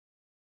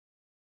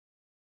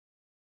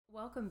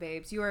Welcome,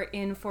 babes. You are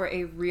in for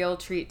a real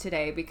treat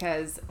today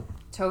because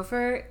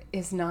Topher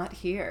is not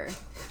here.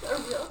 A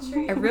real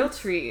treat. A real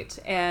treat.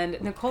 And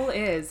Nicole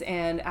is.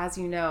 And as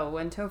you know,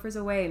 when Topher's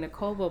away,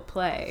 Nicole will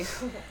play.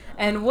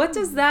 And what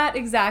does that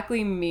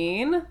exactly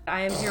mean?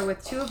 I am here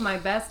with two of my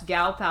best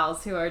gal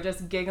pals who are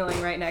just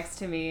giggling right next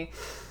to me.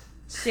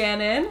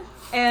 Shannon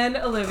and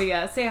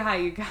Olivia. Say hi,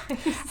 you guys.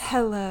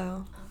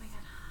 Hello. Oh my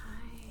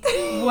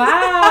god,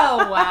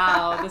 hi.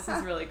 Wow. This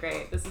is really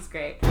great. This is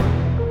great.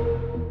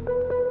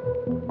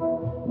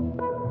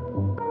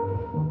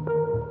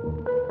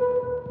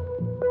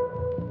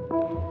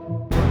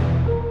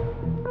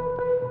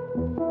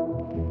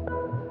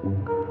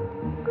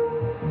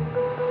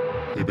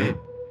 Hey, babe.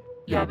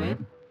 Yeah, babe.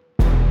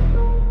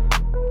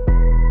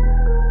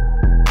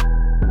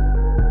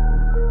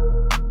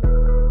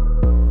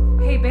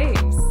 Hey,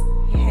 babes.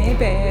 Hey,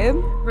 babe.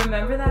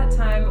 Remember that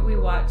time we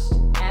watched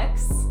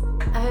X?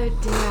 Oh,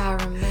 do I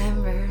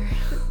remember?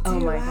 Oh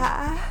my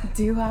god.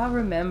 Do I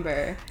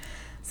remember?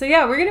 So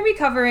yeah, we're going to be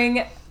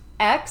covering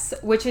X,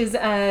 which is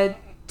a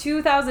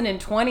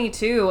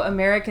 2022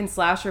 American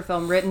slasher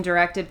film written,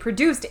 directed,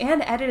 produced,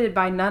 and edited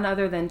by none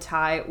other than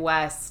Ty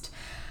West.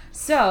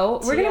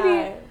 So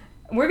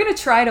we're gonna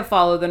try to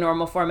follow the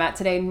normal format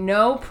today.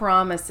 No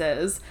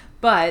promises,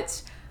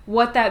 but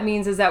what that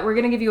means is that we're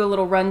gonna give you a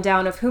little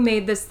rundown of who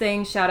made this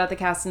thing, shout out the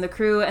cast and the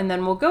crew, and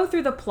then we'll go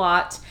through the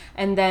plot,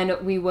 and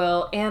then we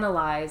will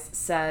analyze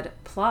said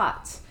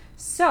plot.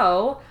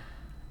 So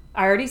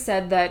I already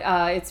said that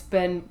it's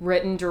been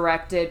written,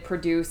 directed,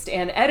 produced,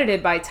 and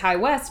edited by Ty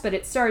West, but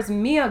it stars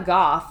Mia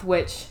Goth,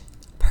 which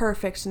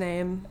Perfect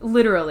name.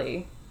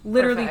 literally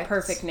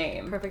perfect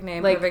name. Perfect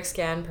name, Like, perfect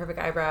skin, perfect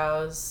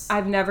eyebrows.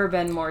 I've never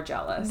been more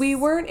jealous. We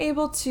weren't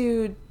able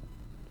to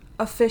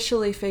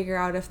officially figure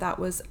out if that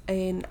was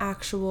an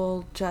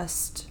actual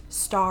just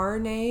star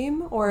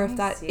name or if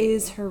that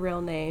is her real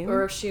name.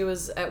 Or if she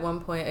was at one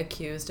point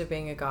accused of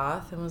being a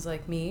goth and was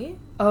like, me?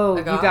 Oh, A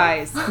you goth?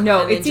 guys.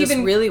 No, And it's just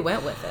even really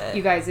went with it.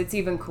 You guys, it's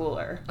even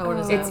cooler. Oh, what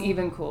is It's that?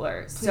 even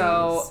cooler.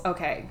 So,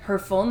 okay, her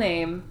full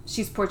name,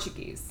 she's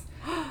Portuguese.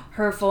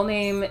 Her full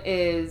name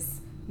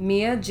is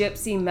Mia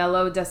Gypsy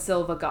Melo da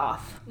Silva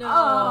Goth.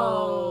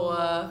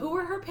 No. Who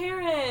were her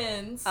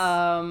parents?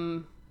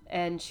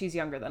 And she's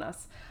younger than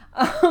us.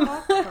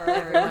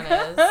 Everyone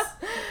is.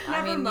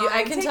 I mean, mind.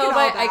 I can Take tell it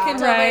by all back. by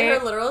her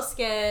Right. literal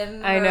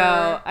skin.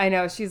 I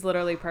know. She's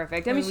literally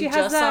perfect. I mean, we she has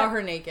just that. saw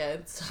her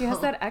naked. So. She has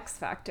that X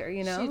factor,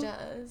 you know. She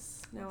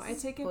does. No, I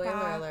take it Spoiler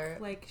back.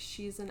 alert. Like,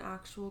 she's an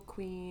actual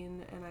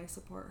queen and I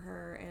support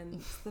her and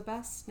it's the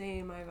best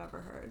name I've ever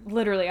heard.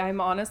 Literally, I'm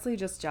honestly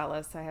just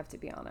jealous, I have to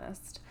be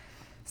honest.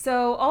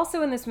 So,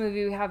 also in this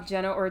movie, we have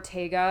Jenna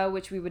Ortega,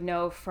 which we would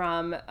know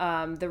from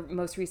the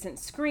most recent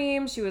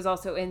Scream. She was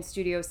also in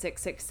Studio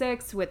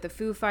 666 with the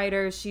Foo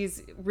Fighters.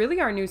 She's really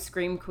our new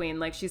Scream queen.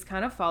 Like, she's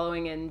kind of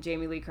following in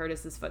Jamie Lee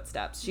Curtis's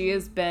footsteps. She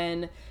has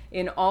been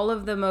in all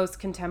of the most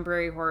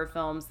contemporary horror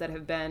films that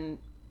have been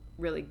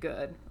really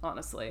good,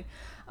 honestly.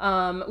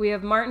 We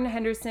have Martin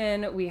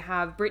Henderson. We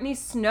have Brittany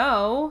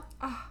Snow.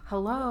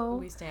 Hello.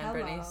 We stand Hello.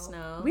 Brittany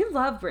Snow. We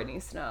love Brittany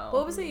Snow.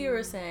 What was it you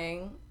were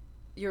saying?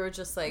 You were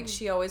just like,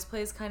 she always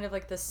plays kind of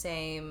like the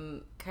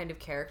same kind of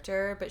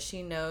character, but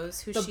she knows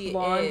who the she is.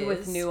 blonde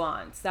with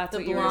nuance. That's The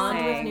what you were blonde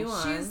with saying.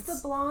 nuance. She's the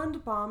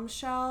blonde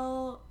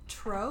bombshell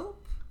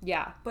trope,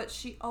 Yeah. but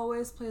she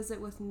always plays it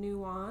with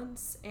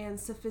nuance and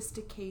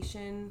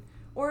sophistication,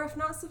 or if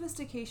not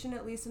sophistication,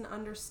 at least an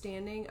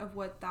understanding of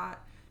what that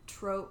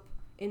trope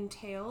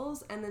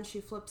entails, and then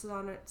she flips it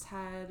on its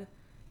head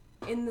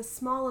in the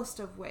smallest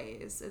of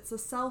ways. It's a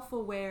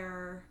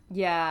self-aware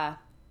Yeah.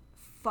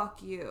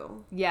 fuck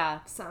you Yeah.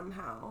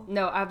 somehow.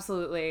 No,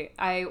 absolutely.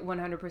 I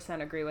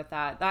 100% agree with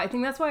that. I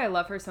think that's why I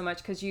love her so much,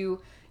 because you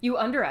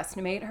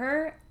underestimate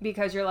her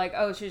because you're like,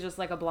 oh, she's just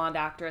like a blonde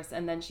actress,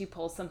 and then she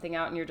pulls something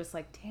out and you're just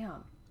like,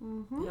 damn.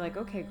 Mm-hmm. You're like,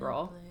 okay,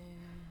 girl.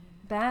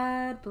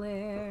 Bad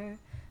Blair.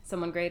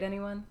 Someone great,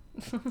 anyone?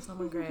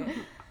 Someone great.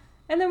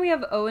 And then we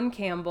have Owen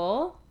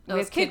Campbell. Oh,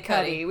 We it's have Kid Kid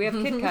Cudi. Cudi. We have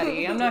Kid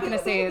Cudi. I'm not going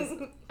to say his...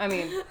 I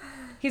mean,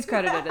 he's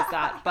credited as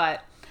that,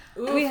 but...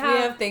 Oof, we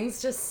have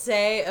things to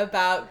say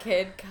about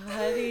Kid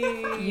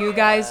Cudi. You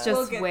guys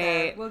just We'll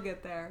wait. There. We'll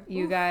get there.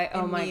 You guys...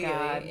 Oh, my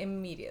God.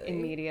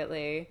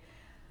 Immediately.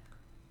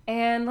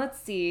 And let's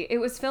see. It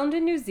was filmed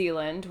in New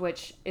Zealand,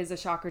 which is a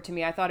shocker to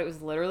me. I thought it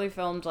was literally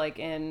filmed like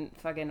in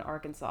fucking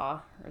Arkansas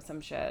or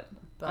some shit.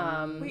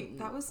 Wait,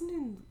 that wasn't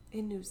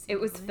in New Zealand? It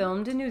was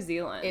filmed in New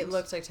Zealand. It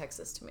looked like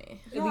Texas to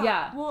me.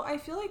 Yeah. Well, I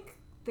feel like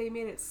they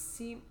made it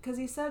seem, because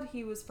he said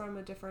he was from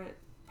a different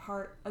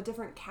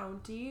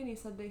county, and he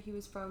said that he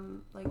was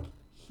from like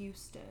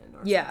Houston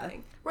or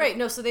something. Right,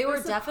 no, so they were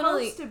was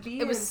definitely, supposed to be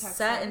it was in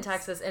set in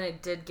Texas. Texas, and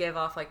it did give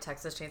off like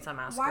Texas Chainsaw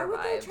Massacre Why would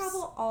vibes. they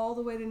travel all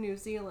the way to New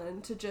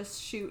Zealand to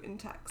just shoot in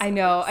Texas? I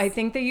know. I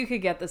think that you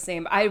could get the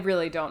same. I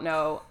really don't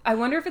know. I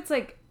wonder if it's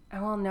like...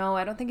 Well, no,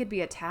 I don't think it'd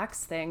be a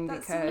tax thing That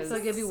because... So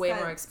like it'd be way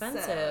more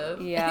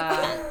expensive.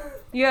 Yeah.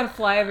 You gotta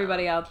fly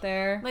everybody out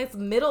there. Like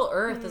Middle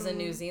Earth is in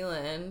New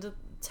Zealand.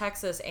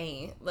 Texas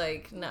ain't.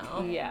 Like,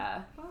 no.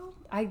 Yeah. Well,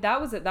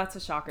 That's a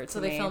shocker to me. So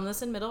they filmed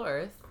this in Middle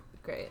Earth.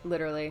 Great.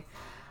 Literally.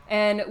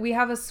 And we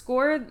have a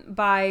score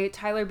by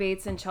Tyler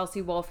Bates and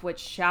Chelsea Wolfe, which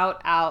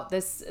shout out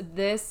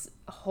this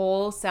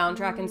whole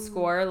soundtrack and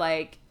score,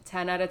 like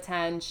 10 out of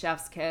 10,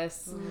 chef's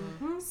kiss.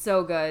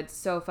 So good.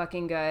 So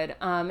fucking good.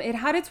 It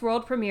had its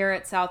world premiere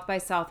at South by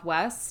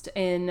Southwest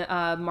in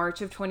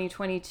March of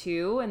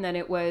 2022. And then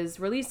it was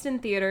released in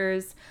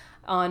theaters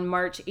on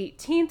March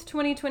 18th,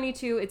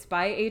 2022. It's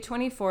by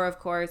A24, of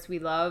course. We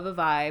love a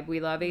vibe. We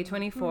love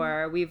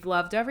A24. We've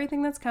loved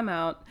everything that's come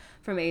out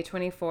from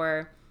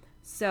A24.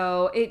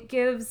 So it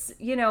gives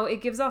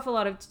off a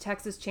lot of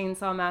Texas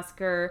Chainsaw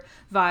Massacre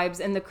vibes,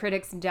 and the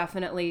critics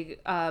definitely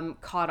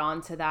caught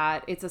on to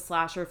that. It's a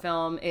slasher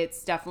film.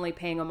 It's definitely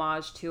paying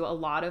homage to a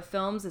lot of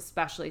films,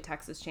 especially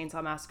Texas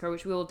Chainsaw Massacre,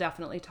 which we will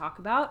definitely talk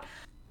about.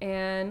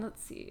 And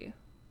let's see.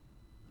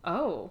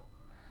 Oh,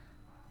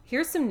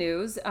 here's some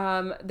news.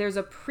 There's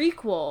a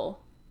prequel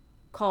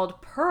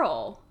called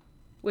Pearl,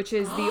 which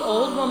is the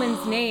old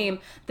woman's name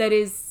that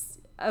is...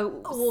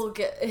 We'll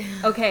get...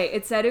 Okay,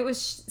 it said it was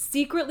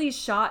secretly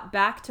shot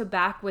back to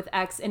back with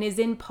X and is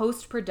in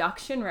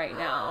post-production right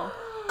now.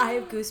 I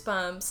have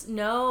goosebumps.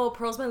 No,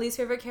 Pearl's my least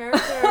favorite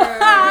character.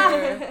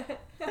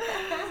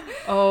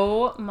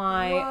 Oh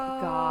my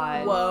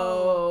god.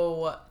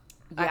 Whoa.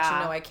 Yeah.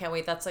 Actually, no, I can't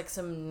wait. That's like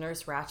some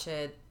Nurse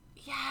Ratched.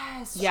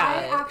 yes. Yeah.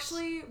 I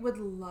actually would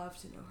love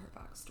to know her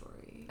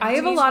backstory. I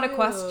have a Me lot of too.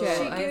 questions.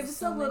 She I have gives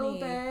so a little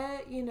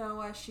many. bit,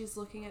 as she's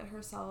looking at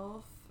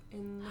herself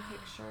in the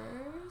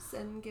pictures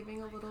and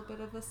giving a little bit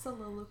of a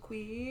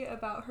soliloquy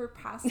about her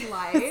past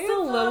life.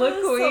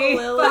 Soliloquy.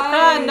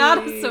 Soliloquy.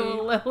 Not a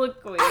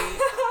soliloquy.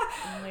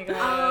 Oh my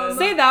god.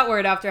 Say that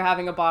word after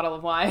having a bottle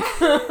of wine.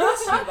 2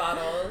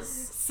 bottles.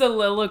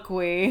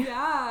 Soliloquy.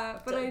 Yeah,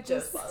 but I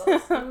just...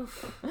 bottles.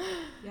 Oof.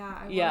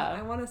 Yeah,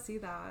 I want to see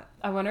that.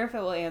 I wonder if it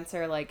will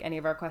answer like any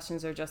of our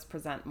questions or just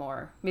present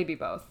more. Maybe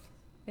both.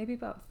 Maybe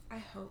both. I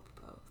hope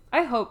both.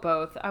 I hope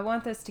both. I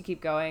want this to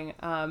keep going.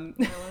 I want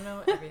to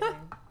know everything.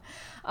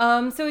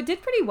 So it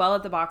did pretty well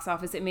at the box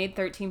office. It made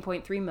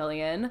 $13.3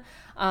 million.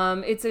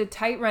 It's a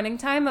tight running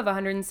time of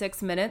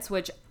 106 minutes,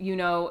 which,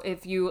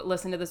 if you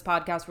listen to this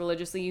podcast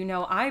religiously,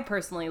 I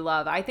personally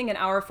love. I think an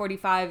hour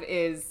 45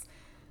 is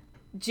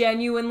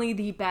genuinely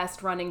the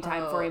best running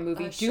time for a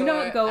movie. Do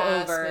not go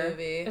over.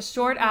 Movie. A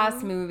short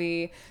ass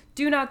movie.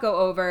 Do not go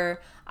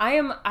over.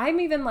 I'm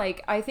even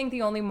like, I think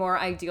the only more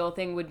ideal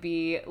thing would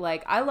be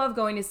like, I love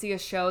going to see a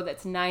show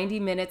that's 90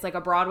 minutes, like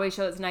a Broadway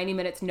show that's 90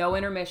 minutes, no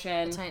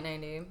intermission. Tight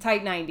 90.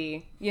 Tight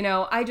 90. I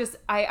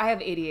have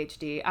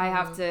ADHD. I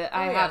have to,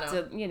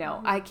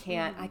 I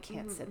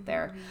can't sit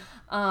there.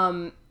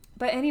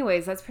 But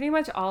anyways, that's pretty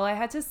much all I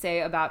had to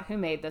say about who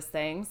made this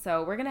thing.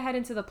 So we're going to head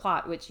into the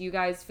plot, which you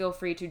guys feel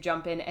free to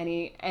jump in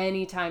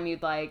any time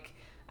you'd like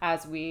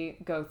as we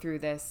go through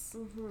this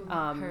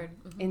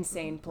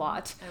insane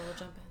plot. I will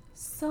jump in.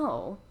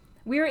 So,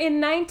 we're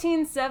in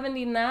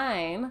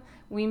 1979.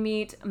 We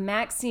meet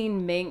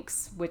Maxine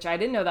Minks, which I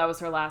didn't know that was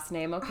her last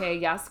name. Okay,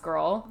 yes,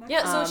 girl.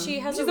 Yeah, so she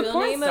has she's a real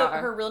porn name. star.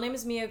 Her real name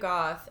is Mia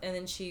Goth, and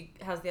then she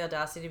has the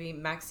audacity to be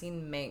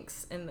Maxine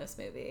Minks in this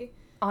movie.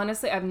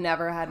 Honestly, I've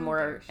never had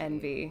more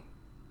envy.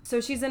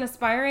 So she's an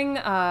aspiring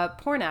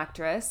porn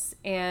actress,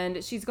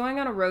 and she's going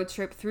on a road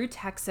trip through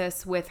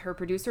Texas with her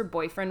producer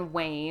boyfriend,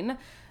 Wayne.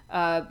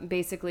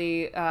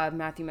 Basically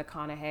Matthew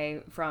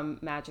McConaughey from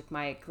Magic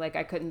Mike. Like,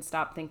 I couldn't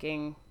stop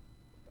thinking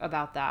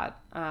about that.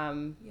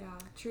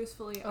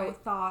 Truthfully, I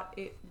thought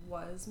it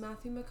was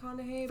Matthew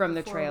McConaughey from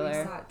the before trailer.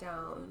 We sat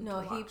down.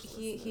 No, to watch this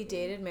he movie.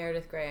 dated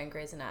Meredith Grey on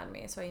Grey's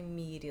Anatomy, so I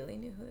immediately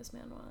knew who this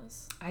man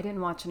was. I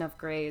didn't watch enough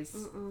Grey's.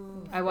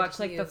 I watched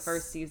like the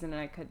first season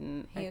and I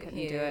couldn't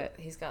do it.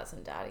 He's got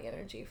some daddy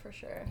energy for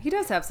sure. He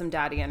does have some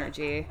daddy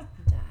energy.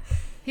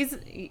 He's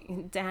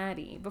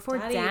daddy. Before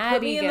daddy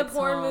put me in the gets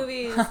porn home.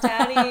 movies.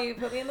 Daddy,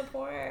 put me in the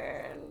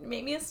porn.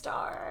 Make me a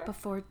star.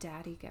 Before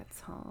daddy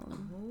gets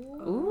home.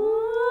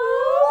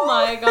 Ooh,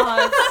 my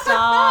God!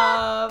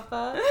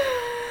 Stop.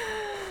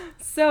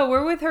 So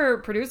we're with her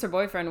producer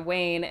boyfriend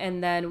Wayne,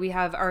 and then we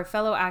have our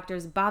fellow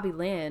actors Bobby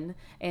Lynn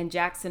and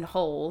Jackson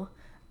Hole.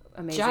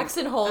 Amazing.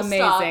 Jackson Hole, amazing,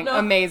 stop. No.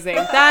 amazing.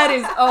 That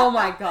is, oh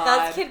my god.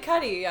 That's Kid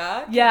Cudi,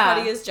 yeah? Yeah.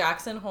 Kid Cudi is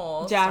Jackson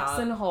Hole.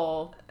 Jackson Stop.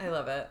 Hole. I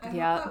love it. I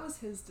Yeah. hope that was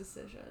his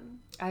decision.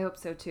 I hope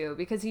so too,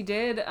 because he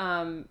did.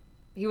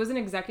 He was an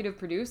executive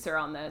producer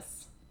on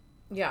this,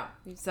 Yeah.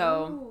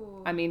 so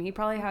Ooh. I mean, he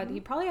probably had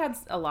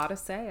a lot to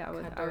say. I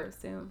would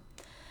assume.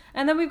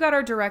 And then we've got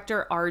our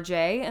director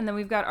RJ, and then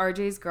we've got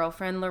RJ's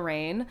girlfriend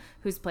Lorraine,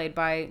 who's played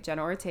by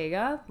Jenna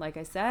Ortega, like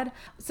I said.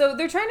 So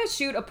they're trying to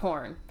shoot a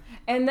porn.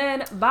 And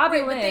then Bobby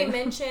Right, Lynn. but they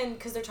mentioned,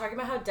 because they're talking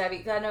about how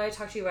Debbie, I know I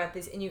talked to you about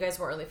this and you guys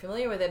weren't really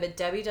familiar with it, but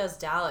Debbie Does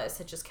Dallas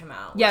had just come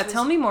out. Yeah,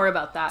 tell me more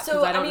about that,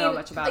 because I don't know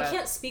much about it. I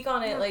can't speak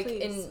on it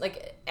please. in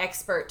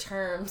expert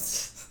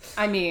terms.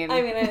 I mean,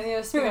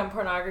 I speak on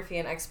pornography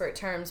in expert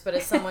terms, but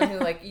as someone who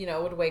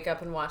would wake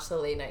up and watch the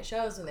late night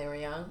shows when they were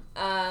young,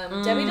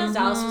 Debbie Does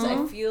Dallas was,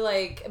 I feel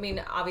like,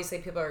 obviously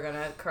people are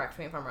gonna correct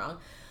me if I'm wrong,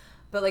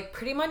 but like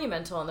pretty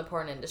monumental in the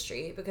porn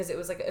industry because it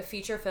was like a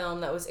feature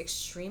film that was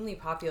extremely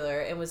popular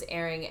and was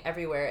airing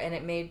everywhere, and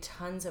it made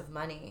tons of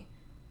money.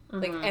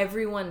 Like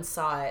everyone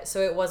saw it,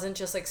 so it wasn't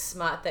just like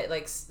smut that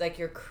like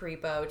your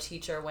creepo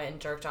teacher went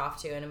and jerked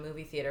off to in a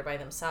movie theater by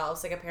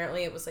themselves. Like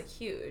apparently it was like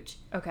huge.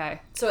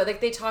 Okay. So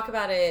like they talk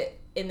about it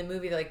in the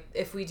movie, like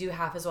if we do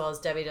half as well as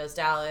Debbie Does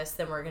Dallas,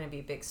 then we're gonna be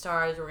big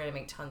stars. We're gonna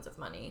make tons of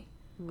money.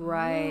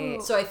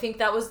 Right. So I think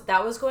that was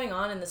going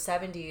on in the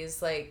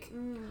 70s, like.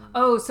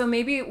 Oh, so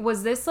maybe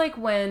was this like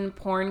when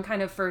porn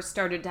kind of first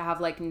started to have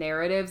like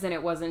narratives and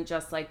it wasn't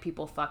just like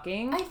people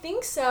fucking? I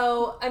think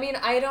so. I mean,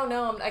 I don't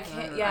know. I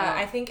can't. Yeah,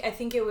 know. I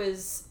think it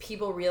was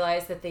people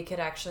realized that they could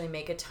actually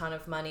make a ton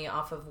of money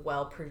off of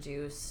well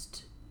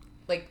produced,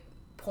 like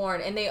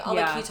porn, and they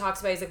like he talks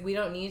about. He's like, we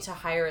don't need to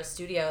hire a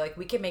studio. Like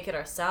we can make it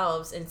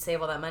ourselves and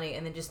save all that money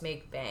and then just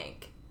make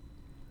bank.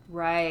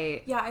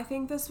 Right. Yeah, I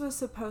think this was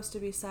supposed to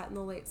be set in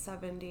the late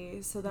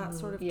 70s, so that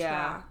sort of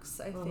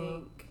tracks, I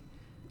think.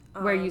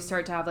 Where you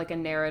start to have like a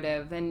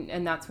narrative,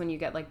 and that's when you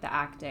get like the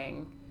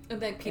acting. And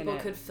like people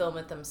could film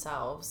it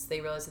themselves.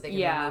 They realized that they could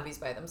make movies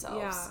by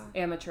themselves.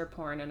 Yeah. Amateur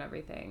porn and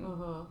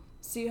everything.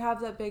 So you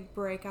have that big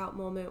breakout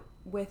moment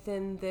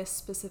within this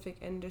specific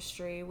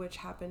industry, which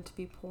happened to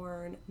be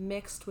porn,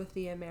 mixed with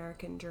the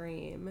American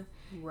dream.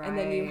 Right. And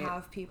then you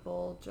have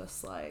people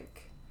just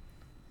like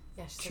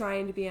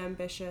trying to be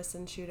ambitious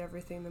and shoot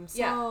everything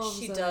themselves.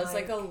 Yeah, she does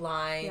like a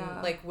line,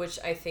 like which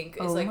I think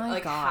is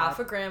like half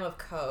a gram of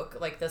coke,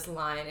 like this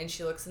line, and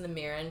she looks in the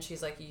mirror and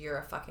she's like, "You're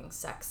a fucking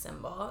sex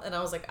symbol." And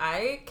I was like,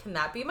 can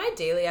that be my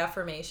daily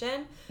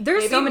affirmation?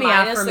 There's Maybe so many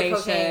minus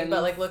affirmations, the cocaine,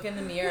 but like look in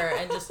the mirror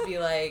and just be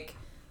like,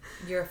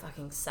 "You're a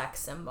fucking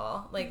sex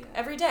symbol." Like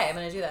every day, I'm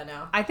gonna do that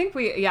now. I think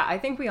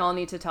we all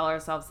need to tell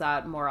ourselves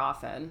that more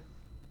often.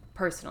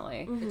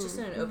 Personally, it's just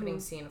in an opening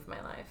scene of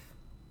my life.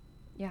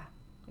 Yeah,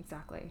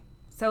 exactly.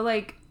 So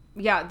like,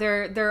 yeah,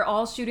 they're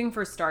all shooting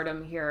for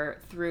stardom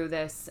here through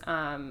this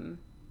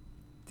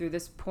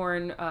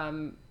porn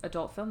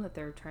adult film that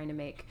they're trying to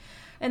make.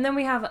 And then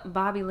we have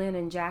Bobby Lynn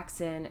and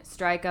Jackson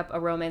strike up a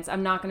romance.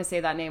 I'm not going to say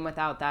that name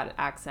without that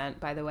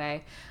accent, by the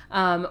way.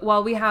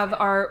 While we have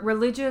our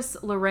religious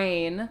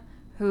Lorraine,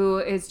 who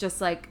is just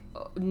like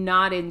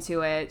not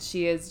into it.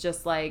 She is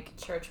just like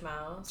Church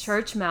Mouse.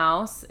 Church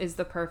Mouse is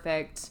the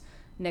perfect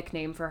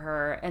nickname for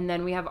her. And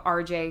then we have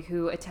RJ,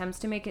 who attempts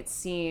to make it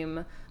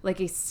seem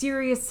like a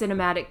serious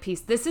cinematic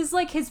piece. This is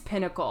like his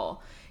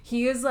pinnacle.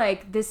 He is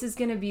like, this is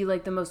gonna be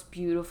like the most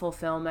beautiful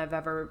film I've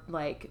ever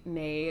like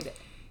made.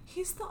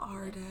 He's the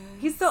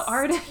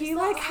artist. He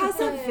like has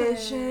a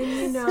vision,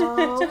 you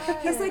know.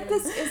 He's like,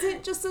 this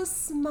isn't just a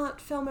smut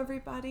film,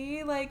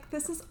 everybody. Like,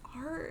 this is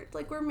art.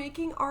 Like, we're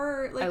making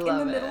art, like, in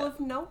the middle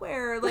of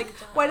nowhere. Like,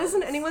 why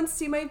doesn't anyone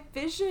see my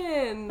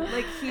vision?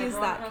 Like, he's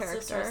that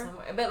character.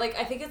 But, like,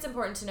 I think it's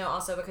important to know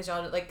also, because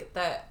y'all, like,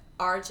 that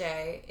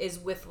RJ is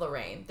with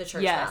Lorraine, the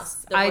church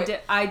mouse. I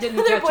didn't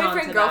their catch on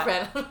boyfriend to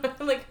girlfriend.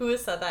 I'm like, who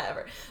has said that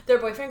ever? Their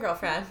boyfriend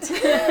girlfriend.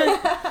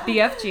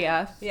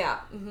 BFGF. Yeah.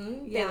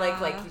 Mm-hmm. They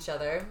like each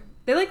other.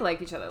 They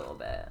like each other a little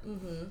bit.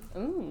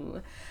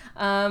 Ooh.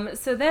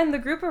 So then the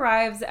group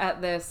arrives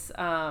at this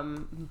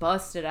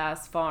busted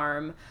ass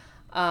farm.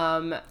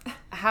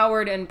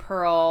 Howard and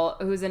Pearl,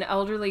 who's an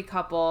elderly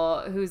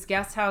couple whose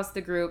guest house the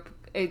group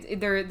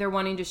they're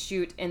wanting to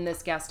shoot in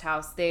this guest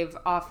house. They've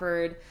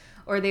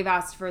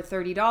asked for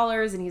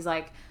 $30, and he's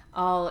like,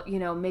 I'll,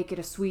 make it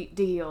a sweet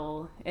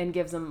deal, and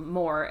gives them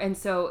more. And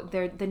so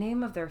the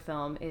name of their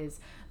film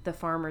is The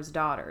Farmer's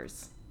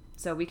Daughters.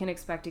 So we can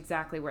expect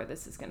exactly where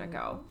this is going to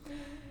go.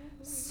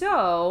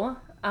 So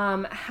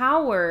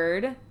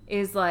Howard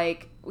is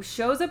like,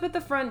 shows up at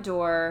the front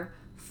door,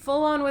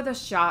 full on with a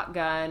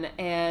shotgun,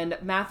 and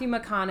Matthew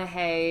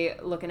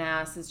McConaughey looking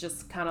ass is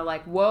just kind of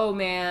like, whoa,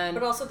 man.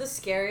 But also the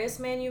scariest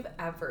man you've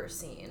ever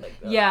seen.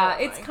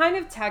 It's kind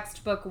of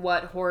textbook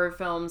what horror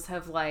films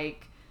have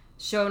like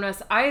shown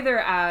us, either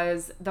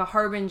as The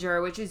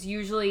Harbinger, which is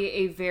usually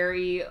a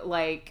very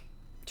like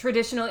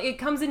traditional,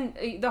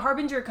 The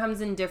Harbinger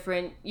comes in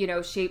different,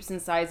 shapes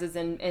and sizes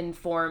and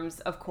forms,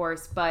 of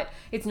course, but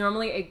it's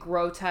normally a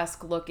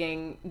grotesque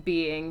looking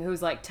being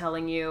who's like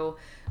telling you,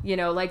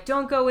 like,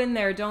 don't go in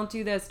there, don't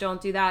do this,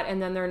 don't do that.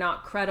 And then they're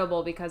not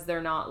credible because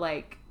they're not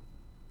like,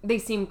 they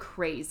seem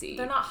crazy.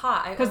 They're not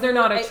hot. Because they're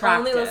not attractive. I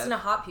only listen to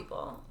hot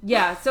people.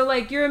 Yeah, so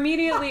like you're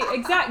immediately, that's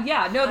exactly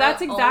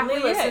I only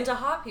listen to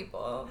hot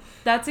people.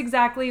 That's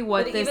exactly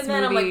what but this even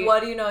then, movie... I'm like,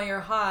 what do you know you're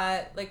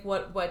hot? Like,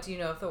 what do you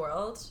know of the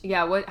world?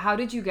 Yeah, how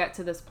did you get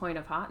to this point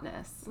of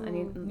hotness? I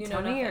mean,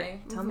 tell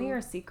me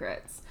your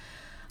secrets.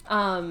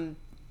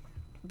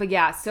 But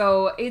yeah,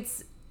 so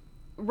it's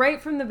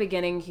right from the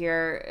beginning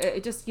here,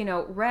 it just,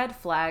 red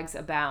flags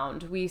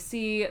abound. We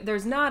see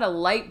there's not a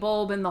light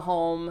bulb in the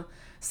home.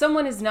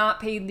 Someone has not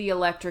paid the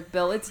electric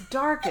bill. It's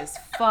dark as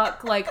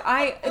fuck.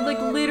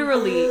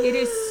 Literally, it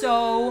is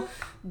so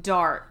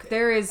dark.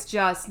 There is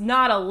just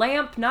not a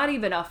lamp, not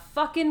even a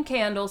fucking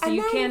candle, so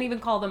you can't even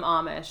call them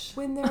Amish.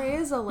 When there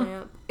is a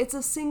lamp, it's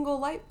a single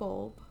light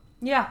bulb.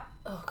 Yeah.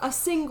 A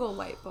single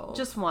light bulb.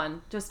 Just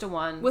one. Just a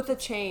one. With a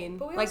chain.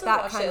 But we like also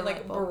that watched kind it of in, like,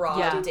 light bulb. broad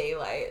Yeah.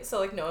 daylight, so,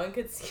 like, no one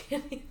could see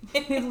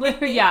anything.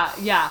 Literally,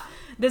 yeah.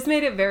 This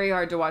made it very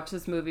hard to watch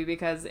this movie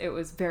because it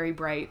was very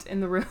bright in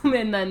the room,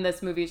 and then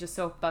this movie is just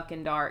so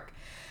fucking dark.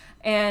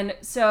 And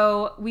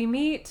so we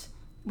meet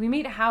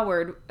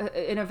Howard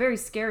in a very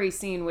scary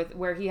scene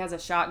where he has a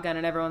shotgun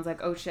and everyone's like,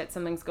 oh shit,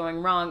 something's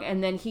going wrong.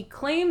 And then he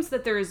claims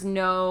that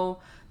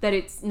that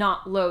it's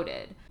not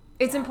loaded.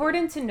 It's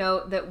important to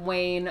note that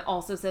Wayne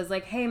also says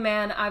like, hey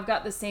man, I've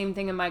got the same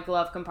thing in my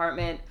glove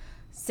compartment,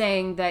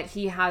 saying that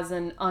he has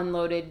an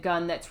unloaded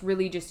gun that's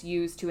really just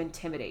used to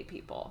intimidate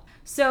people.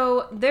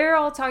 So they're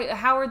all talking.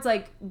 Howard's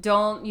like,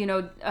 don't,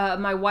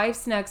 my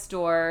wife's next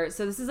door.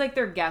 So this is like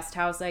their guest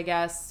house, I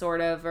guess,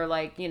 sort of, or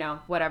like,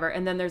 whatever.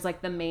 And then there's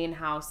like the main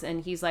house.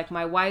 And he's like,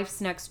 my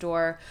wife's next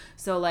door.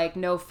 So like,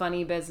 no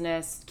funny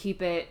business.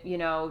 Keep it,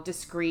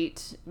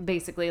 discreet.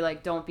 Basically,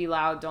 like, don't be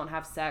loud. Don't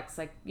have sex.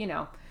 Like,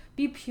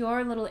 be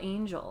pure little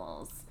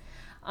angels.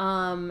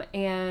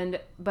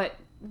 But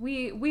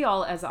we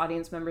all as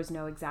audience members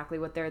know exactly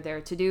what they're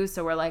there to do.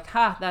 So we're like,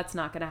 that's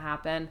not going to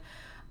happen.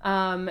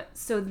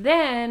 So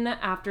then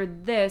after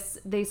this,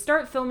 they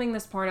start filming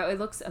this porno. It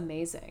looks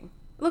amazing.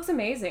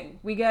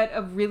 We get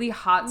a really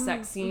hot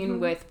sex scene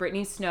with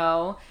Brittany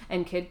Snow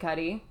and Kid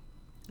Cudi.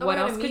 What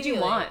else could you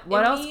want?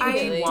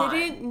 I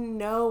didn't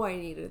know I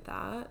needed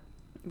that.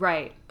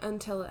 Right.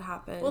 Until it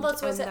happened. Well,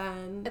 that's what I said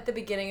at the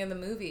beginning of the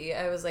movie.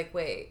 I was like,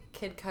 wait,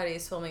 Kid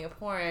Cudi's filming a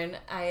porn.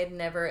 I had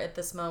never at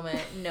this moment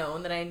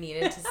known that I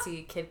needed to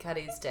see Kid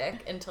Cudi's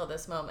dick until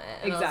this moment.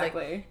 And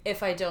exactly. I was like,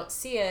 if I don't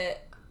see it,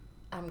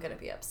 I'm going to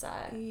be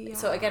upset. Yeah.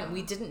 So again,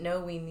 we didn't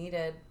know we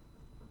needed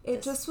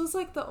It just was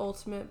like the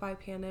ultimate bi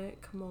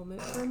panic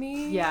moment for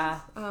me. Yeah.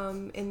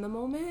 In the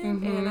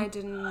moment. And I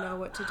didn't know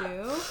what to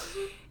do.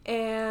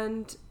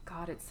 And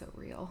God, it's so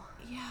real.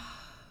 Yeah.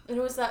 And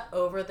it was that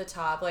over the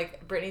top,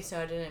 like Brittany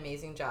Snow did an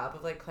amazing job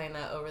of like playing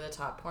that over the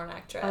top porn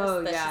actress.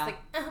 Oh, that's yeah. just like,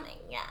 oh my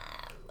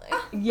god. Like,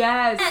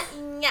 yes.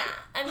 yeah,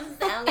 I'm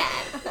so good.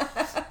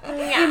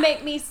 Yeah. You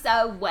make me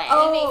so wet.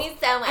 You make me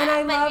so wet. And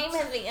I My loved,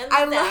 name is Liam.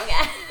 I so love-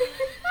 good.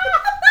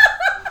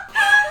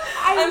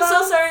 I'm loved-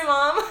 so sorry,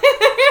 Mom.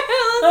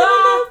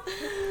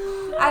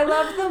 I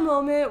love the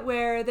moment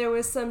where there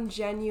was some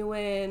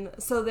genuine.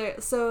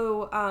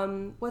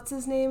 What's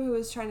his name? Who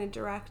was trying to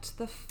direct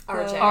the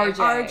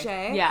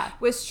RJ. Yeah,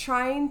 was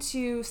trying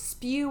to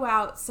spew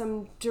out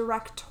some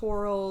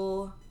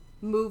directorial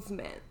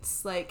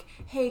movements, like,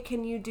 hey,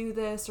 can you do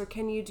this or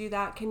can you do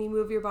that? Can you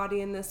move your body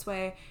in this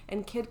way?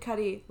 And Kid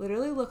Cudi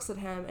literally looks at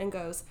him and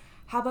goes,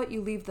 "How about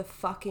you leave the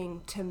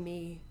fucking to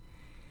me?"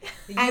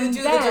 You And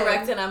do then- the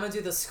direct and I'm gonna do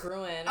the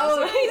screwing.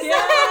 Oh, yes,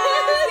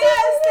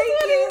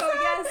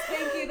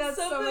 thank you. That's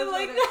so much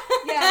like better.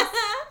 that. Yes.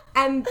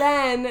 And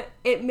then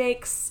it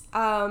makes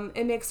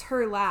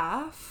her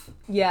laugh.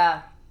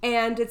 yeah.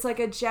 And it's like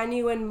a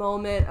genuine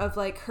moment of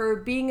like her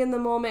being in the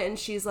moment and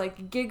she's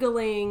like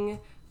giggling,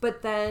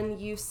 but then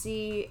you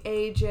see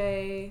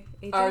RJ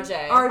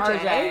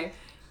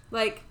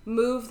like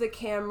move the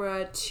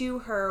camera to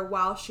her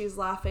while she's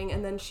laughing,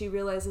 and then she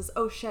realizes,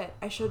 oh shit,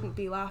 I shouldn't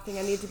be laughing,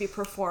 I need to be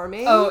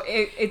performing. Oh,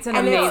 it's an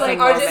And amazing it's like,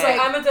 moment. RJ's like,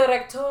 I'm a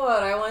director.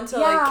 I want to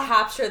Yeah. like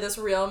capture this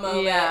real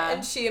moment. Yeah.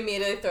 And she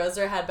immediately throws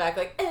her head back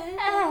like,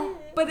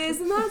 But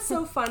isn't that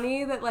so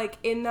funny that like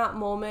in that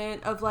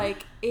moment of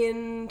like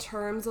in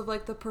terms of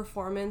like the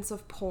performance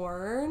of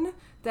porn,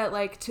 that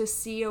like to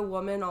see a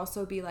woman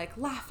also be like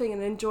laughing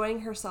and enjoying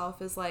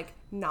herself is like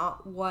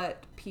not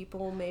what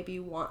people maybe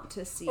want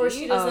to see. or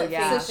she doesn't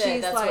yeah. think So that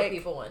she's that's like- what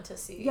people want to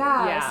see.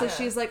 Yeah, so Yeah.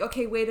 she's like,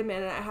 okay, wait a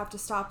minute, I have to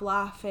stop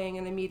laughing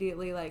and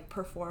immediately like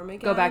perform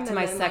again. Go back to and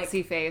my then, sexy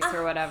like, face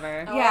or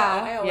whatever. Oh,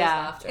 Yeah. I always Yeah.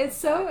 laugh during It's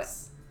so-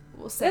 sex.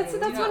 We'll say That's it.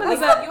 one You of know, the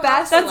you have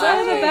best. to That's one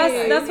of the laugh.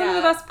 best. That's one of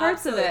the Yeah, best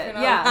parts of absolutely. it. If you're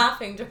not Yeah.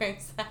 laughing during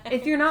sex.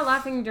 If you're not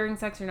laughing during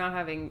sex, you're not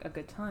having a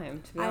good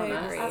time, to be I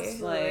honest. agree.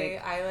 Absolutely.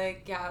 Like, I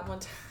like, yeah, one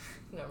time.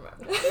 Never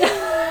mind.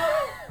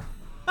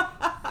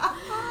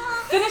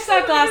 finish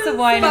that glass of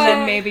wine and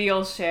then maybe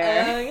you'll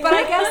share. But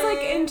I guess like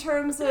in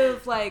terms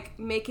of like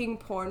making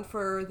porn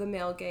for the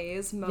male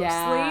gaze mostly,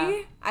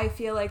 Yeah. I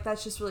feel like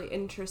that's just really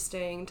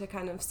interesting to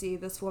kind of see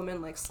this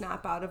woman like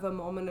snap out of a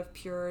moment of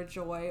pure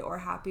joy or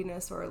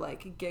happiness or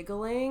like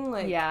giggling,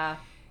 like Yeah.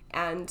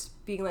 and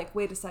being like,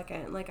 wait a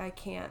second, like I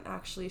can't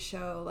actually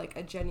show like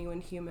a genuine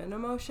human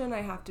emotion.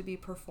 I have to be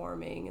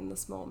performing in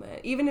this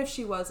moment, even if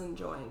she was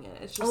enjoying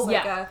it. It's just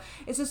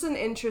it's just an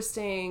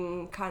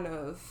interesting kind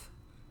of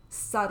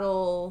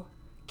subtle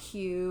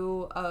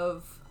cue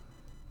of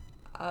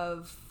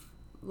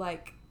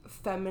like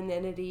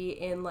femininity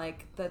in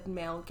like the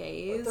male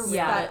gaze.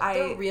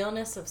 The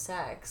realness of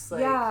sex,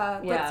 like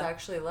what it's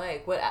actually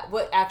like,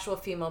 what actual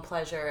female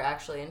pleasure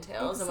actually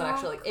entails, and what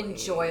actual like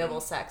enjoyable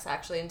sex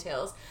actually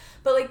entails.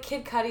 But like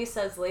Kid Cudi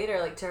says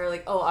later, like to her,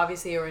 like, oh,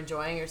 obviously you were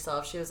enjoying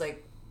yourself. She was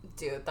like,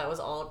 dude, that was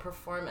all a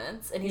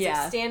performance. And he's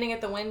like standing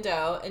at the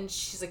window, and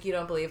she's like, you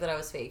don't believe that I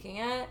was faking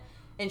it?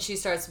 And she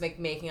starts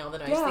making all the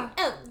noise, like,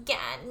 oh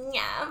god,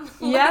 yeah,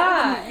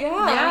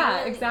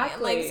 Yeah,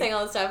 exactly. like saying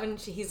all this stuff, and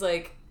he's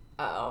like,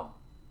 oh,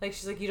 Like,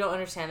 she's like, you don't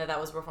understand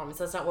that was a performance.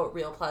 That's not what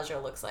real pleasure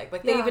looks like.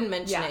 Like, they even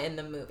mention it in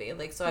the movie.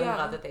 Like, so I'm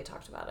glad that they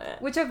talked about it.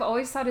 Which I've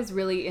always thought is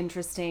really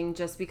interesting,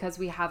 just because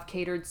we have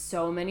catered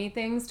so many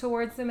things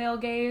towards the male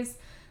gaze,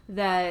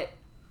 that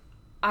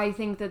I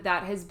think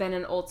that has been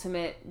an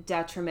ultimate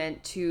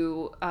detriment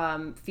to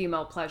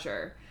female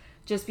pleasure.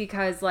 Just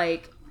because,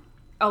 like,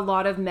 a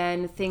lot of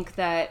men think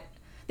that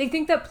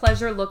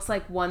pleasure looks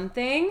like one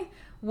thing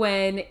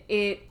when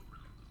it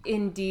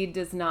indeed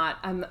does not.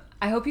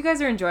 I hope you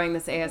guys are enjoying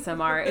this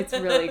ASMR. It's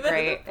really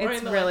great.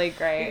 It's really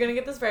great. You're gonna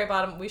get this very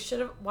bottom.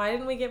 Why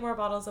didn't we get more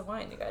bottles of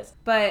wine, you guys?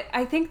 But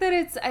I think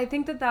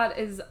that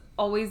is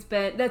always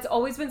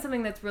been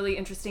something that's really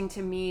interesting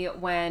to me,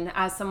 when,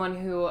 as someone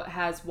who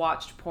has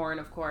watched porn,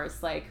 of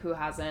course, like, who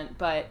hasn't,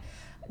 but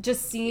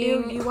just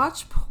seeing. You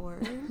watch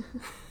porn?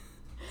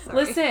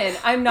 Listen,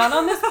 I'm not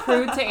on this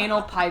prude to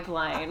anal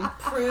pipeline.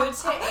 Prude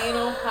to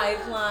anal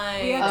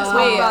pipeline. We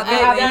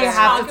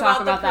have to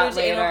talk about that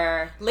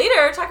later.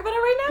 Later? Talk about it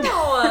right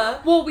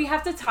now. Well, we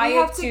have to tie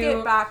it to...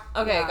 get back.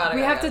 Okay, got it.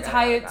 We have to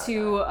tie it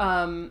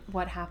to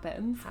what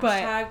happens.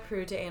 Hashtag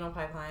prude to anal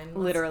pipeline.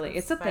 Literally,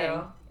 it's a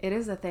thing. It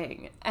is a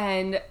thing.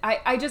 And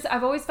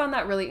I've always found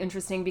that really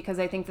interesting, because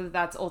I think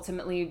that's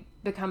ultimately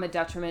become a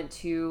detriment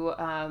to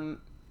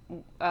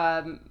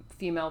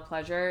female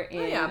pleasure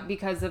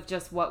because of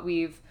just what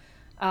we've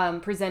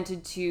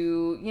presented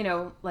to, you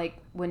know, like,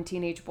 when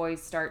teenage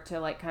boys start to,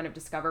 like, kind of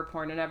discover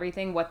porn and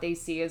everything, what they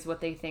see is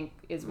what they think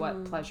is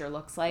what pleasure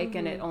looks like,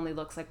 and it only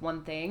looks like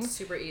one thing.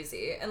 Super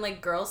easy. And,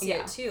 like, girls see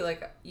it too.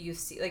 Like, you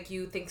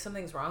think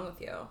something's wrong with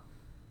you.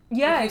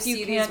 Yeah, like, if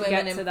you can't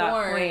get to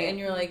that point. And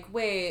you're like,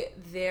 wait,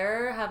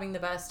 they're having the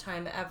best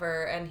time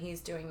ever, and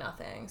he's doing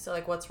nothing. So,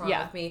 like, what's wrong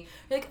with me?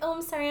 You're like, oh,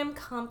 I'm sorry, I'm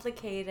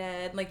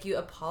complicated. Like, you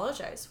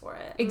apologize for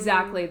it.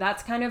 Exactly.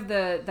 That's kind of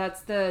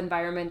that's the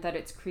environment that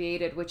it's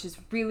created, which is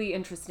really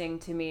interesting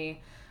to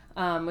me,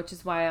 which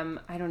is why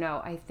I don't know,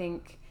 I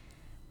think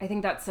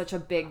that's such a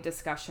big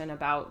discussion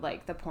about,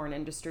 like, the porn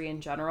industry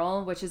in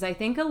general, which is, I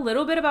think, a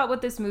little bit about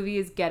what this movie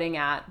is getting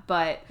at.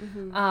 But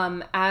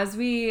as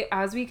we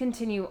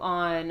continue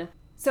on,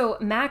 so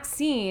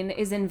Maxine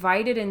is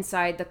invited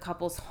inside the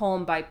couple's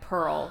home by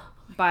Pearl,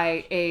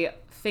 by a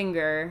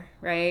finger,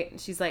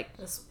 right? She's like,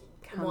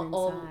 come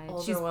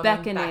inside. She's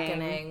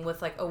beckoning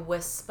with, like, a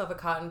wisp of a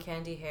cotton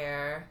candy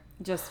hair,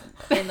 just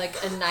in, like,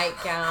 a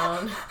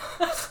nightgown.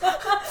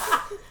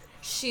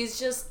 She's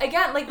just,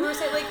 again, like we were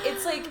saying, like,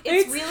 it's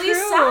really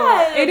true.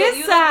 sad. It is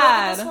you, sad. Like, look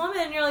at this woman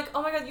and you're like,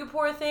 oh my god, you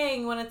poor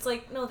thing. When it's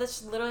like, no,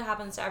 this literally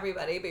happens to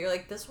everybody. But you're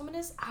like, this woman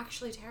is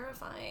actually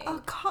terrifying. A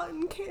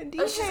cotton candy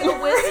hair. She's a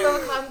wisp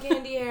of a cotton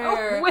candy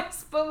hair. A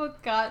wisp of a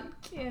cotton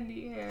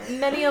candy hair.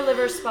 Many a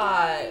liver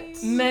spot.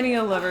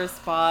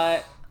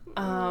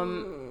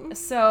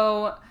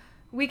 So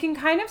we can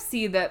kind of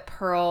see that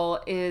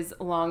Pearl is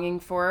longing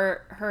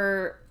for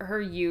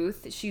her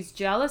youth. She's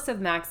jealous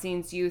of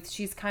Maxine's youth.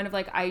 She's kind of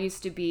like, I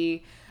used to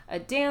be a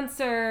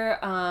dancer.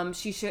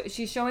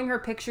 She's showing her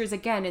pictures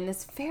again in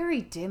this very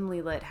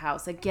dimly lit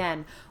house.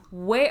 Again,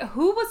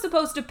 who was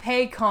supposed to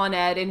pay Con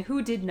Ed and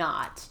who did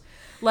not?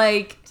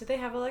 Like, did they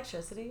have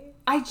electricity?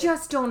 I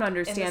just don't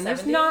understand.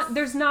 There's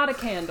not a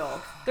candle.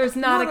 There's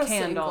not a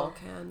candle.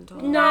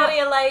 Candle. Not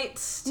a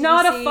light.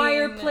 Not a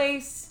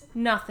fireplace.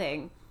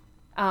 Nothing.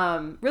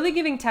 Really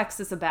giving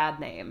Texas a bad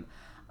name.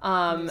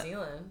 New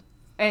Zealand.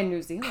 And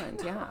New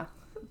Zealand, yeah.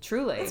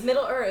 Truly. It's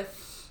Middle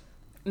Earth.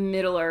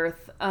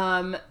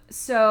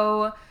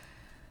 So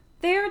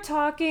they're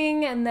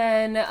talking, and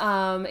then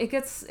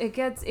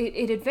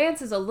it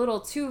advances a little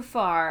too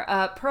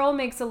far. Pearl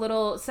makes a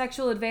little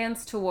sexual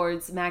advance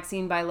towards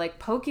Maxine by, like,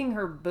 poking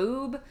her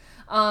boob.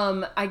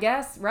 I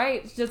guess,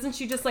 right? Doesn't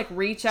she just, like,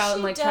 reach out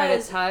and, like, try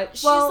to touch?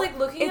 She's, like,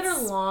 looking at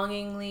her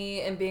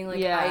longingly and being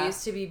like, I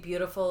used to be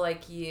beautiful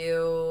like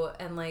you.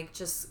 And, like,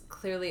 just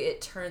clearly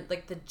it turned,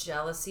 like, the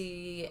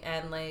jealousy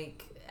and,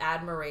 like,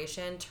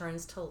 admiration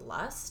turns to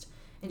lust.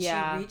 And she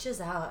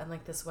reaches out in,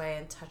 like, this way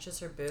and touches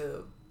her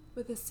boob.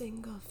 With a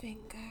single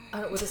finger.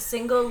 With a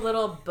single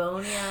little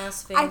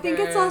bony-ass finger. I think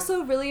it's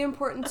also really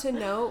important to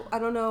note, I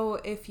don't know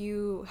if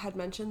you had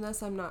mentioned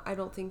this, I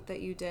don't think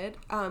that you did.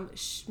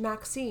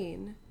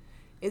 Maxine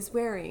is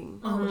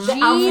wearing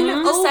jean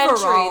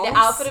overalls. The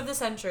outfit of the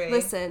century.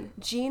 Listen,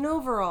 jean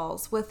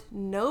overalls with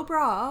no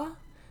bra,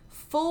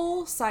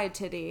 full side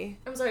titty.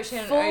 I'm sorry,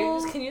 Shannon,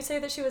 can you say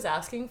that she was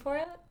asking for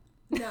it?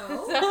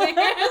 No.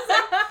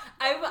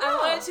 I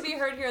want it to be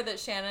heard here that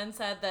Shannon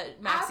said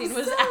that Maxine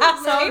was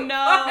asking. Oh,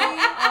 no.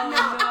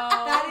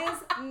 That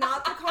is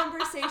not the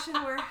conversation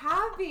we're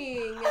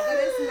having.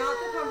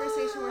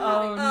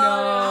 Oh,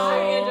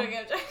 no.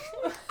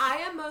 I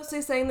am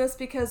mostly saying this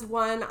because,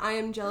 one, I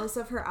am jealous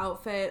of her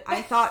outfit.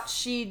 I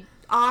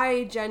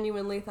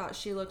genuinely thought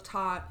she looked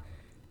hot.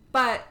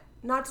 But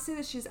not to say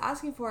that she's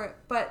asking for it,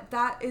 but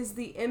that is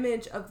the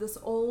image of this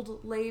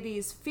old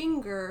lady's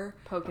finger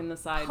poking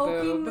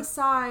the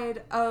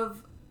side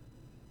of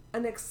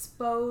an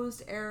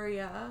exposed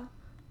area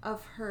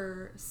of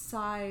her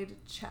side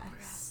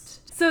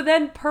chest. So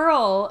then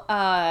Pearl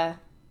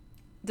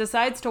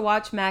decides to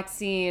watch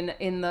Maxine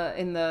in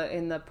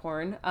the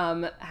porn,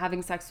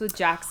 having sex with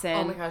Jackson.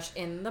 Oh my gosh,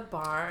 in the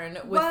barn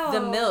with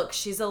the milk.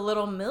 She's a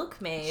little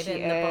milkmaid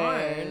in the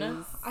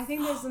barn. I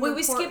think there's an Wait,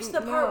 we skipped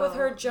the part with no.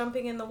 her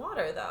jumping in the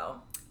water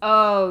though.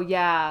 Oh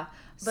yeah.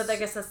 But I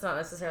guess that's not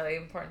necessarily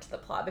important to the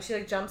plot. But she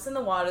like jumps in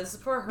the water. This is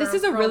for her. This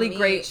is a really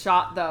great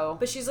shot though.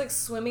 But she's like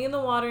swimming in the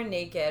water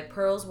naked.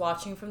 Pearl's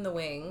watching from the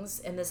wings,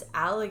 and this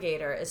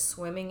alligator is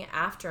swimming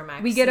after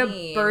Maxine. We get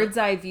a bird's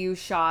eye view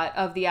shot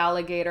of the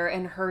alligator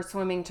and her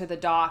swimming to the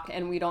dock,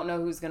 and we don't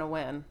know who's gonna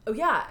win. Oh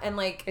yeah, and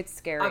like it's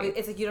scary.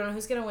 It's like you don't know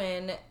who's gonna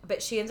win,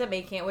 but she ends up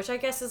making it, which I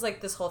guess is like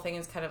this whole thing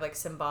is kind of like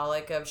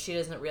symbolic of she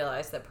doesn't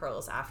realize that Pearl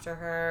is after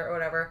her or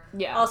whatever.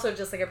 Yeah. Also,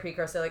 just like a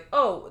precursor, like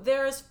oh,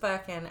 there's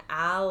fucking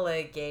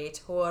alligators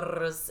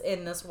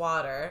in this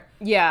water.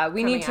 Yeah,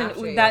 we need to.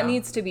 That you.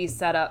 Needs to be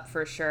set up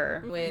for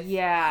sure.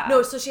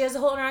 No, so she has a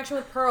whole interaction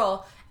with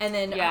Pearl, and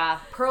then Yeah.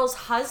 Pearl's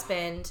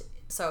husband.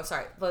 So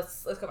sorry,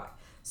 let's go back.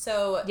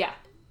 So Yeah.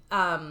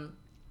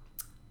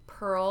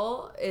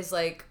 Pearl is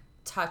like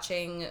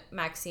touching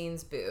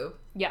Maxine's boob.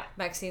 Yeah.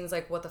 Maxine's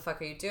like, "What the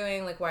fuck are you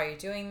doing? Like, why are you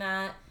doing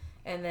that?"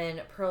 And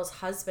then Pearl's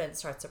husband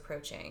starts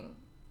approaching.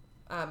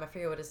 I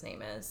forget what his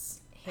name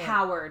is.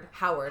 Howard.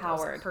 Howard. I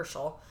was like,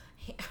 Herschel.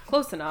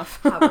 Close enough.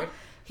 Howard.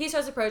 He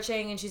starts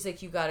approaching, and she's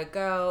like, "You gotta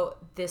go.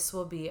 This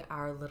will be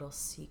our little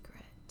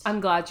secret." I'm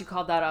glad you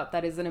called that up.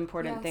 That is an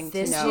important thing to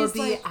This know. will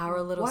be like,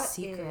 our little what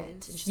secret.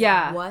 is? And she's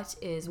Yeah. like,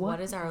 what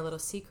is our little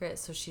secret?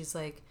 So she's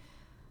like,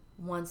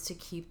 wants to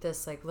keep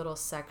this like little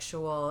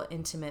sexual,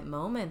 intimate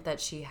moment that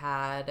she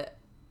had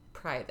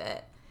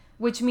private.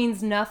 Which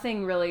means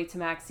nothing really to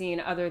Maxine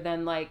other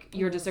than like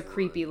you're just a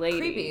creepy lady.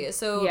 Creepy.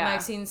 So Yeah.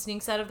 Maxine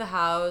sneaks out of the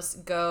house,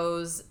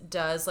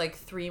 does like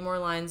 3 more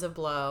lines of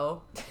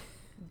blow,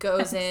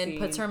 goes in, Scene.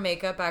 puts her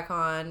makeup back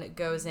on,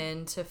 goes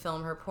in to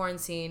film her porn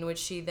scene, which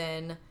she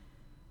then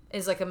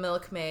is like a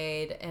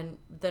milkmaid, and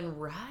then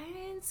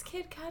rides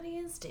Kid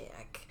Cudi's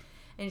dick.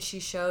 And she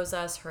shows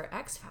us her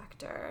X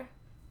Factor,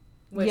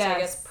 which I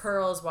guess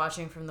Pearl's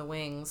watching from the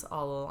wings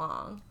all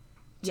along.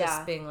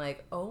 Just being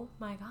like, oh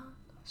my God.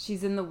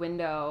 She's in the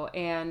window,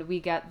 and we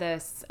get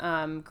this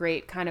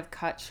great kind of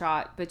cut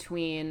shot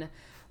between,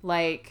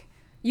 like,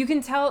 you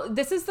can tell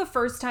this is the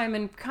first time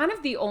and kind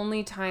of the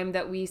only time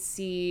that we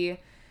see.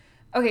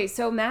 Okay,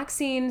 so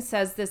Maxine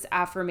says this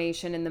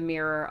affirmation in the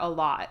mirror a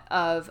lot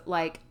of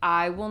like,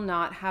 I will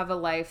not have a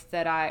life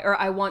that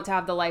I want to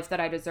have the life that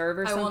I deserve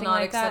or something like that. I will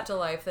not accept a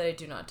life that I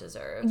do not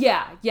deserve.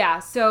 Yeah.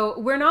 So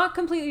we're not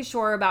completely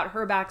sure about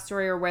her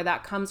backstory or where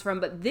that comes from,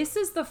 but this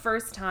is the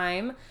first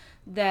time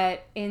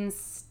that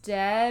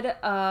instead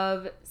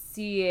of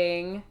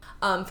seeing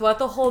throughout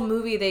the whole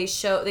movie they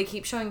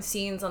keep showing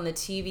scenes on the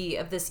TV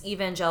of this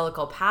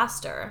evangelical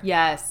pastor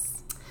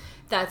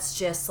that's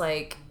just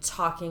like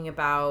talking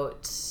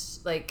about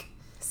like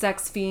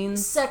sex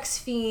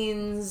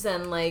fiends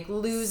and like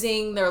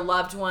losing their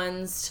loved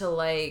ones to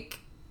like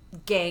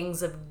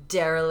gangs of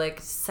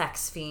derelict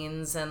sex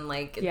fiends and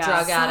like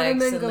drug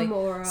addicts and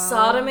like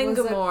Sodom and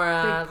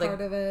Gomorrah, like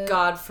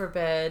God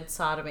forbid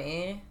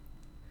sodomy,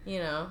 you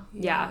know.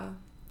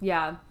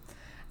 Yeah.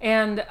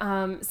 And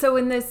so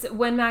in this,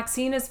 when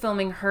Maxine is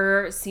filming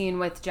her scene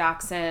with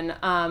Jackson,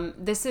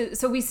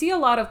 so we see a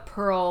lot of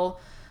Pearl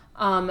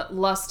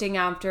lusting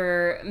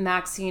after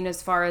Maxine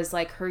as far as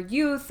like her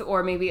youth,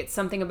 or maybe it's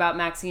something about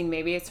Maxine,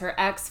 maybe it's her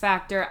X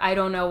Factor. I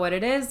don't know what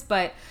it is,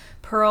 but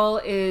Pearl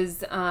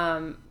is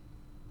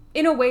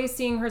in a way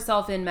seeing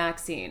herself in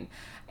Maxine.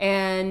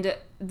 And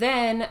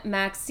then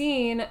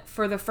Maxine,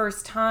 for the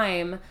first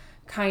time,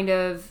 kind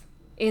of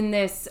in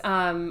this,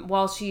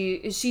 while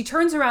she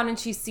turns around and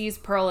she sees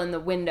Pearl in the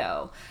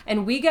window,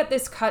 and we get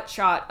this cut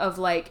shot of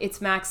like,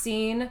 it's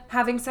Maxine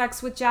having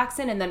sex with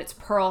Jackson, and then it's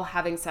Pearl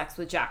having sex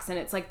with Jackson.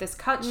 It's like this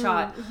cut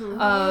shot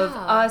of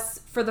us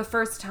for the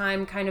first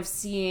time kind of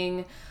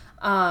seeing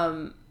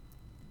Pearl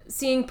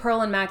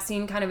and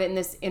Maxine kind of in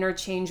this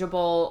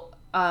interchangeable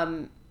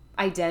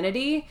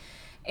identity.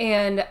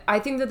 And I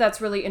think that that's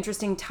really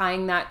interesting,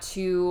 tying that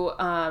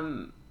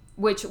to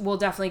which we'll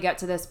definitely get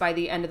to this by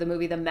the end of the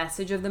movie, the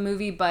message of the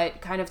movie,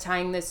 but kind of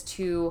tying this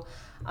to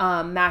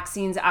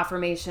Maxine's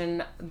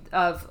affirmation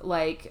of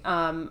like,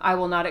 I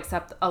will not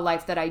accept a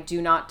life that I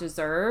do not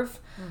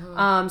deserve.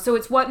 So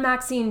it's what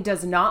Maxine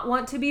does not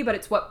want to be, but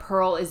it's what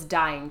Pearl is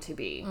dying to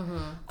be.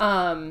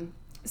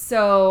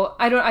 So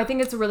I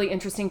think it's a really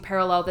interesting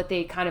parallel that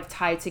they kind of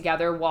tie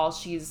together while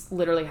she's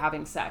literally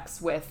having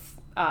sex with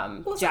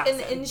Jackson.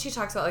 And she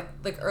talks about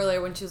like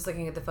earlier when she was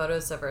looking at the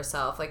photos of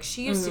herself, like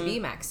she used to be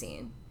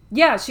Maxine.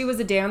 Yeah, she was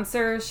a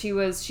dancer. She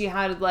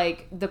had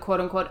like the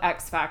quote unquote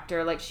X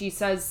Factor. Like she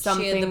says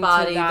something. She had the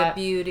body, to that.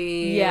 the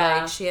beauty. Yeah,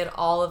 like she had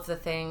all of the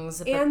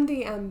things. And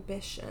the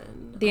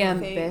ambition.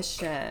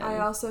 I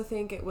also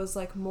think it was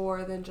like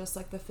more than just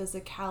like the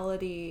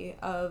physicality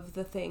of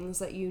the things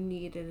that you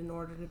needed in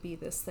order to be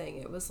this thing.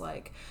 It was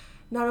like,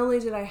 not only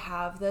did I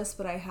have this,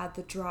 but I had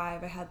the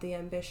drive, I had the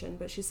ambition.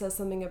 But she says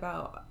something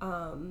about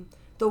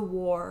the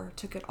war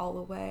took it all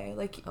away.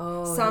 Like,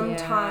 Oh,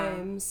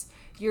 sometimes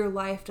your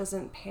life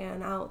doesn't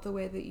pan out the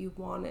way that you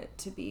want it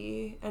to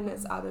be, and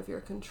it's out of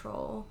your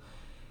control.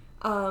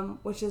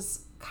 Which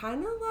is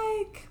kind of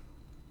like,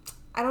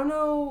 I don't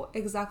know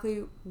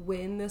exactly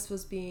when this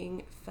was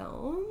being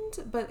filmed,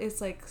 but it's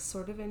like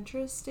sort of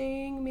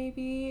interesting,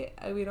 maybe.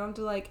 We don't have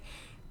to like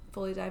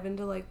fully dive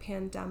into like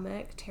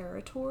pandemic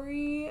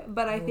territory,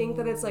 but I think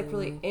that it's like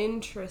really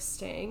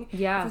interesting.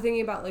 Yeah. If you're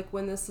thinking about like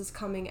when this is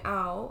coming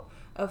out,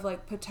 of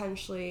like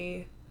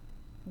potentially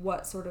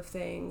what sort of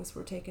things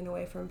were taken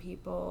away from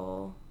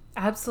people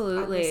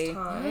Absolutely. at this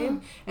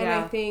time. And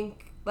Yeah. I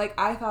think like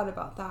I thought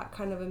about that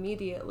kind of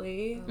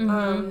immediately.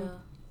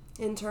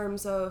 In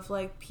terms of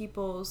like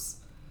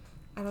people's,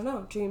 I don't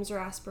know, dreams or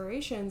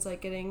aspirations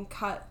like getting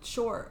cut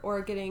short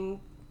or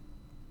getting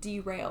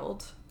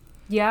derailed,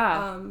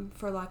 Yeah.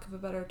 for lack of a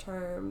better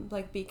term,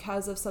 like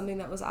because of something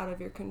that was out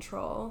of your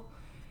control.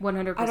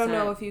 100%. I don't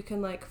know if you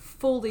can like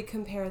fully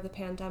compare the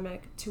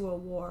pandemic to a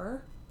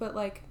war, but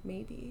like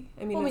maybe.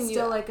 I mean, it's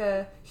still like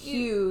a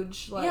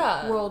huge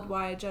like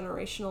worldwide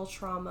generational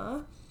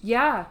trauma.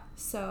 Yeah.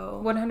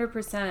 So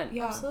 100%.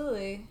 yeah.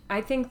 Absolutely. I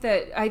think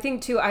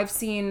too, I've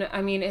seen,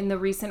 I mean, in the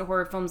recent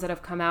horror films that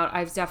have come out,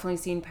 I've definitely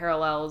seen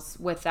parallels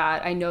with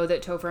that. I know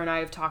that Topher and I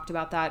have talked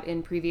about that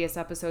in previous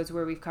episodes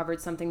where we've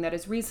covered something that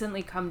has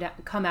recently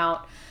come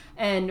out.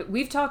 And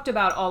we've talked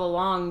about all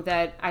along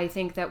that I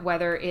think that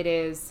whether it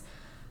is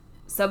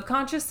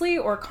subconsciously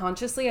or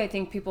consciously, I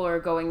think people are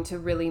going to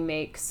really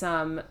make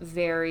some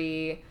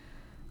very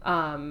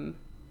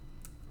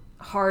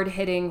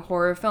hard-hitting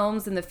horror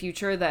films in the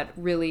future that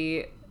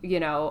really,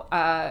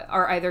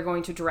 are either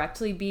going to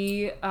directly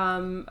be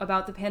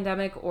about the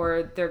pandemic,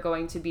 or they're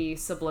going to be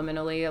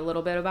subliminally a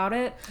little bit about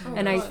it.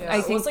 And I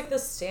think it was like The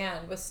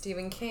Stand with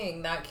Stephen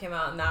King that came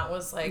out, and that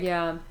was like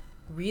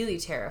really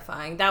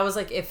terrifying. That was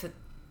like if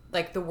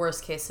like the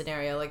worst case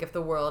scenario, like if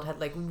the world had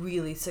like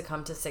really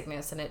succumbed to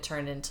sickness and it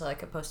turned into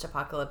like a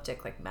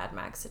post-apocalyptic like Mad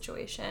Max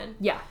situation.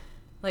 Yeah.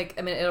 Like,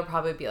 I mean, it'll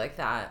probably be like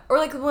that. Or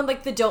like when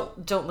like the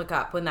Don't Look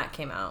Up, when that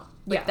came out.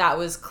 Like that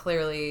was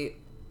clearly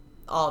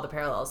all the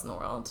parallels in the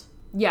world.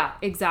 Yeah,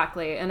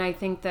 exactly. And I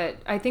think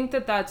that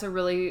that's a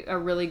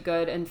really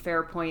good and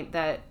fair point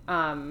that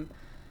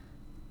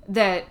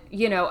that,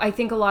 I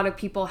think a lot of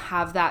people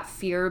have that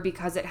fear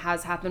because it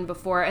has happened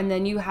before. And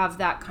then you have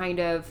that kind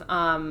of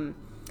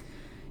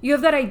you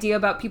have that idea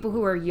about people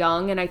who are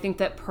young, and I think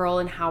that Pearl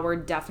and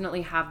Howard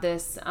definitely have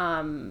this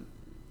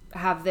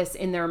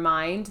in their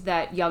mind,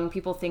 that young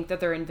people think that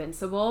they're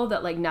invincible,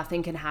 that like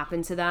nothing can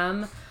happen to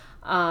them.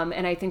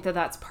 And I think that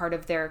that's part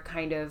of their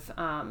kind of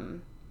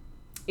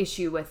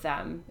issue with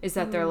them, is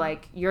that they're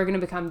like, you're going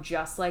to become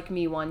just like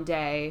me one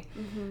day.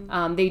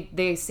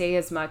 They say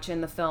as much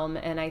in the film.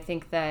 And I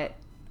think it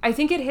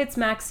hits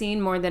Maxine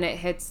more than it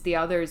hits the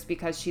others,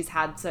 because she's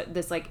had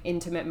this like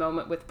intimate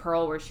moment with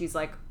Pearl where she's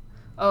like,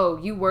 oh,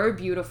 you were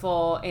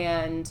beautiful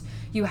and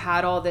you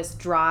had all this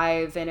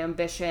drive and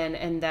ambition,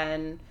 and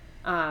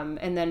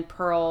then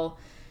Pearl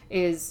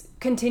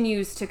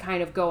continues to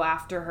kind of go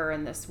after her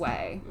in this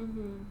way.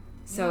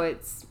 So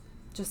it's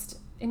just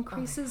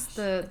increases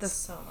the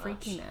so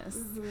freakiness.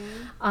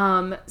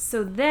 Mm-hmm.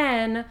 So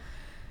then,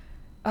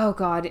 oh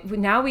God,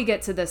 now we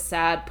get to the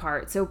sad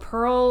part. So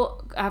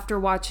Pearl, after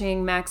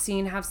watching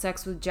Maxine have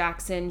sex with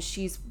Jackson,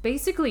 she's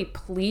basically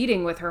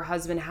pleading with her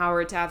husband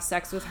Howard to have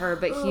sex with her,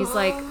 but he's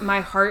like,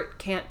 my heart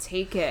can't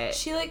take it.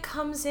 She like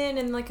comes in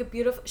and like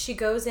she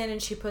goes in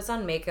and she puts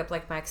on makeup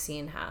like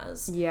Maxine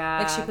has. Yeah.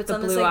 Like she puts the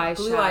on this like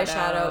blue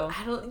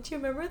eyeshadow. Do you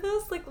remember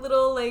those like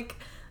little like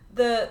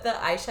the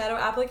eyeshadow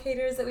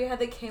applicators that we had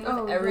that came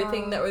with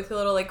everything that were the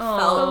little like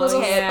felt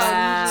tips.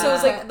 Yeah. So it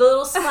was like the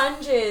little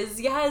sponges.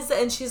 Yes,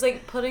 and she's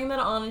like putting that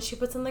on, and she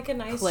puts on like a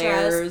nice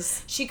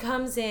dress. She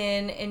comes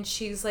in and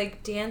she's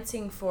like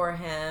dancing for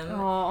him.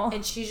 Aww.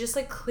 And she just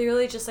like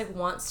clearly just like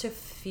wants to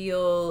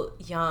feel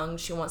young.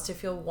 She wants to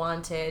feel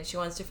wanted. She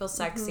wants to feel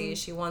sexy.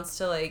 She wants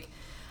to like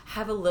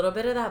have a little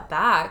bit of that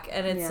back.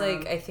 And it's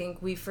like, I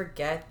think we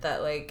forget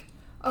that like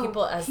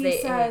people as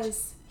they age.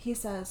 He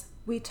says,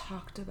 we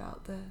talked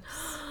about this.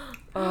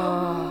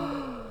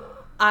 I'm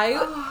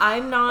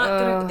not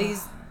gonna.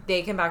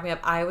 They can back me up.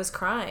 I was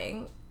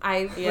crying.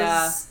 I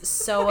was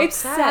so upset. It's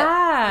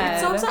sad.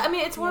 It's so upset. I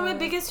mean, it's one of my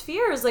biggest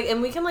fears. Like,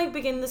 and we can like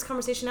begin this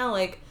conversation now.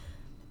 Like,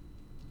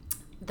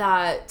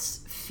 that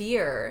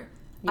fear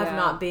of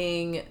not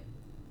being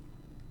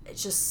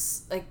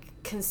just like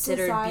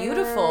considered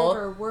beautiful,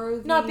 or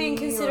worthy, not being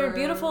considered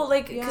beautiful,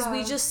 like because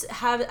we just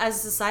have, as a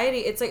society,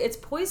 it's like it's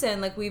poison.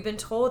 Like, we've been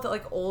told that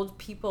like old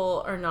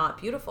people are not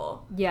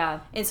beautiful,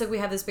 and so we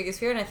have this biggest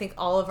fear. And I think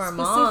all of our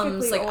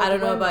moms, like, I don't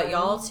know about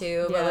y'all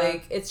too, but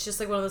like it's just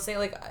like one of those things,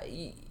 like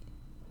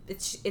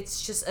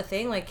it's just a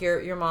thing. Like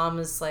your mom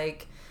is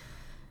like,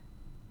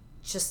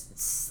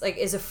 just like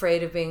is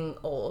afraid of being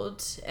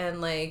old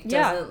and like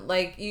doesn't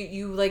like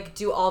you like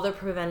do all the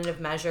preventative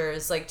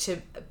measures like to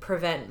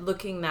prevent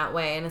looking that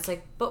way, and it's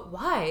like, but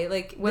why?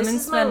 Like, women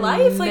this is my spend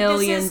life, like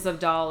millions of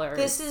dollars.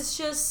 this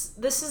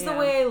is the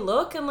way I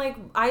look, and like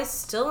I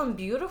still am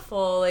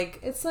beautiful. Like,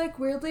 it's like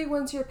weirdly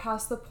once you're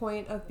past the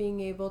point of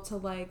being able to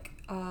like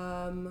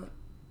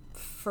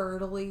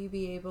fertily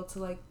be able to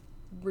like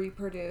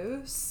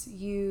reproduce,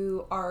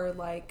 you are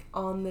like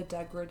on the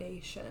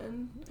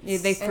degradation.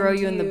 They throw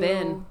you in the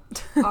bin.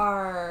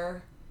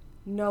 Are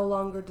no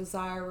longer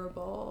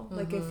desirable.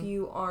 Like if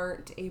you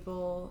aren't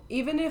able,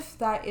 even if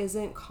that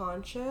isn't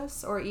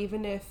conscious, or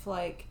even if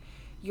like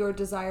your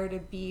desire to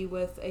be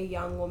with a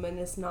young woman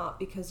is not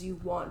because you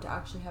want to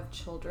actually have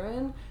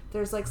children,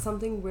 there's like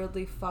something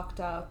weirdly fucked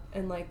up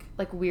and like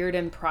weird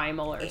and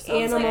primal or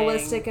something.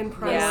 Animalistic and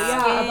primal.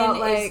 Yeah, about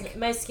like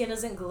my skin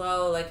doesn't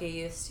glow like it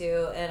used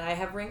to, and I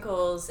have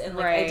wrinkles, and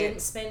like I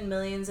didn't spend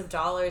millions of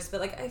dollars, but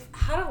like I've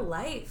had a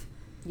life.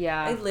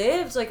 Yeah. I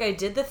lived, like I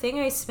did the thing.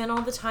 I spent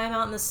all the time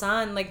out in the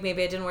sun. Like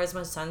maybe I didn't wear as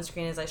much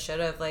sunscreen as I should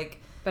have. Like,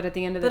 but at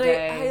the end of the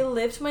day, I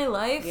lived my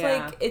life.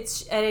 Yeah. Like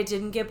and I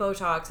didn't get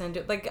Botox, and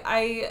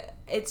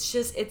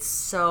it's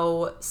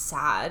so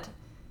sad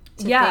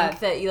to think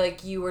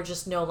that you were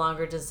just no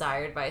longer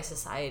desired by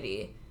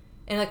society,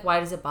 and like why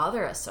does it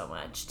bother us so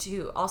much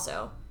too?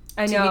 Also,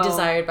 I to know. be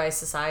desired by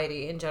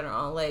society in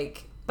general,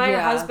 like by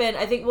your husband.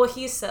 I think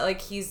he said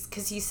like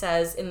because he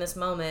says in this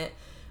moment,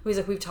 he's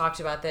like, we've talked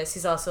about this.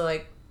 He's also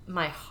like,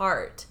 my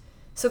heart.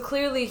 So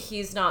clearly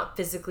he's not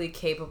physically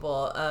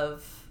capable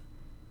of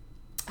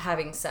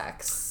having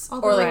sex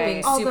or like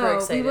being super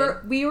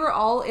excited. We were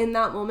all in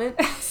that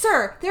moment.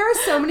 Sir, there are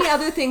so many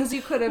other things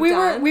you could have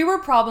done. We were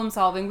problem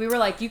solving. We were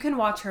like, you can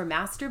watch her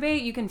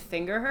masturbate, you can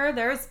finger her.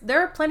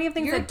 There are plenty of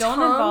things Your that don't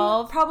tongue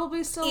involve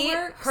probably still eat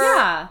works. her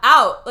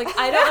out. Like,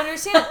 I don't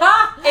understand.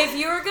 If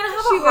you were gonna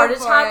have a heart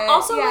attack,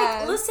 also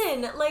like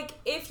listen, like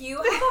if you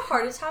have a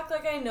heart attack,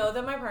 like I know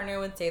that my partner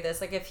would say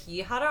this, like if he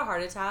had a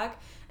heart attack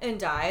and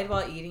died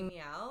while eating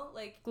me out,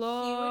 like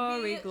glory,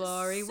 he would be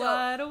glory,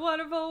 what a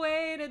wonderful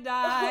way to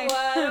die.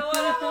 What a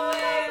wonderful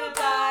way to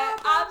die.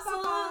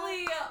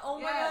 Absolutely. Oh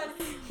my god.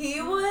 He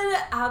would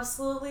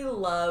absolutely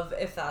love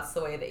if that's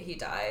the way that he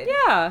died.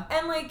 Yeah.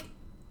 And like,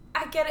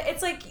 I get it.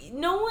 It's like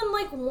no one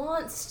like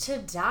wants to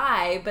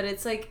die, but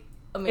it's like,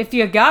 I mean, if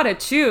you gotta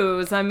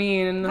choose, I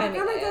mean, I'm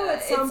gonna go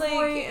at some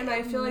point, and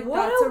I feel like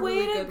that's a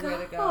really good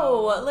way to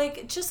go.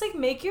 Like, just like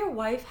make your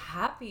wife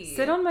happy.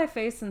 Sit on my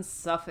face and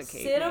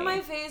suffocate Sit me. on my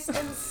face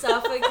and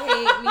suffocate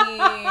me.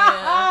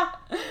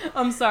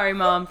 I'm sorry,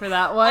 Mom, for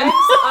that one.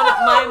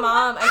 My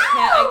mom,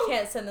 I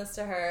can't send this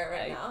to her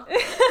right now.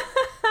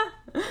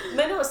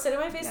 But no, sit on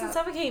my face and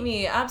suffocate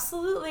me.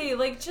 Absolutely.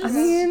 Like, just...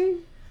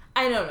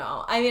 I don't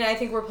know. I mean, I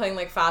think we're playing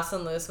like fast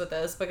and loose with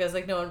this because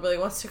like no one really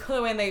wants to go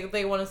away, and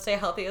they want to stay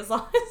healthy as long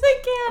as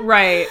they can.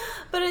 Right.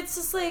 But it's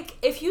just like,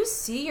 if you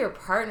see your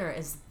partner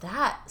is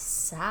that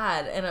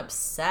sad and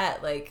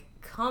upset, like,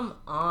 come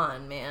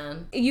on,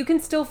 man. You can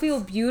still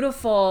feel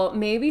beautiful.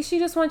 Maybe she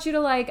just wants you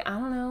to, like, I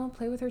don't know,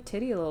 play with her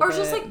titty a little bit. Or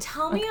just like,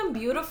 tell me I'm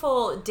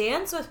beautiful,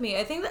 dance with me.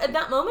 I think that at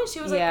that moment she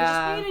was like, I just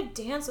want you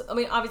to dance with... I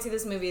mean, obviously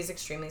this movie is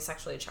extremely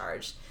sexually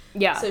charged.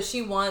 Yeah. So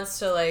she wants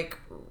to like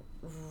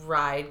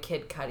ride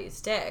Kid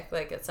Cudi's dick,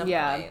 like at some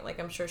point. Like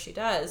I'm sure she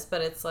does,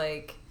 but it's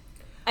like,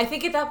 I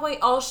think at that point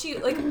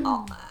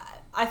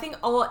I think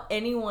all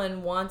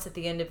anyone wants at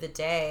the end of the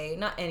day,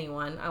 not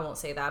anyone, I won't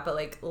say that, but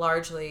like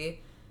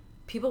largely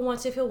people want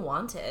to feel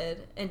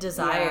wanted and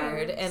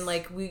desired, and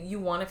like you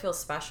want to feel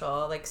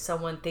special, like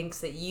someone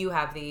thinks that you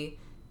have the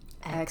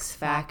X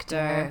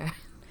factor.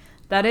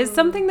 That is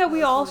something that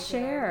we all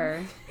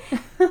share.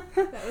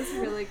 That was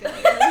really good.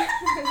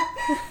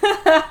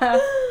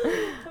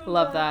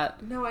 Love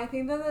that. No, I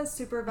think that that's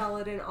super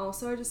valid, and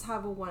also I just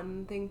have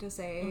one thing to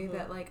say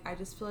that like I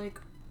just feel like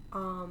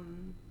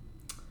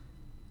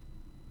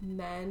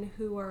men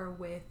who are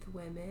with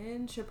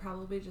women should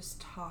probably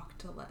just talk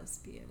to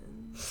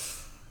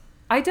lesbians.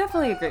 I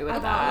definitely agree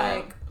with that.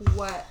 Like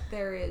what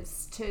there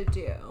is to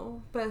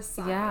do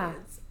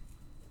besides.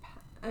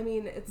 I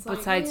mean, it's like...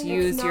 Besides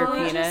use your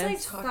penis. Just,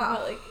 like, talk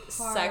about, like,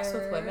 sex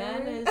with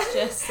women is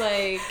just,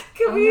 like...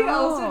 Can we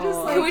also just,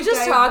 like... Can we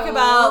just talk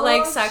about,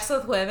 like, sex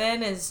with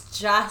women is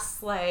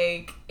just,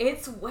 like...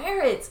 It's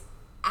where it's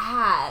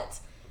at.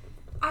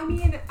 I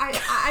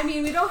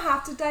mean, we don't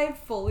have to dive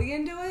fully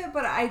into it,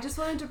 but I just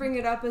wanted to bring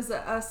it up as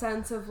a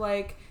sense of,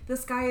 like,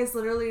 this guy is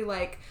literally,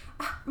 like,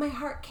 my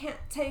heart can't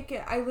take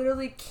it. I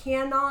literally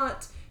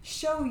cannot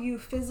show you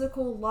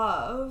physical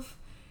love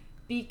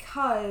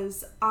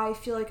because I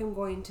feel like I'm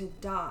going to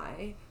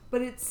die.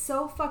 But it's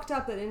so fucked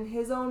up that in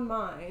his own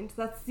mind,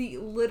 that's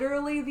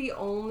literally the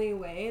only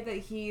way that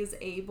he is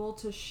able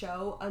to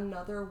show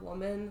another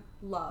woman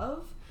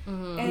love.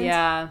 Mm-hmm.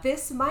 And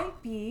this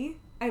might be...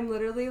 I'm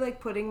literally, like,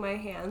 putting my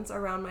hands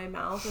around my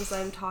mouth as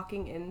I'm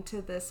talking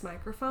into this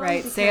microphone.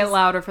 Right, say it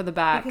louder for the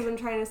back. Because I'm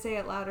trying to say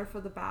it louder for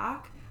the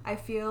back. I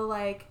feel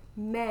like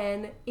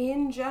men,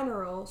 in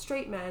general,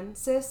 straight men,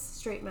 cis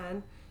straight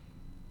men,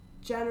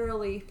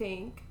 generally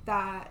think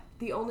that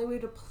the only way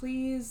to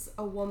please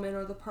a woman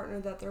or the partner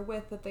that they're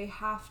with, that they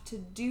have to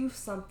do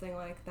something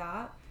like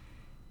that.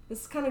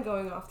 This is kind of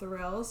going off the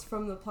rails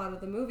from the plot of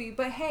the movie,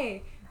 but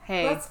hey,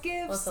 let's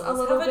give let's a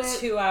little have bit.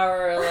 A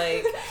 2-hour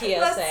like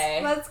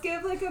PSA. let's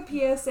give like a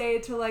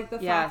PSA to like the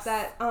fact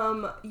that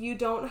you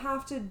don't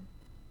have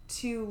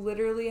to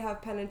literally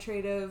have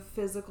penetrative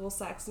physical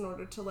sex in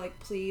order to like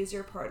please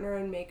your partner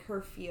and make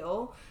her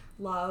feel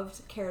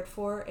loved, cared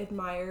for,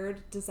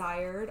 admired,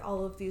 desired,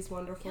 all of these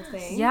wonderful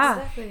things. Yeah.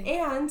 Exactly.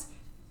 And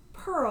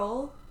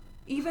Pearl,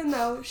 even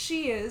though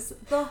she is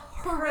the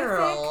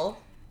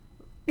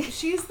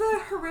she's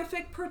the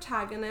horrific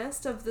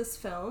protagonist of this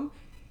film,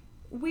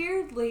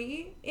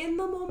 weirdly, in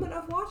the moment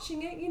of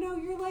watching it, you know,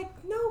 you're like,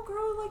 no,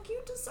 girl, like,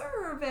 you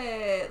deserve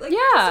it. Like,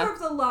 you deserve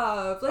the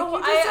love. Like, you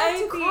deserve I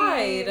to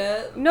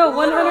cried. No,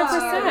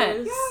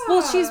 100%. Yeah.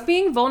 Well, she's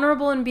being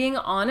vulnerable and being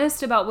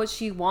honest about what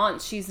she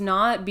wants. She's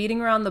not beating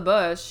around the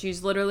bush.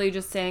 She's literally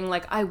just saying,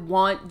 like, I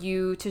want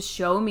you to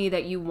show me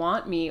that you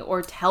want me,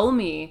 or tell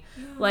me,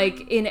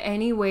 like, in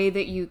any way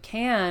that you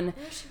can.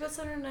 Yeah, she puts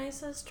on her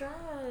nicest dress.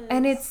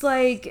 And it's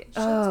like,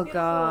 oh beautiful.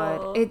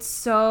 God,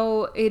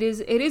 it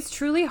is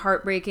truly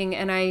heartbreaking.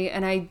 And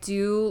I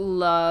do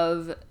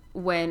love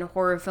when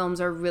horror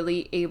films are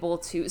really able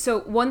to.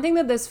 So one thing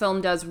that this film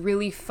does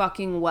really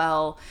fucking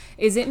well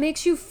is it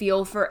makes you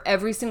feel for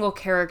every single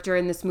character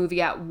in this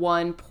movie at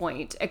one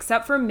point,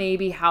 except for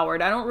maybe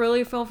Howard. I don't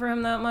really feel for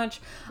him that much.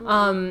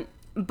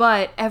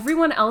 But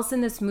everyone else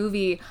in this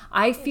movie,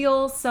 I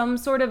feel some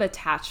sort of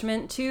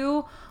attachment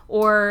to,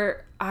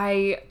 or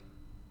I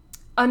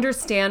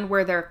understand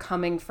where they're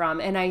coming from.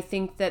 And I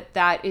think that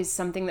that is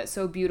something that's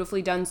so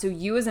beautifully done. So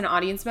you as an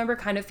audience member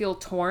kind of feel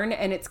torn,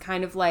 and it's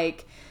kind of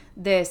like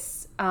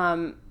this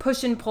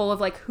push and pull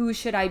of like, who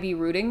should I be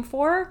rooting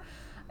for?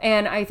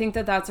 And I think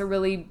that that's a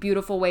really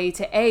beautiful way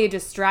to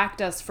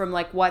distract us from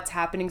like what's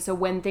happening. So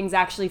when things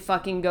actually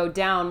fucking go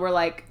down, we're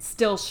like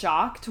still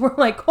shocked. We're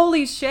like,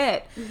 holy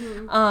shit.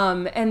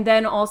 Mm-hmm. And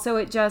then also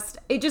it just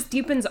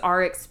deepens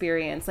our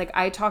experience. Like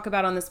I talk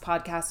about on this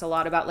podcast a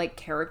lot about like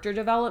character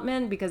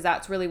development, because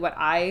that's really what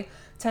I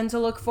tend to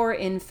look for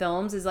in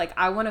films, is like,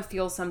 I want to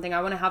feel something.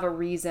 I want to have a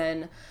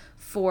reason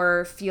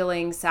for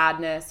feeling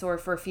sadness or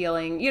for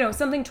feeling, you know,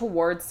 something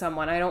towards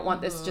someone. I don't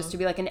want this just to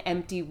be like an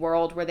empty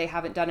world where they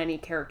haven't done any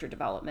character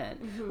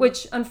development,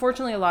 which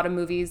unfortunately a lot of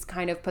movies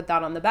kind of put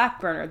that on the back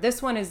burner.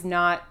 This one is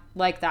not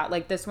like that.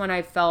 Like this one,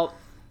 I felt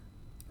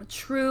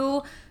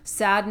true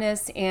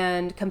sadness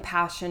and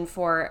compassion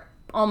for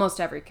almost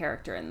every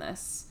character in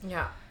this.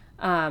 Yeah.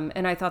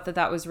 And I thought that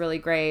that was really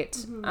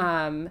great.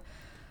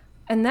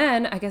 And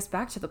then I guess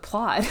back to the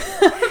plot.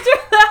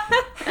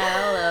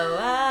 LOL.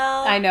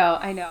 I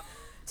know.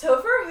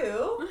 Topher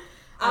Who?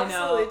 Absolutely, I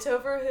know.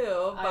 Topher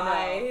Who. I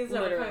Bye. know, He's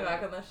never literally. coming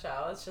back on the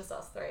show. It's just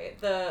us three.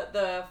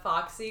 The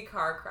Foxy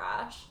car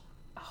crash.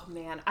 Oh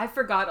man, I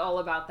forgot all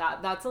about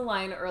that. That's a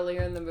line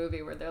earlier in the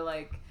movie where they're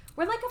like,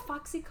 we're like a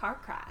Foxy car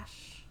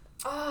crash.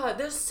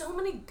 There's so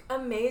many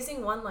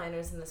amazing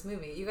one-liners in this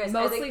movie. You guys,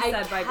 Mostly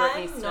said by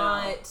Britney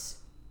Snow.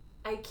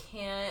 I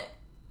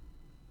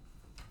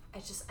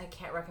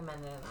can't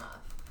recommend it enough.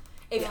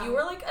 If Yeah. you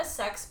were like a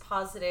sex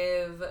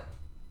positive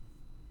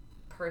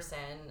person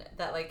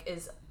that like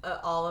is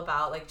all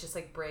about like just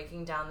like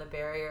breaking down the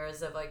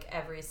barriers of like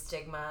every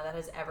stigma that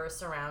has ever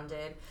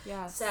surrounded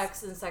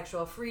sex and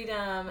sexual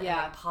freedom and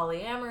like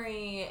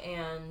polyamory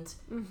and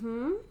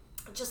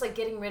just like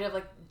getting rid of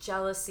like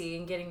jealousy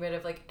and getting rid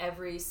of like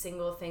every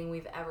single thing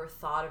we've ever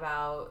thought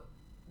about,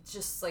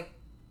 just like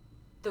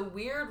the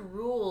weird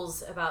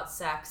rules about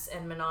sex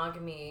and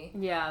monogamy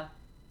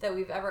that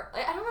we've ever,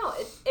 I don't know,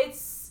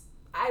 it's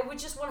I would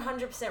just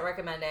 100%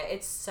 recommend it.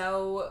 It's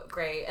so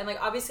great. And like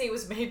obviously it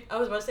was made, I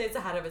was about to say it's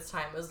ahead of its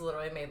time. It was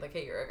literally made like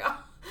a year ago.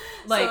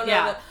 Like,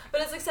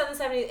 but it's like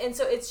 70s, and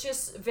so it's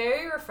just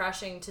very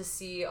refreshing to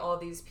see all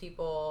these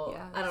people.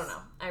 Yes. I don't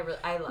know.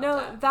 I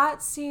loved it.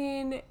 That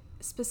scene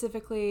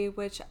specifically,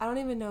 which I don't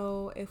even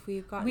know if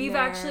we've gotten We've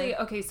there. actually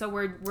so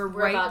we're about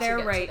right to there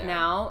get to right there.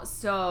 now.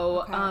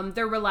 So Okay.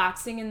 they're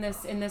relaxing in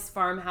this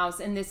farmhouse,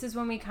 and this is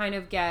when we kind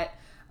of get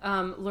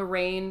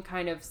Lorraine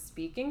kind of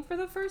speaking for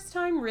the first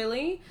time,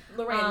 really.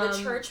 Lorraine, the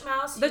church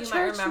mouse, the who you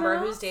church might remember,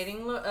 mouse? who's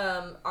dating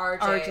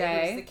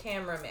RJ, who's the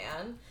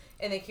cameraman,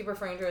 and they keep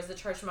referring to her as the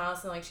church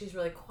mouse, and like she's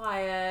really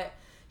quiet.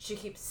 She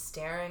keeps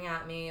staring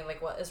at me,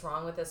 like, what is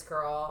wrong with this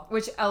girl?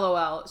 Which,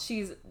 LOL,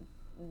 she's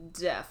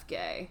deaf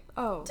gay.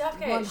 Oh, Deaf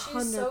gay, 100%.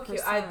 she's so cute.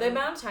 The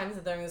amount of times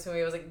that during this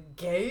movie I was like,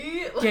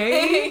 gay?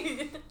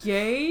 Gay?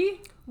 Gay?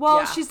 Well,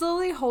 Yeah. she's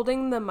literally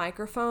holding the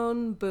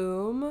microphone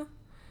boom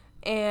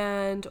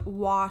and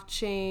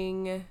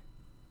watching,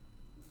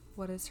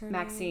 what is her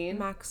Maxine. name?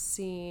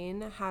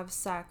 Maxine have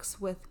sex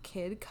with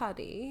Kid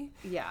Cudi.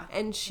 Yeah.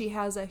 And she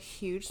has a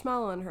huge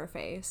smile on her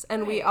face.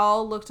 And Right. we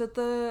all looked at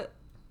the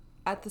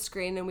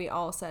screen and we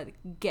all said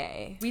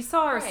gay. We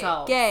saw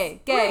ourselves. Gay,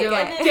 Right, gay, You're gay.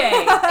 like, and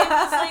gay. it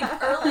was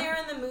like earlier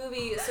in the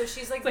movie, so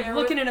she's like, It's like there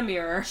looking with, in a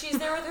mirror. she's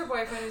there with her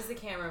boyfriend who's the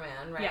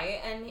cameraman, right?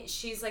 Yeah. And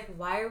she's like,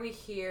 why are we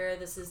here?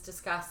 This is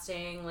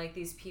disgusting. Like,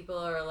 these people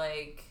are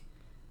like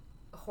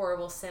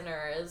horrible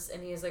sinners,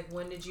 and he's like,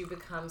 when did you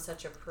become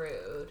such a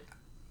prude?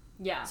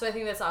 Yeah. So I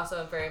think that's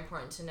also very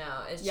important to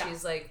know. Is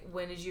she's like,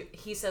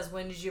 he says,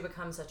 when did you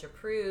become such a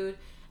prude?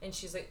 And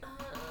she's like, I'm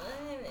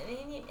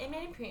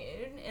not a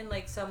prude. And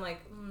like, so I'm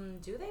like,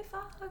 do they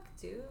fuck?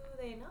 Do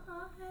they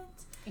not?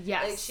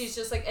 Yes. Like, she's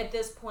just like, at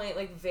this point,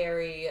 like,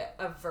 very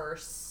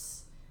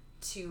averse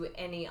to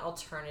any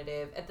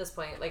alternative. At this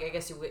point, like, I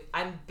guess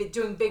I'm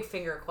doing big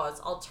finger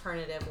quotes,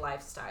 alternative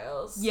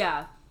lifestyles.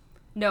 Yeah.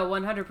 No,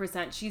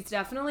 100%. She's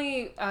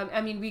definitely,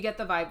 I mean, we get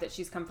the vibe that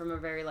she's come from a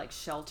very, like,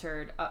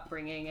 sheltered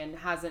upbringing and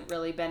hasn't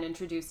really been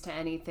introduced to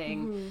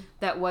anything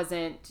that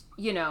wasn't,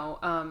 you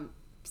know,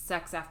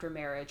 sex after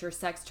marriage or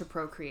sex to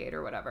procreate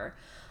or whatever.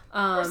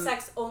 Or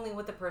sex only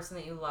with the person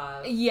that you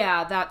love.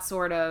 Yeah, that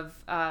sort of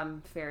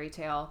fairy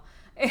tale.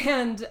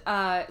 And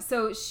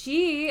so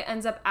she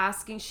ends up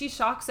she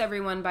shocks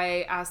everyone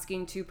by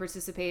asking to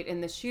participate in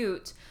the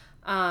shoot,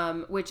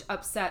 which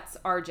upsets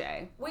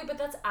RJ. Wait, but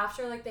that's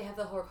after, like, they have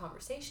the whole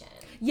conversation.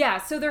 Yeah,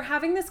 so they're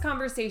having this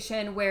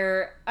conversation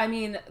where, I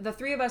mean, the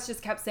three of us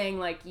just kept saying,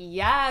 like,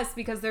 yes,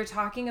 because they're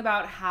talking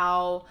about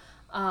how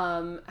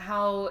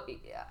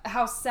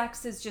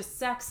sex is just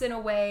sex in a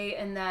way,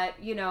 and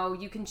that, you know,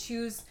 you can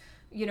choose,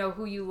 you know,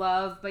 who you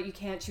love, but you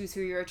can't choose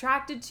who you're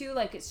attracted to.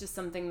 Like, it's just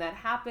something that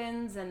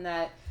happens, and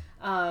that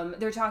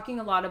they're talking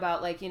a lot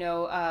about, like, you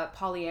know,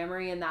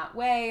 polyamory in that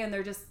way, and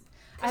they're just,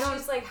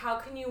 She's like, how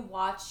can you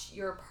watch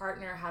your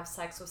partner have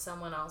sex with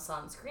someone else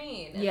on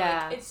screen? And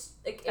yeah, like, it's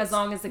as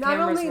long as the not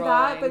camera's only rolling.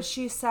 that, but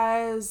she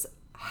says,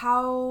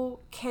 how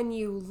can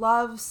you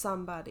love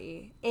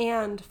somebody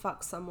and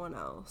fuck someone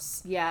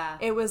else? Yeah.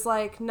 It was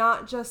like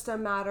not just a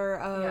matter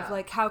of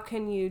like, how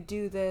can you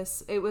do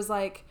this? It was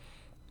like,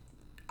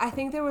 I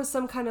think there was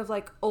some kind of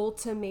like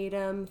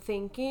ultimatum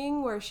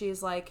thinking where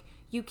she's like,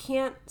 you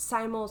can't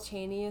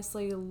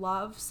simultaneously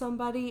love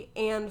somebody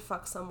and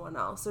fuck someone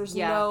else. There's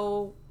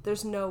no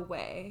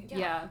way.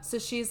 Yeah. So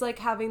she's like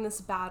having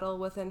this battle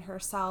within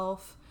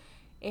herself,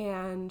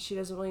 and she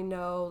doesn't really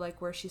know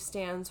like where she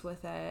stands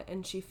with it,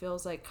 and she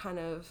feels like kind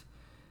of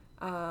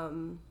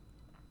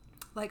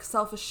like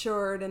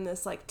self-assured in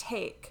this like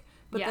take.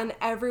 But then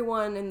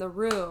everyone in the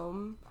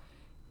room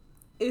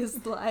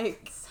is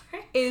like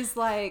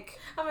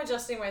I'm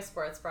adjusting my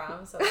sports bra.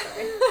 I'm so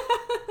sorry.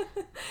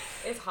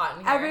 It's hot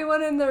in here.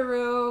 Everyone in the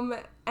room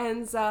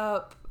ends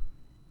up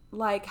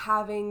like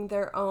having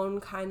their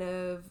own kind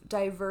of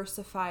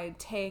diversified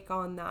take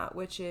on that,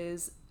 which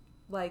is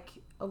like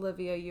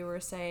Olivia, you were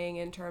saying,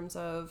 in terms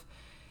of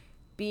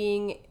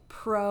being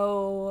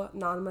pro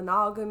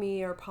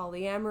non-monogamy or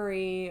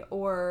polyamory,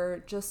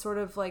 or just sort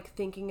of like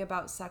thinking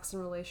about sex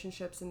and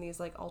relationships in these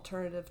like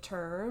alternative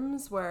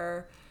terms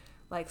where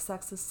like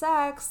sex is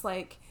sex,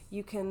 like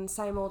you can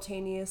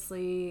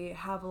simultaneously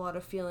have a lot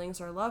of feelings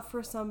or love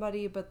for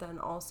somebody, but then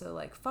also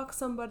like fuck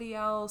somebody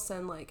else,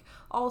 and like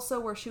also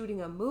we're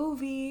shooting a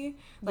movie,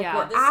 like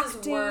we're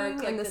acting, is work,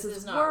 like, and this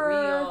is not work.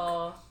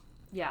 real.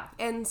 Yeah.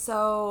 And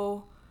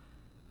so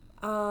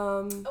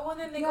and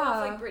then they go off,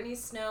 like, Brittany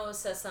Snow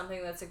says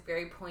something that's like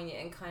very poignant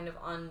and kind of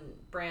on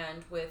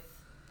brand with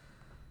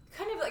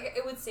kind of like,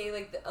 I would say,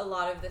 like, a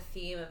lot of the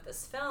theme of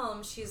this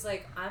film. She's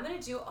like, I'm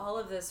gonna do all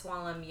of this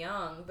while I'm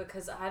young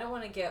because I don't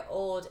want to get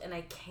old and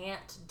I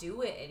can't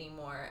do it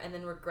anymore and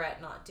then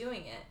regret not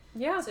doing it.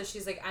 Yeah. So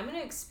she's like, I'm gonna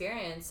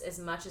experience as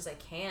much as I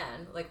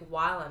can, like,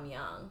 while I'm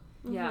young.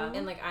 Yeah.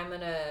 And like, I'm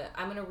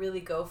gonna really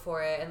go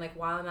for it, and like,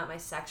 while I'm at my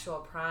sexual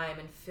prime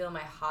and feel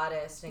my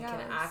hottest and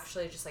can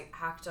actually just like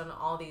act on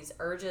all these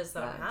urges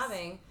that I'm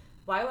having,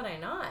 why would I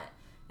not?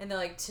 And they're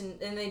like,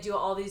 and they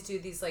do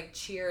these like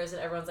cheers,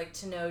 and everyone's like,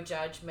 to no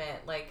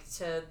judgment, like,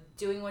 to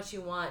doing what you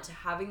want, to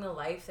having the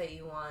life that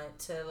you want,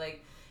 to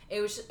like,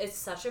 it's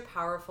such a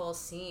powerful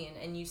scene,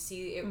 and you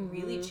see it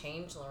really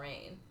changed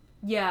Lorraine.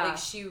 Yeah. Like,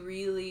 she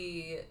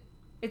really,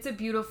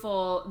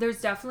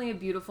 there's definitely a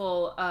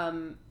beautiful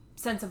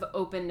sense of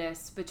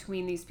openness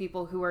between these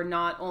people who are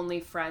not only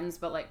friends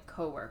but like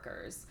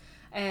coworkers,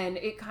 and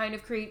it kind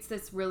of creates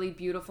this really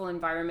beautiful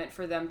environment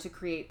for them to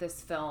create this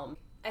film.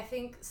 I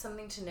think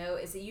something to know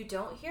is that you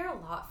don't hear a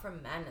lot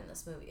from men in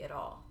this movie at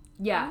all.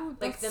 Yeah. Ooh,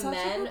 like the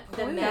men,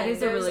 that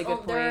is a really good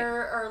point.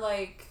 There are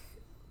like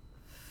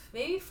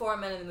maybe 4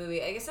 men in the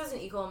movie. I guess there's an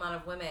equal amount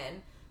of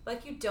women.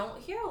 Like, you don't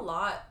hear a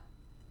lot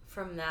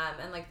from them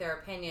and like their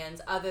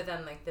opinions other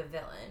than like the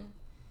villain.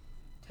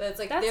 But it's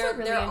like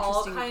they're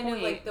all kind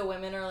of like, the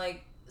women are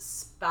like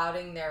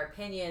spouting their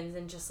opinions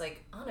and just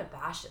like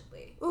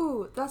unabashedly.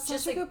 Ooh, that's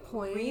just such a like good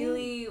point.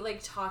 Really like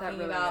talking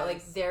really about is.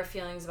 like their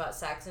feelings about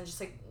sex and just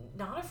like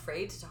not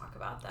afraid to talk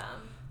about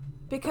them.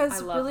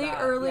 Because really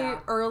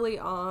that. early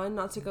on,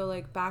 not to go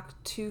like back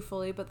too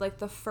fully, but like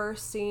the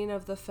first scene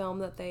of the film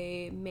that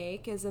they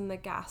make is in the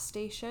gas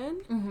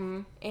station.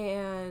 Mm-hmm.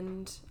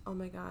 And oh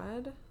my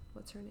god,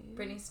 what's her name?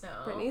 Brittany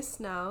Snow. Brittany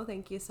Snow,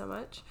 thank you so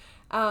much.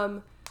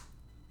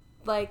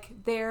 Like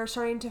they're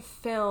starting to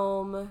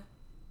film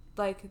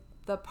like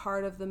the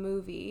part of the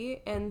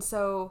movie, and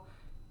so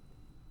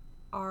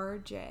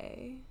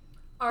RJ,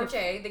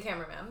 the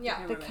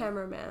cameraman, the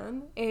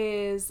cameraman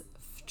is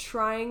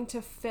trying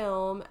to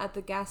film at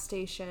the gas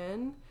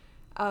station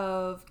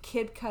of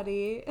Kid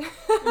Cudi.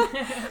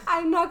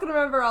 I'm not going to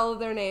remember all of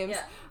their names.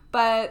 Yeah.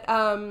 But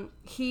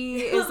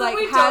he is like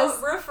we has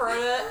don't refer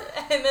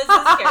to him as his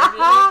character.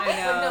 I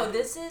know. No,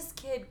 this is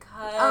Kid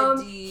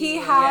Cudi. he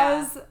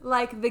has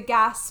like the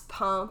gas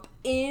pump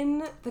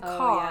in the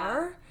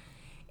car,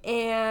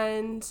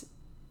 and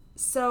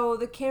so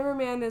the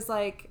cameraman is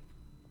like,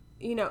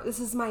 you know, this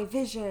is my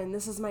vision,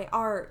 this is my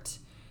art,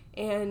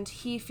 and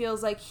he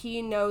feels like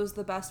he knows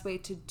the best way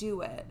to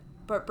do it.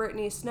 But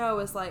Brittany Snow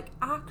is like,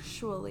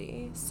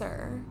 actually,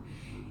 sir,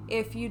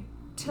 if you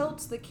tilt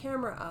the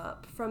camera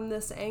up from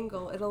this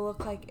angle, it'll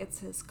look like it's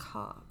his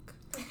cock.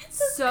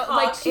 So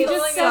like she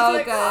just so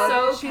says it good.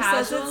 so She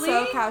casually, says it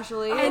so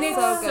casually, and it's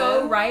so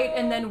so good. right.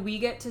 And then we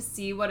get to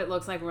see what it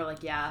looks like, and we're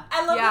like, yeah.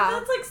 I love Yeah.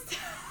 that that's like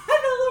I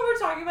love that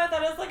we're talking about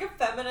that as like a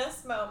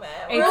feminist moment.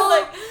 We're It's-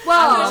 like,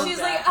 well, she's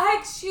that. like,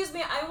 excuse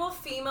me, I will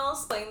female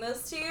explain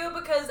this to you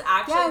because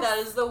actually Yes. that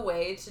is the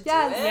way to do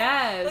Yes. it.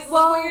 Yes. Like,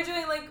 Well- look what you're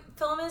doing. Like,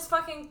 film his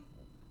fucking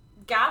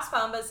gas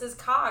pump as his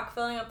cock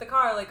filling up the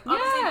car. Like,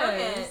 obviously Yes.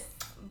 brilliant.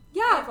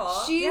 Yeah,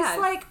 Beautiful. she's Yes.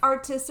 like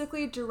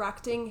artistically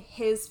directing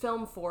his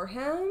film for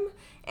him,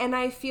 and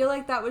I feel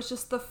like that was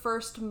just the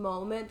first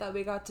moment that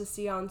we got to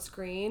see on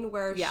screen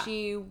where Yeah.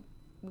 she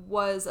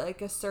was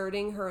like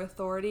asserting her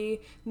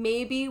authority,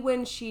 maybe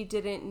when she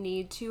didn't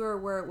need to or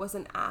where it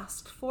wasn't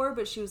asked for,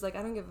 but she was like,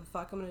 I don't give a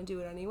fuck, I'm gonna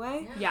do it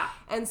anyway. Yeah.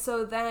 And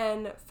so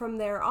then from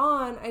there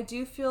on, I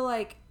do feel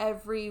like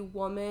every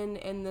woman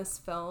in this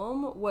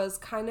film was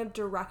kind of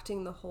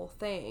directing the whole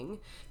thing.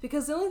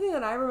 Because the only thing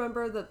that I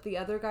remember that the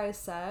other guy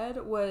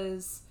said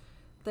was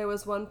there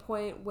was one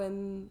point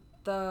when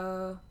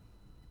the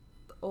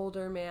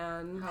older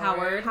man,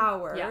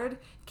 Howard. Yeah.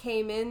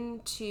 came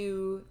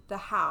into the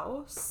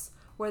house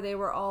where they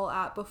were all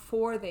at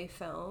before they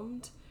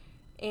filmed,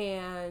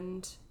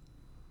 and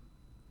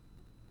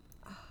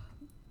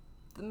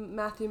the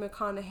Matthew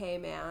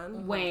McConaughey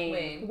man,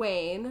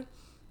 Wayne,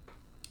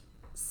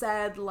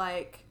 said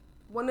like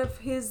one of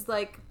his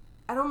like,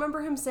 I don't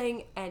remember him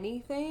saying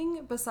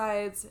anything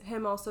besides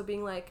him also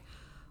being like,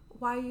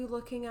 why are you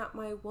looking at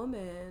my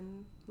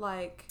woman?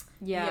 Like,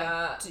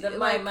 Yeah.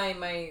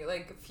 My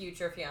like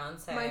future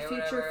fiance. my or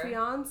future whatever.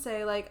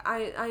 fiance, like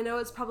I know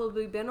it's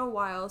probably been a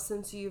while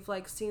since you've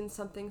like seen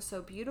something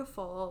so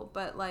beautiful,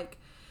 but like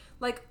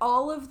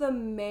all of the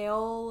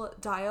male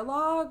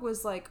dialogue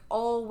was like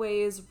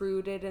always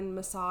rooted in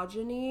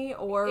misogyny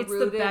or It's the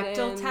rooted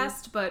Bechdel in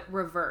test, but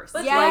reversed.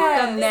 But yes.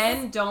 Like the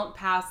men don't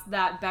pass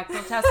that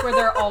Bechdel test where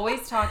they're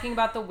always talking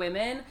about the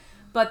women,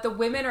 but the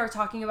women are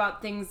talking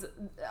about things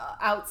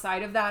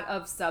outside of that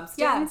of substance.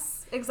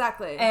 Yes,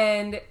 exactly.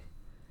 And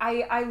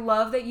I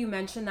love that you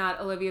mentioned that,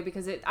 Olivia,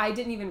 because I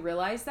didn't even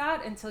realize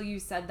that until you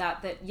said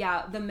that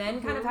yeah, the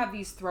men kind of have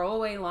these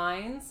throwaway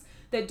lines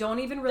that don't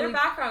even really... They're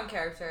background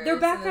characters. They're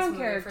in this background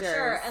movie, characters. for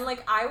sure. And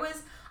like I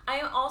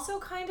am also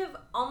kind of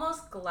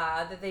almost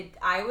glad that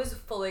I was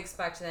fully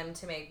expecting them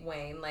to make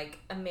Wayne like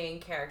a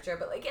main character,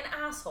 but like an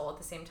asshole at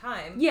the same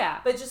time. Yeah.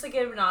 But just like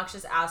an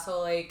obnoxious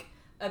asshole, like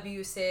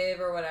abusive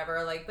or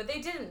whatever. Like, but they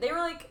didn't. They were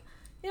like,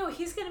 you know,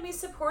 he's gonna be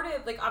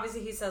supportive. Like,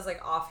 obviously he says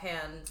like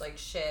offhand like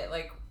shit,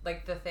 like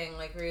the thing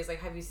like where he's like,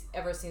 have you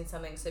ever seen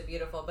something so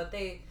beautiful? But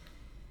the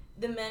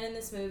men in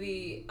this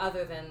movie,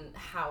 other than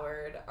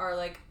Howard, are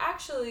like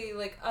actually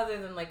like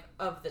other than like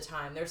of the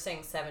time, they're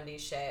saying 70s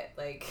shit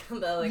like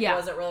that like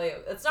wasn't really,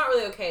 it's not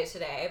really okay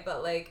today,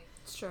 but like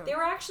it's true. they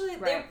were actually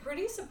they're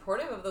pretty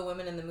supportive of the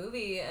women in the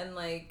movie, and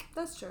like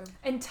That's true.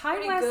 And Ty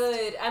pretty West...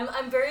 good.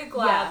 I'm very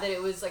glad that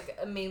it was like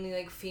a mainly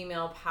like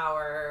female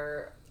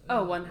power.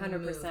 Oh,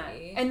 100%.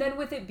 movie. And then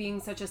with it being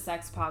such a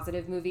sex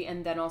positive movie,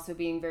 and then also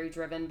being very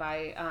driven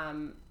by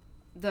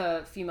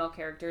the female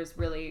characters,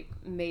 really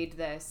made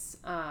this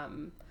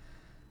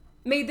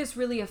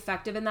really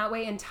effective in that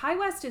way. And Ty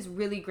West is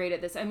really great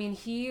at this. I mean,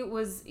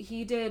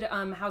 he did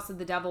House of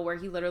the Devil, where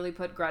he literally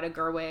put Greta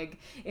Gerwig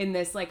in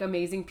this like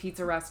amazing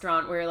pizza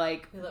restaurant where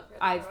like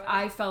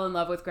I fell in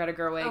love with Greta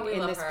Gerwig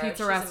in this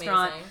pizza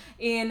restaurant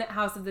in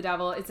House of the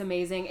Devil. It's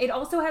amazing. It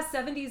also has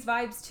 70s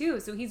vibes too.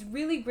 So he's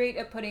really great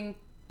at putting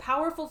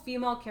powerful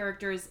female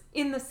characters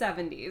in the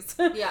 70s.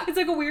 Yeah. It's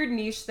like a weird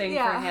niche thing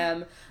for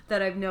him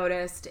that I've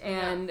noticed,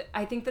 and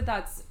I think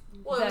that's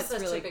well, it was that's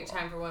such really a big cool.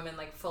 time for women,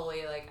 like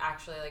fully, like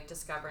actually, like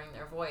discovering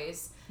their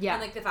voice. Yeah.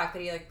 And like the fact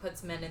that he like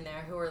puts men in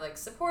there who are like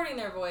supporting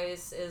their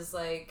voice is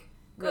like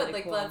good. Really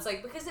like cool. that's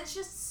like, because it's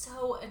just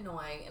so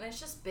annoying, and it's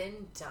just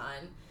been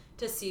done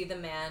to see the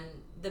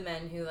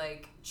men who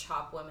like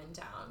chop women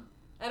down.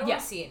 I don't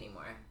want to see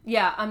anymore.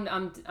 Yeah,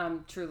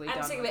 I'm truly done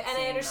I'm sick of with it, and I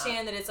seeing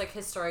understand that it's like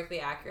historically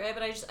accurate,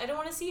 but I don't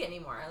want to see it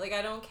anymore. Like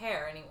I don't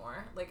care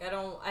anymore. Like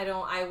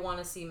I want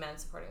to see men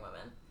supporting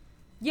women.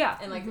 Yeah,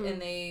 And like and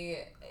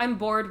they. I'm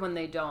bored when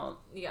they don't.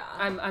 Yeah.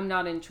 I'm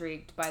not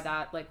intrigued by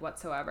that like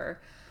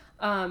whatsoever.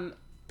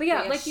 But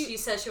yeah, like she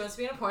says she wants to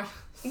be in a porn.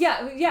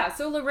 Yeah.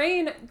 So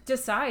Lorraine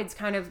decides,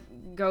 kind of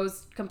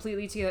goes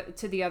completely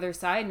to the other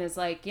side, and is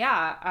like,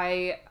 yeah,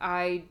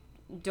 I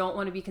don't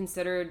want to be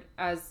considered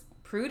as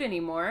prude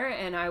anymore,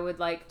 and I would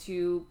like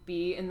to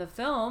be in the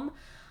film.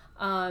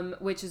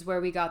 which is where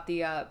we got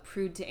the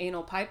prude to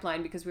anal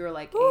pipeline, because we were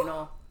like, Ooh.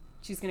 anal.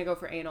 She's gonna go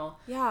for anal.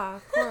 Yeah,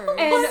 of course.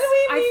 And What do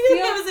we I mean?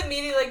 feel- It was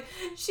immediately like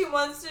she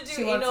wants to do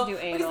She anal. wants to do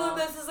anal.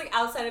 Because this is like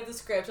outside of the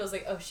script. I was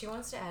like, oh, she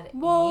wants to add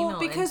Well, anal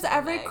because into the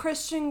every mix.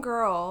 Christian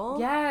girl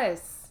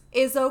Yes.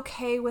 is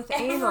okay with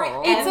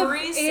anal.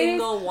 Every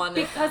single one of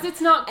because them.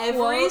 it's not Every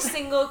quote-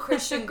 single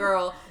Christian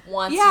girl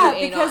wants Yeah, to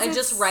do anal. because And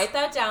just it's- write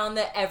that down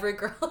that every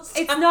girl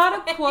It's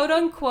not a quote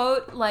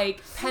unquote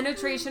like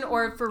penetration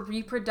or for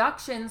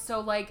reproduction,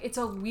 so like it's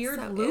a weird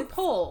So it's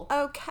loophole.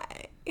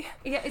 okay.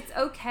 Yeah, it's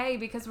okay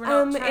because we're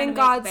not trying to In make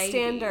God's babies.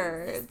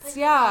 standards.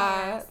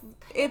 Yeah.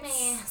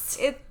 It's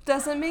It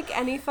doesn't make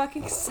any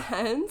fucking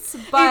sense,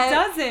 but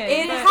doesn't.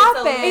 It But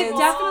happens. It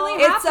definitely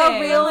It's a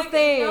happens. real Like,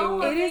 thing.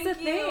 no, It is thank a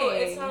you.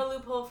 thing. It's not a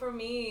loophole for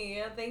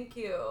me. Thank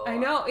you. I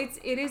know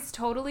it is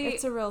totally.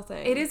 It's a real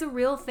thing. It is a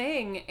real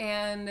thing,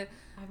 and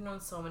I've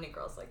known so many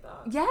girls like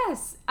that.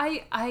 yes,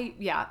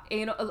 yeah,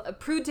 anal,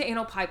 prude to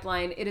anal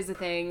pipeline. It is a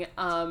thing.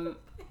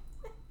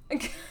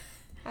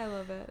 I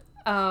love it.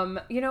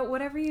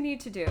 Whatever you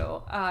need to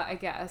do, I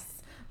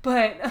guess.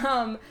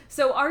 But,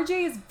 so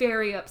RJ is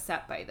very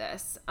upset by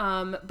this.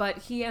 But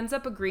he ends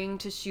up agreeing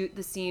to shoot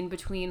the scene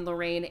between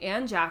Lorraine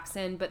and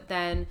Jackson, but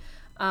then,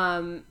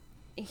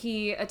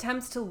 he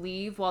attempts to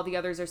leave while the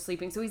others are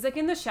sleeping. So he's like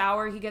in the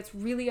shower. He gets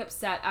really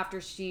upset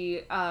after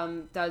she,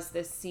 does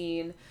this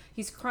scene.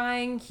 He's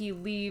crying. He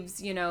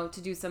leaves,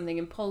 to do something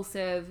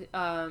impulsive.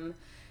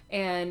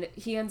 And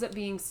he ends up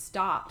being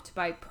stopped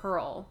by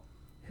Pearl,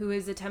 who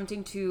is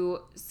attempting to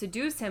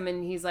seduce him,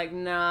 and he's like,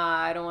 nah,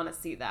 I don't want to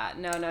see that.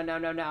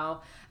 No.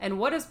 And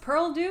what does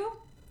Pearl do?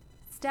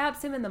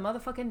 Stabs him in the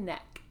motherfucking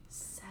neck.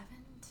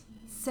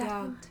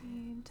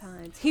 17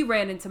 times. He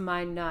ran into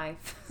my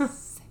knife.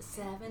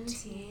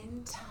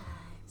 17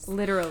 times.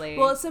 Literally.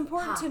 Well, it's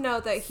important to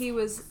note that he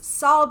was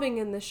sobbing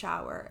in the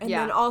shower and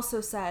Yeah. then also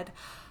said,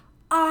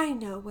 I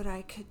know what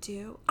I could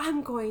do.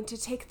 I'm going to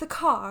take the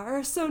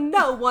car so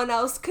no one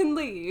else can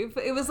leave.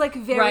 It was like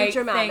very Right,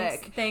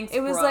 dramatic. thanks,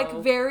 it was bro. like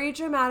very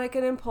dramatic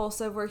and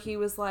impulsive where he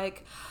was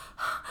like,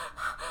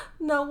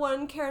 no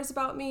one cares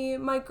about me.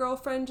 My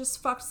girlfriend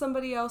just fucked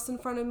somebody else in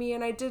front of me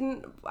and I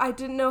didn't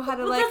know how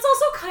to Well, like. that's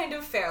also kind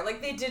of fair.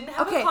 Like, they didn't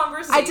have Okay, a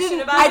conversation I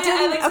didn't- about I it. didn't-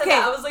 I like said okay,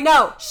 that. I was like,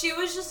 no. She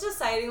was just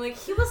deciding, like,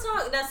 he was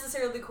not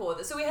necessarily cool with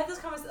it. So we had this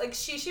conversation, like,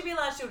 she should be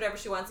allowed to do whatever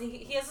she wants. And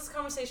he has this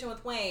conversation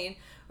with Wayne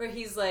where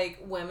he's like,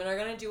 women are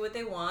going to do what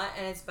they want,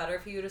 and it's better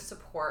for you to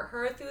support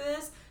her through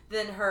this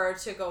than her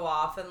to go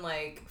off and,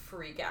 like,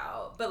 freak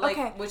out. But, like,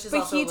 Okay, which is but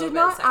also he a little did bit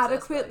not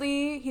sexist, but-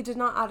 he did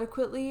not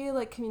adequately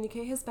like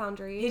communicate his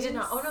boundaries. He did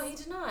not. Oh, no, he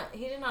did not.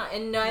 He did not.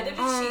 And neither did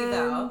she,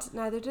 though. And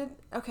neither did.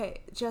 Okay,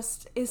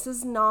 this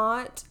is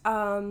not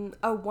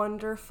a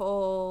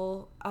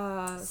wonderful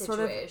sort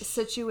of But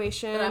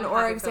situation I'm or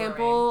happy for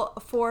example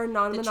for The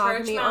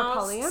non-monogamy church or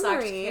mouse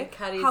sucked polyamory. Kid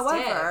Cudi's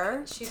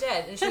However, dick. She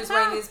did, and she was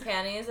wearing these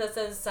panties that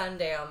says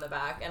Sunday on the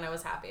back, and I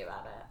was happy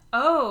about it.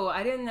 oh,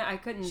 I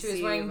couldn't see. She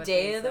was wearing what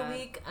day they of the said.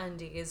 week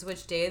undies,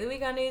 which day of the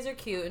week undies are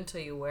cute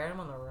until you wear them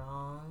on the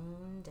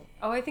wrong day.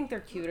 Oh, I think they're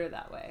cuter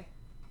that way.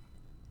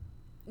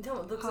 No,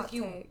 it looks Hot like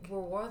you take.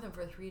 wore them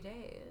for 3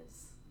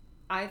 days.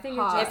 I think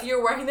Hot. If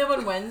you're wearing them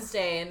on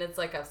Wednesday and it's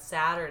like a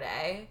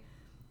Saturday,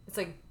 it's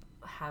like,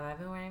 have I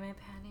been wearing my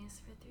panties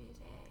for 3 days?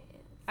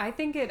 I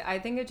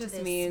think it just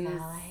They means.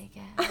 smell like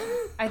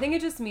it. I think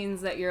it just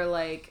means that you're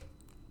like,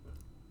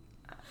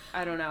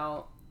 I don't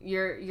know.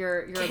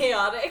 You're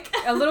Chaotic.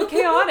 a little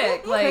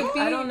chaotic. Like, could be,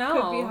 I don't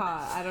know. Could be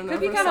hot. I don't know.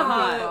 Could be for kinda some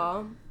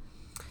hot.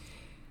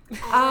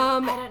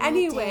 people.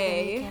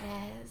 Anyway,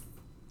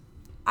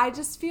 I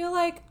just feel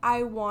like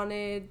I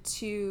wanted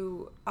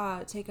to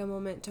take a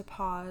moment to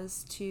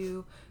pause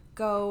to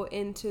go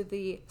into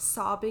the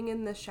sobbing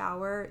in the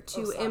shower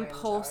to sobbing in the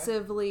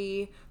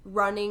impulsively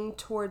running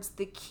towards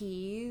the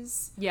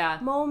keys Yeah.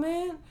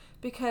 moment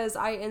because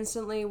I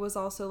instantly was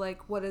also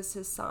like, what is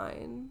his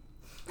sign?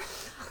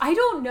 I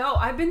don't know.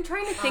 I've been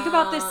trying to think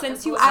about this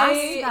since you well,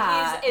 asked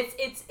that.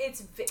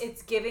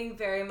 It's giving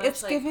very much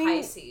It's like giving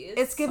Pisces.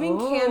 It's giving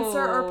Cancer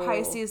or Oh.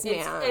 Pisces,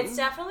 man. It's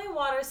definitely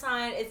water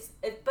sign.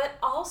 But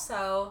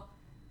also,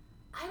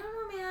 I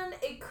don't know, man.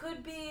 It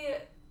could be.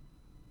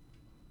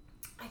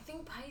 I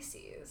think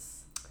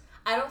Pisces.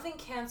 I don't think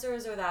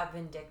Cancers are that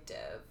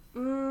vindictive.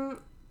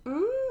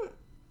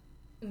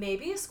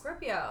 Maybe a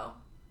Scorpio.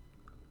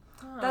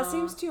 That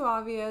seems too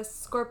obvious.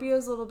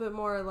 Scorpio's a little bit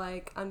more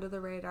like under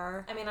the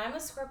radar. I mean, I'm a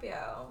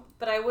Scorpio,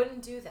 but I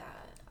wouldn't do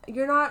that.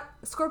 You're not.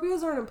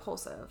 Scorpios aren't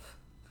impulsive.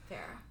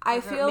 Fair. I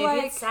Or feel maybe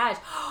like- it's Sag.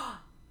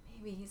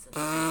 Maybe he's a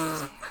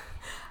Sagittarius.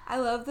 I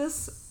love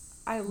this.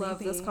 I love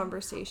this Maybe.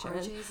 conversation.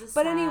 RJ's a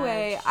But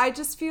anyway, Sag. I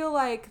just feel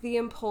like the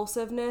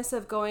impulsiveness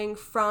of going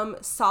from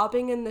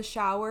sobbing in the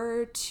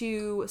shower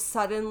to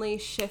suddenly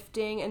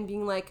shifting and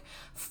being like,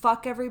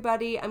 fuck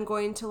everybody, I'm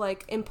going to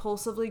like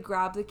impulsively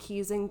grab the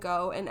keys and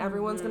go and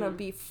everyone's gonna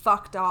be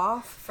fucked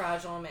off.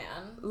 Fragile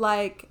man.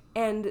 Like,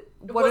 and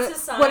What's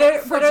his sign? what are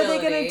they gonna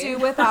Fragility. do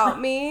without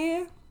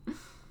me?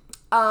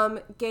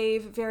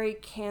 Gave very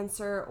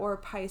Cancer or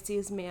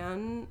Pisces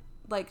man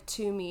like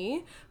to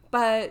me,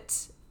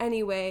 but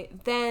anyway,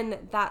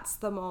 then that's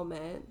the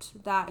moment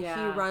that he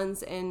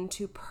runs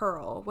into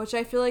Pearl, which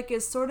I feel like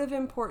is sort of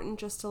important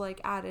just to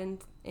like add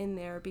in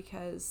there,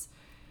 because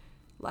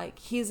like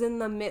he's in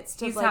the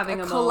midst of like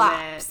a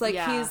collapse. Like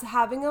he's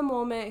having a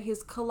moment,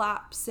 he's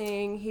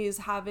collapsing, he's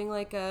having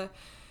like a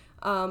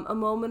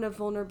moment of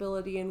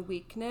vulnerability and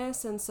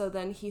weakness, and so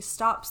then he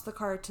stops the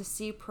car to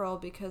see Pearl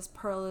because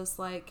Pearl is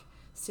like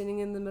standing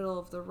in the middle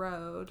of the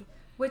road.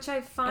 Which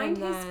I find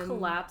his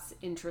collapse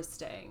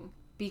interesting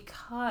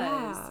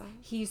because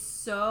he's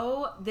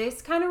so...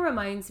 This kind of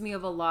reminds me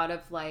of a lot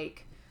of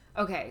like...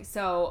 Okay,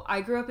 so I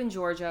grew up in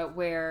Georgia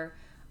where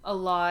a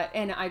lot...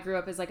 And I grew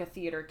up as like a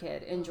theater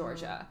kid in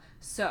Georgia.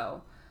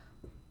 So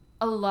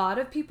a lot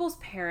of people's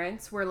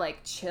parents were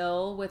like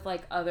chill with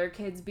like other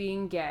kids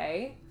being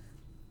gay.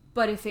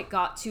 But if it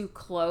got too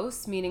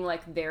close, meaning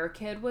like their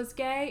kid was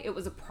gay, it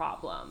was a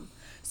problem.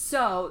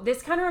 So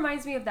this kind of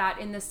reminds me of that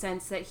in the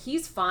sense that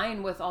he's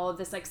fine with all of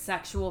this like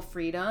sexual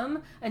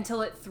freedom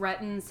until it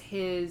threatens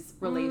his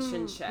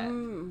relationship.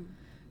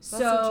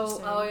 So,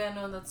 oh yeah,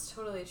 no, that's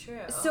totally true.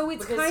 So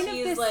it's because kind of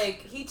he's this,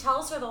 like, he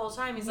tells her the whole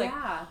time, he's like,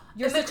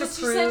 you're such a prude,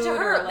 she said to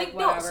her, or like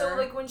no, so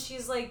like when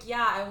she's like,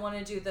 yeah, I want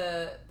to do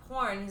the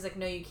porn, he's like,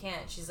 no, you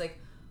can't. She's like,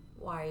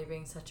 why are you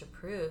being such a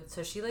prude?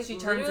 So she like she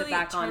turns it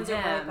back on him.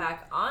 Right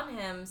back on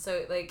him.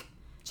 So like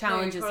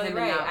challenges him in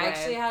that way. I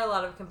actually had a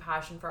lot of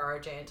compassion for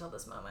RJ until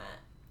this moment.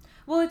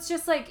 Well, it's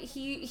just like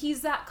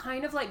he's that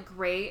kind of like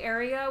gray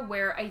area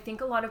where I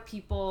think a lot of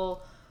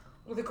people...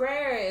 Well, the gray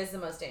area is the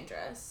most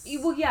dangerous.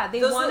 Well, yeah,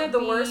 they want to be... The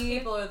worst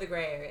people are the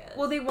gray areas.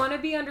 Well, they want to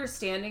be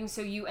understanding,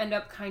 so you end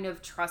up kind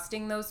of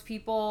trusting those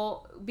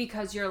people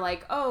because you're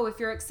like, oh, if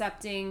you're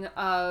accepting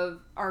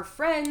of our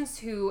friends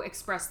who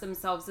express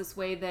themselves this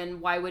way, then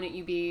why wouldn't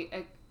you be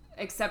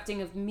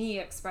accepting of me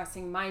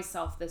expressing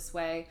myself this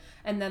way?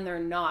 And then they're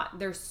not.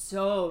 They're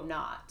so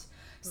not.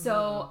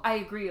 So I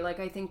agree. Like,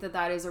 I think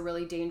that is a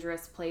really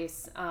dangerous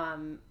place,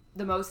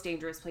 the most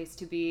dangerous place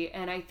to be.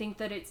 And I think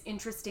that it's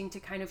interesting to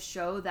kind of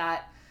show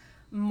that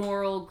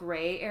moral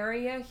gray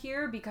area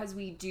here, because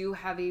we do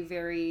have a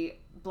very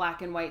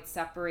black and white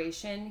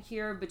separation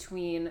here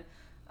between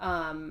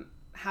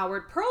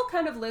Howard. Pearl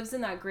kind of lives in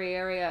that gray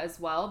area as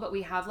well, but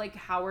we have like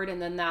Howard and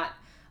then that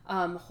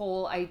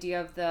whole idea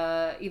of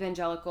the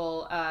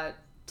evangelical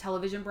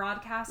television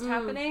broadcast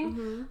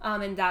happening,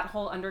 and that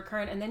whole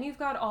undercurrent, and then you've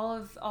got all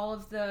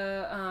of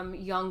the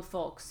young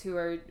folks who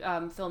are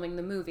filming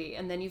the movie,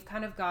 and then you've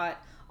kind of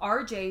got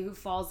RJ who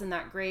falls in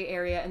that gray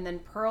area, and then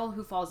Pearl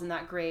who falls in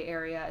that gray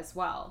area as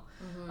well,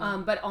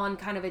 but on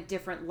kind of a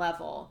different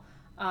level,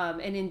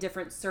 and in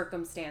different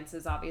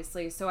circumstances,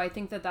 obviously. So I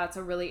think that that's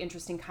a really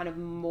interesting kind of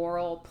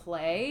moral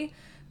play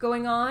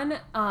going on,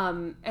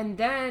 and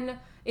then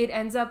it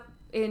ends up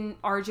in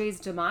RJ's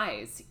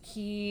demise.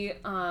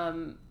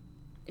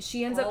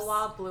 She ends up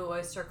while Blue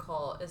Oyster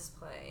Cult is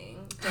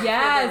playing.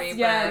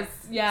 Yes.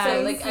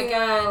 So like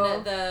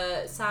again,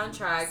 the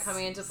soundtrack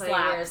coming into play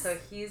here. So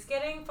he's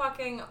getting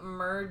fucking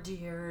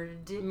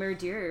murdered.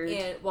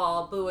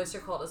 While Blue Oyster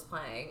Cult is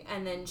playing,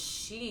 and then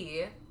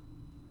she,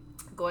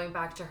 going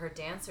back to her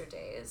dancer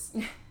days,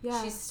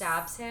 she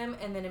stabs him,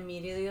 and then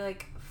immediately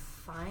like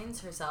finds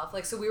herself.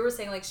 Like, so we were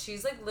saying, like,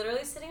 she's like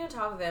literally sitting on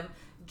top of him,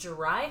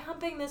 dry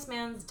humping this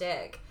man's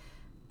dick,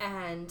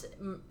 and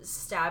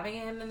stabbing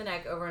him in the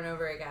neck over and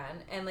over again,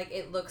 and like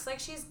it looks like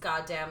she's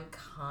goddamn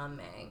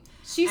coming.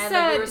 She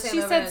said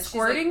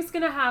squirting's like,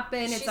 gonna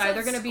happen. It's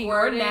either gonna be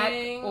your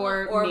neck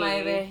or me.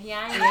 My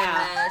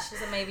vagina. She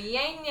said my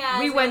vagina.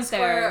 We went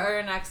there, or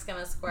your neck's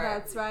gonna squirt.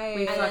 That's right.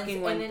 We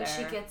fucking went there. And then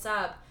she gets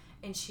up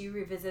and she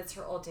revisits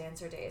her old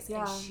dancer days,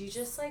 and she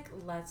just like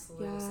lets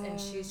loose,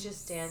 and she's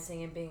just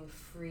dancing and being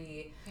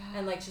free,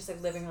 and like just like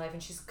living her life,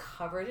 and she's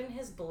covered in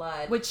his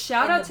blood. Which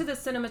shout out to the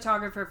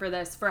cinematographer for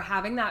this, for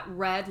having that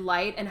red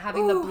light and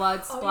having the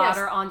blood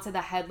splatter onto the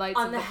headlights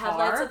of the car.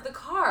 headlights of the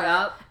car.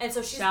 Yep. And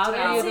so she's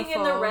dancing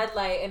in the red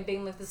light and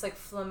being like this like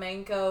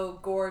flamenco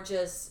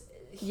gorgeous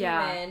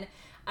human.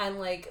 And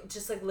like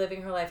just like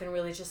living her life and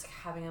really just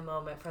having a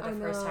moment for the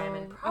first time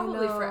and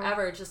probably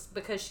forever, just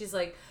because she's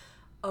like,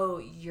 oh,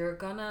 you're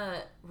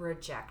gonna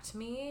reject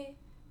me?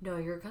 No,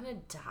 you're gonna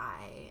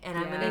die. And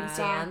I'm gonna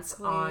dance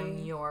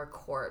on your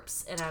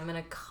corpse. And I'm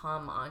gonna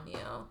come on you.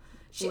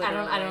 I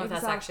don't know if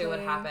that's actually what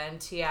happened.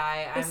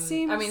 Ty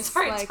West.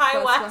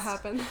 What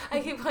happened. I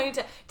keep pointing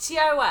to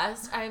T.I.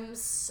 West. I'm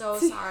so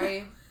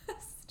sorry.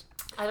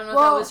 I don't know if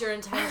that was your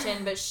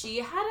intention, but she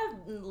had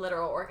a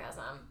literal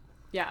orgasm.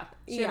 Yeah,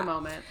 she had a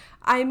moment.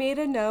 I made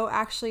a note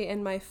actually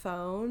in my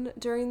phone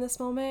during this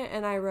moment,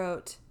 and I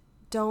wrote,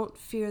 "Don't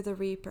fear the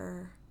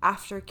Reaper.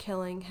 After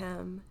killing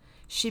him,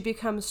 she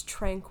becomes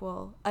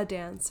tranquil, a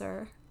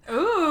dancer." Ooh.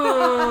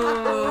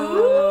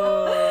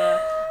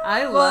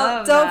 I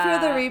love Don't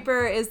that. Fear the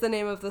Reaper is the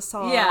name of the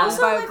song. Yeah.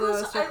 Also, by like, Blue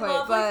Oyster Cult. I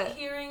love like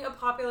hearing a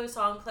popular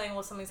song playing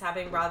while something's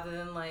happening rather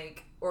than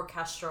like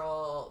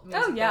orchestral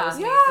music that was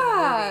made for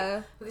the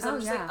movie. Because I'm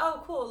just like,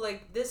 oh cool,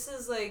 like this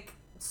is like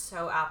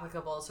so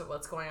applicable to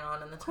what's going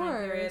on in the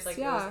time period. Like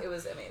it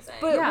was amazing.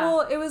 But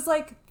well, it was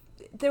like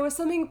there was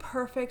something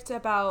perfect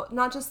about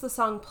not just the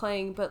song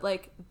playing, but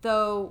like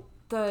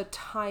the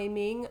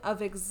timing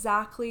of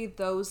exactly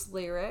those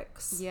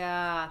lyrics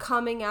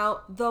coming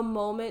out the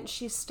moment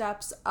she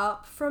steps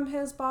up from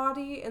his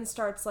body and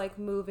starts like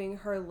moving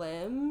her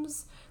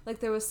limbs. Like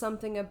there was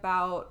something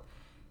about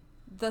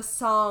the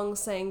song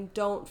saying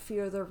 "Don't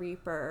fear the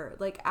Reaper,"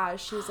 like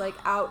as she's like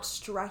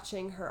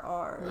outstretching her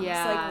arms.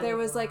 Like there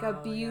was like a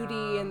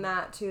beauty in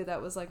that too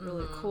that was like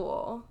really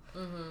cool.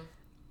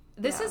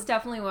 This is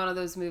definitely one of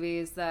those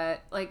movies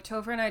that, like,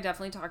 Topher and I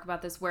definitely talk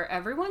about this, where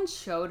everyone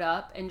showed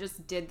up and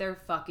just did their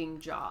fucking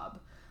job.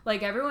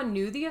 Like, everyone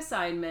knew the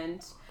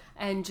assignment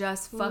and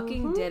just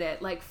fucking did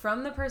it. Like,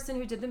 from the person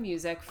who did the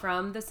music,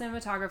 from the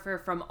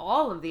cinematographer, from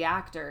all of the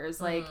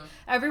actors. Like,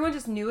 everyone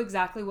just knew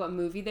exactly what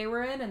movie they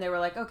were in, and they were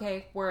like,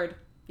 okay, word,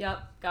 yep,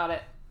 got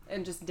it,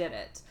 and just did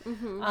it.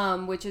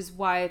 Which is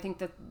why I think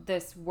that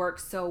this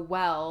works so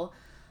well.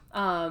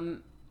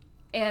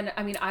 And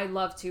I mean, I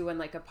love too when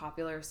like a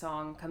popular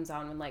song comes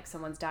on when like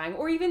someone's dying,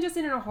 or even just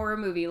in a horror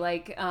movie,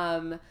 like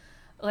at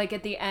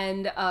the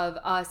end of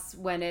Us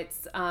when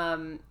it's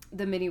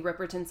the Minnie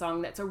Riperton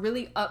song. That's a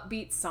really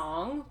upbeat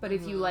song, but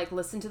if you like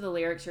listen to the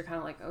lyrics, you're kind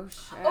of like, oh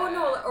shit. Oh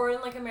no, or in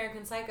like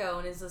American Psycho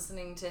and is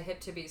listening to Hip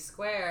to Be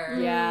Square.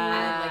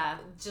 Yeah. And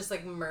like just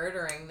like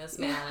murdering this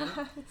man.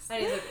 And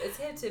he's like, it's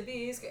hip to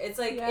be square. It's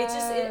like, it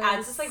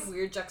adds this like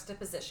weird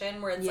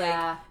juxtaposition where it's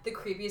like the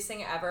creepiest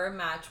thing ever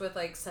matched with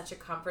like such a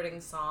comforting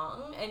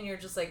song. And you're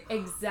just like,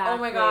 exactly. Oh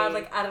my God,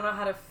 like I don't know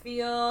how to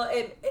feel.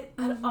 It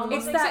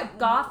almost it's that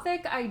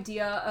gothic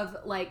idea of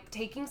like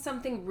taking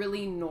something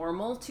really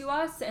normal to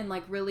us and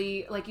like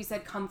really, like you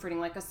said, comforting,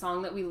 like a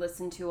song that we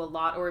listen to a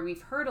lot or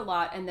we've heard a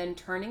lot, and then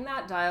turning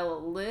that dial a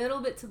little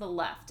bit to the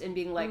left and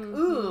being like,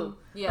 ooh,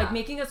 like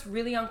making us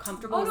really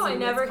uncomfortable. Oh no, I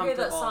never hear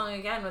that song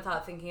again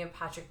without thinking of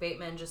Patrick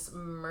Bateman just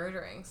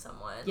murdering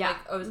someone. Yeah.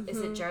 Like,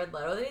 is it Jared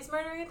Leto that he's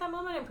murdering at that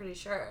moment? I'm pretty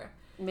sure.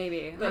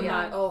 Maybe. But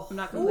I'm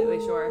not completely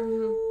sure.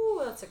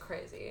 Ooh, that's a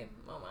crazy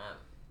moment.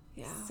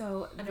 Yeah.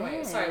 So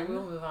anyway, sorry,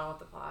 we'll move on with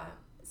the plot.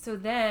 So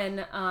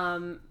then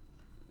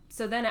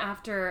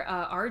after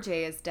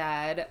RJ is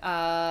dead,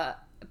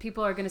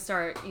 people are going to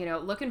start,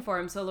 looking for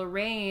him. So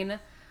Lorraine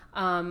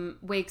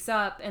wakes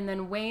up, and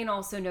then Wayne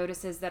also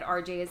notices that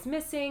RJ is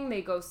missing.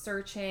 They go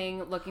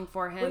searching, looking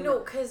for him. Well, no,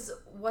 because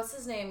what's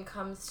his name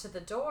comes to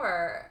the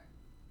door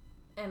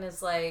and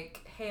is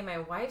like, hey, my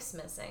wife's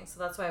missing. So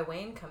that's why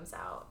Wayne comes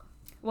out.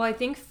 Well, I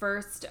think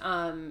first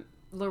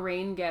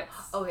Lorraine gets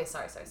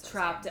sorry,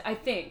 trapped. I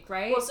think,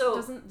 right? Well, so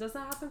does that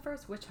happen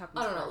first? Which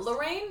happens I don't first? know.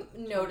 Lorraine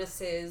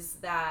notices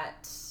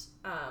that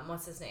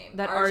what's his name?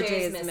 That RJ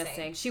is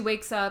missing. She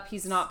wakes up.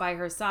 He's not by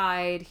her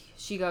side.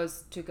 She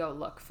goes to go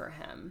look for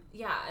him.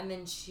 Yeah, and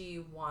then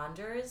she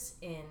wanders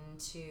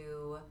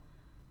into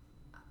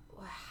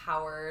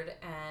Howard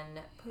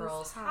and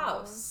Pearl's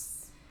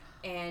house.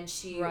 And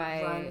she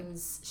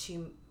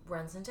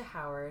runs into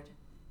Howard,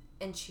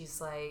 and she's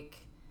like,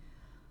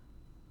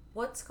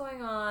 what's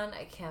going on?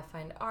 I can't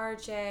find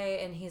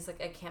RJ. And he's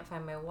like, I can't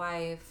find my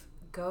wife.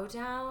 Go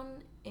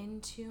down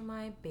into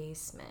my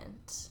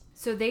basement.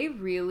 So they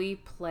really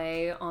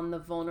play on the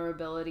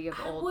vulnerability of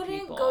old people.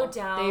 I wouldn't go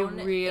down.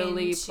 They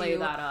really play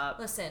that up.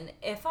 Listen,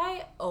 if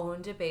I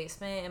owned a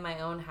basement in my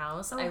own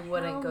house, I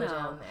wouldn't go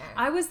down there.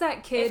 I was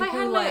that kid if I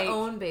had my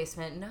own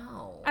basement,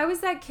 no. I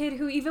was that kid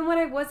who, even when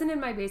I wasn't in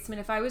my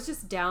basement, if I was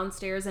just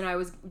downstairs and I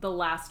was the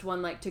last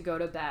one to go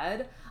to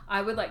bed,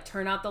 I would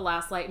turn out the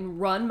last light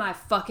and run my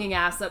fucking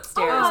ass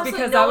upstairs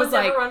because I was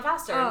ever run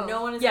faster.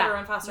 No one has ever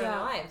run faster in their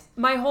lives.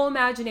 My whole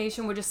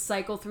imagination would just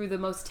cycle through the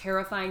most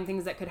terrifying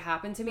things that could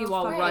happen to me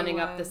while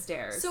running up the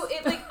stairs. So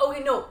it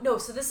no.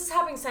 So this is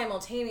happening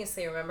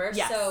simultaneously. Remember?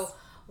 Yes. So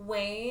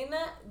Wayne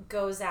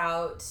goes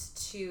out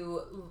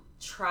to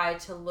try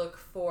to look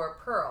for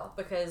Pearl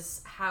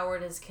because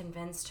Howard has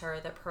convinced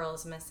her that Pearl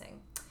is missing.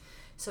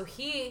 So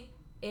he,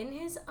 in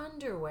his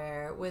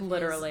underwear with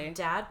his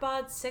dad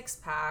bod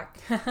 6-pack,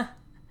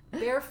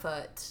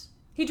 barefoot.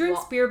 He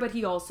drinks beer, but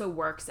he also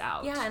works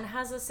out. Yeah, and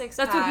has a 6-pack.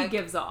 That's what he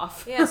gives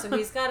off. Yeah, so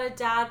he's got a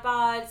dad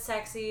bod,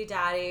 sexy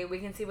daddy. We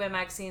can see why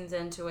Maxine's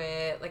into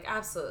it.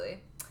 Absolutely.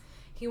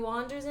 He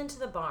wanders into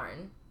the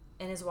barn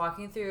and is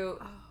walking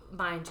through,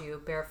 mind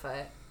you,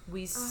 barefoot.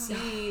 We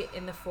see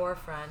in the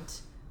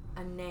forefront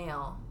a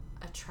nail,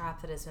 a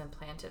trap that has been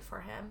planted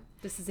for him.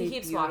 He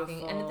keeps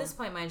walking, and at this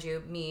point, mind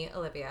you, me,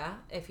 Olivia,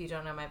 if you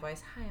don't know my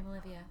voice, hi, I'm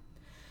Olivia,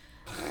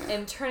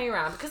 am turning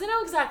around because I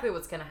know exactly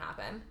what's going to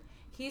happen.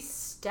 He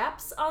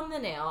steps on the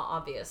nail,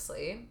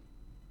 obviously,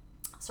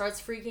 starts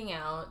freaking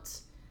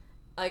out.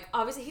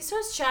 Obviously, he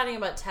starts chatting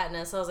about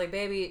tetanus. I was like,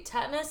 baby,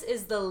 tetanus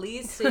is the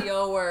least of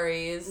your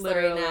worries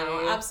right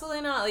now.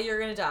 Absolutely not. You're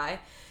going to die.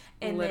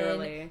 And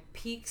then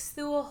peeks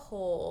through a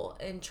hole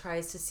and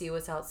tries to see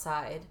what's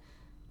outside.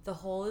 The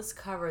hole is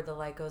covered, the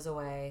light goes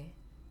away,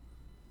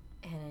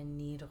 and a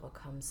needle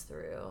comes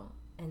through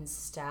and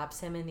stabs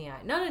him in the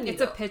eye. Not a needle.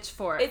 It's a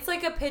pitchfork. It's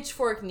like a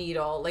pitchfork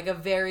needle, a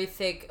very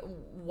thick,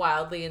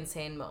 wildly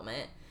insane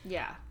moment.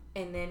 Yeah.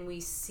 And then we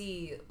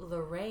see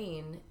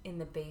Lorraine in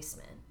the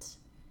basement.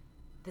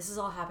 this is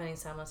all happening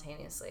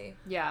simultaneously.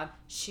 Yeah.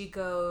 She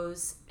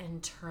goes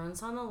and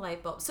turns on the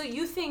light bulb. So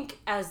you think,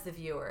 as the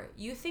viewer,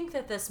 you think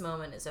that this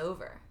moment is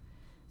over.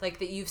 Like,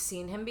 that you've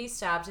seen him be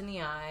stabbed in the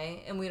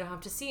eye, and we don't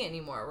have to see it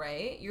anymore,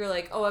 right? You're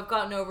like, oh, I've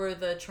gotten over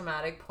the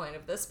traumatic point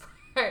of this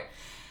part.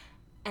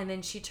 And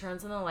then she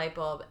turns on the light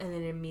bulb, and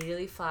then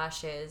immediately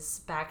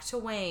flashes back to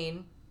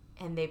Wayne,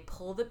 and they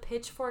pull the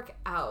pitchfork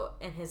out,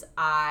 and his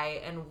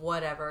eye and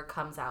whatever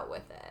comes out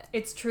with it.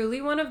 It's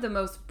truly one of the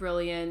most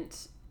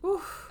brilliant...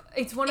 Oof.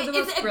 It's one of the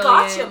It's most a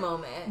brilliant... gotcha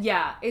moment.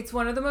 Yeah, it's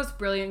one of the most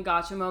brilliant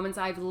gotcha moments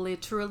I've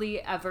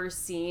literally ever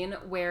seen,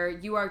 where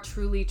you are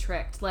truly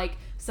tricked. Like,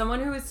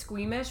 someone who is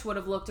squeamish would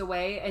have looked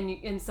away,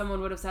 and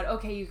someone would have said,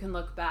 okay, you can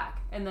look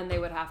back, and then they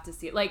would have to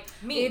see it. Like,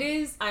 Me. it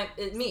is...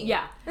 Me.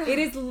 Yeah, it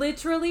is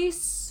literally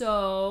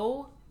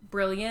so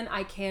brilliant.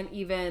 I can't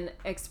even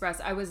express.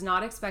 I was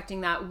not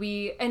expecting that.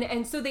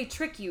 And so they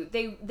trick you.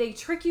 They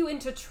trick you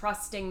into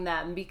trusting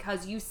them,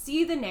 because you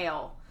see the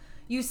nail.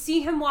 You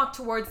see him walk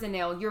towards the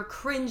nail. You're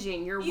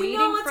cringing. You're waiting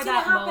for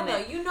that moment.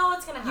 Though. You know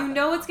what's gonna happen. You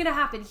know what's gonna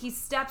happen. He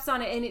steps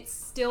on it, and it's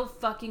still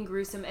fucking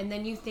gruesome. And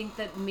then you think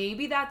that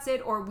maybe that's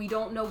it, or we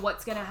don't know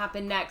what's gonna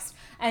happen next.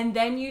 And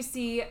then you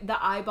see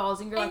the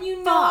eyeballs, and you're like, you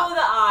fuck. know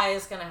the eye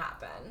is gonna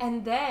happen.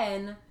 And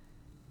then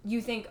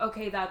you think,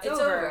 okay, it's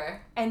over.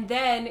 over. And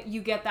then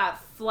you get that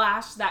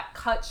flash, that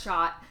cut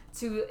shot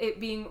to it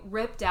being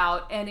ripped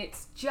out, and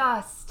it's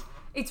just...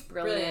 It's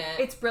brilliant.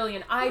 It's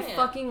brilliant. I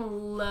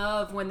fucking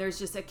love when there's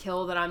just a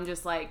kill that I'm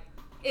just like,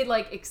 it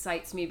like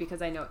excites me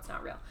because I know it's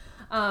not real.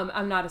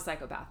 I'm not a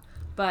psychopath,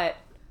 but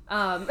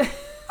I feel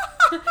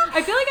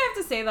like I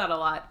have to say that a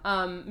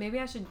lot. Maybe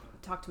I should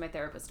talk to my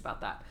therapist about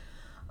that.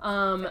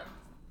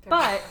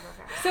 But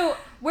so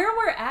where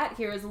we're at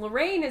here is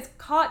Lorraine is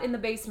caught in the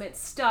basement,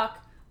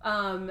 stuck,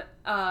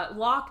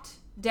 locked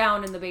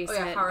down in the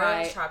basement. Oh yeah,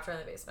 Harrow trapped her in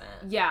the basement.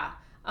 Yeah.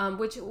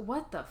 Which,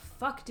 what the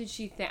fuck did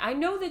she think? I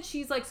know that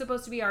she's, like,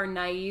 supposed to be our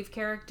naive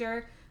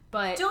character,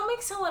 but... Don't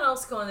make someone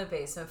else go in the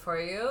basement for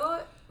you.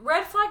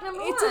 Red flag number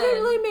one. It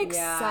didn't really make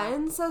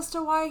sense as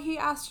to why he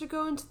asked her to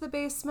go into the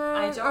basement.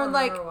 I don't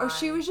remember why. Or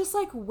she was just,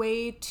 like,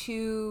 way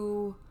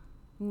too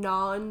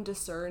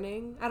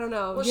non-discerning. I don't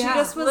know. Well, she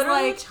just was,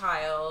 literally like... a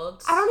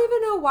child. I don't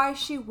even know why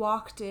she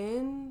walked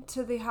in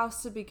to the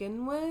house to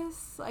begin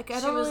with. Like,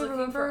 I don't really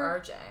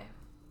remember. She was looking for RJ.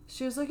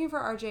 She was looking for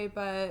RJ,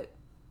 but...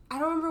 I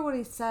don't remember what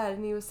he said,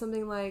 and he was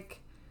something like...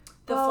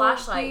 The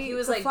flashlight. He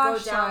was like, go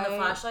down, the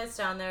flashlight's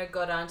down there,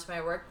 go down to my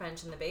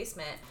workbench in the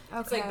basement. Okay.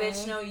 It's like,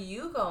 bitch, no,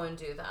 you go and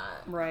do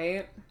that.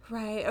 Right.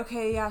 Right,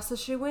 okay, yeah. So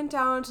she went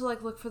down to,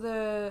 like, look for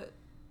the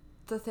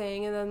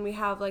thing, and then we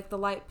have, like, the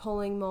light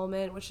pulling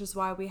moment, which is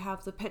why we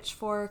have the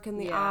pitchfork and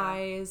the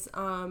eyes.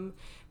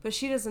 But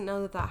she doesn't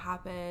know that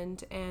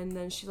happened, and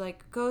then she,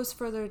 like, goes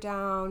further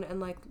down, and,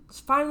 like,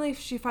 finally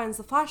she finds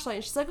the flashlight,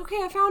 and she's like,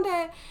 okay, I found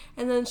it,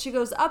 and then she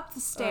goes up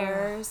the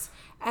stairs,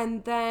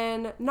 and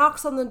then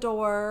knocks on the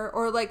door,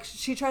 or, like,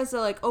 she tries to,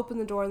 like, open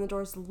the door, and the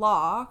door's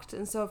locked,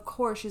 and so, of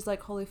course, she's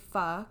like, holy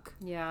fuck.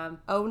 Yeah.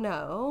 Oh,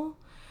 no.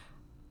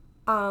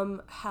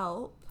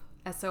 Help.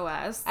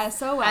 SOS.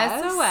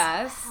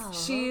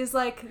 She's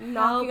like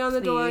knocking on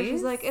the door.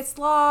 She's like, it's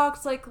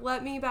locked. Like,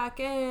 let me back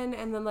in.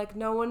 And then like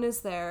no one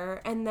is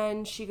there. And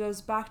then she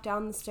goes back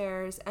down the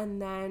stairs and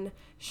then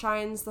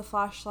shines the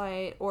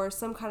flashlight, or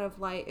some kind of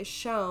light is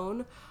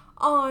shown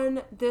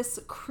on this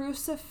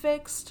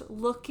crucifixed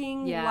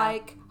looking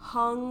like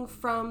hung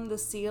from the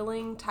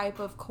ceiling type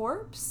of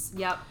corpse.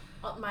 Yep.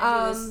 Well, mind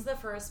you, this is the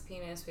first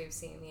penis we've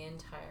seen the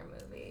entire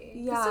movie.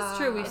 Yeah. This is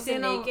true. We've seen a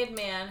naked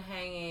man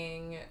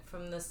hanging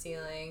from the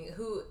ceiling,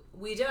 who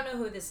we don't know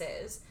who this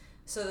is.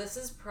 So this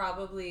is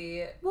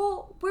probably...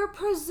 Well, we're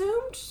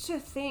presumed to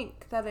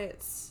think that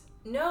it's...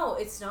 No,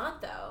 it's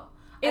not, though.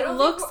 It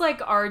looks like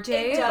RJ.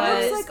 It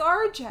does. Looks like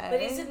RJ.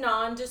 But he's a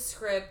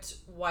nondescript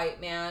white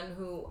man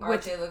who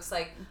RJ looks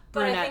like.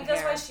 But I think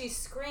that's why she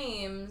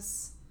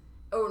screams.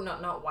 Oh,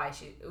 not why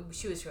she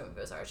was screaming if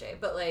it was RJ.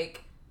 But,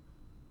 like...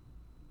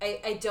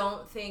 I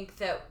don't think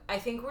that... I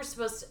think we're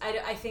supposed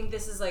to... I think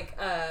this is, like,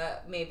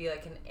 maybe,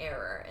 like, an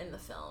error in the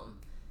film.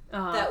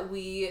 That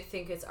we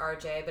think it's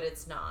RJ, but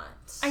it's not.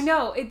 I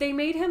know. They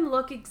made him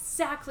look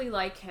exactly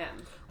like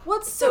him.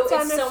 What's the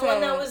benefit? It's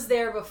someone that was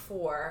there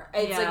before.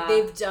 It's like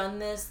they've done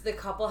this. The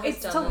couple has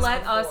done this before. It's to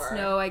let us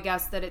know, I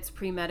guess, that it's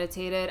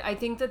premeditated. I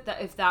think that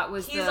if that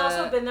was He's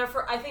also been there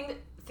for... I think,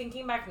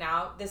 thinking back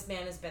now, this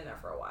man has been there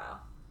for a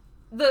while.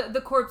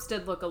 The corpse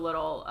did look a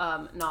little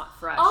not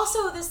fresh.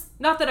 Also, this...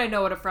 Not that I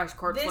know what a fresh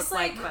corpse looks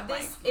like, but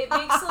it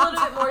makes a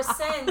little bit more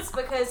sense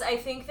because I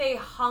think they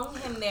hung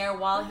him there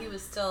while he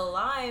was still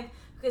alive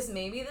because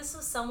maybe this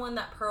was someone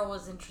that Pearl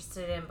was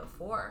interested in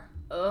before.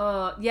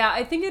 Yeah,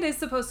 I think it is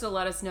supposed to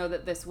let us know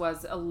that this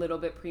was a little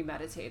bit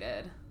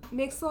premeditated.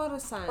 Makes a lot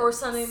of sense. Or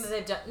something that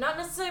they've done. Not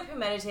necessarily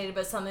premeditated,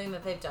 but something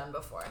that they've done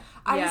before.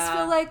 I just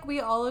feel like we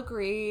all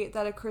agree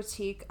that a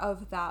critique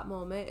of that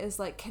moment is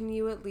like, can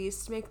you at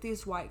least make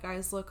these white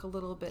guys look a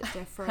little bit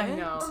different? I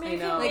know. Or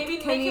maybe, Like,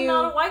 maybe make him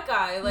not a white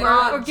guy.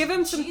 Like, or give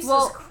him some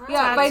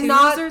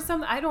tattoos or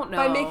something. I don't know.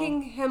 By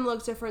making him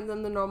look different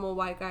than the normal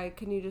white guy,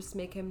 can you just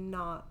make him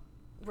not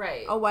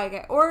Right. a white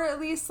guy, or at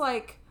least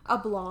like a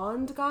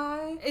blonde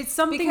guy. It's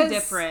something Because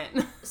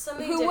different.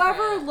 Something Whoever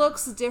different.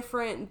 looks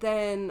different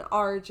than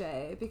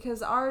RJ,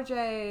 because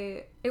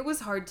RJ It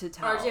was hard to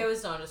tell. RJ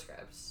was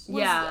nondescript.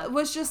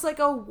 was just like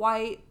a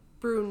white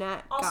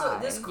brunette Also, guy.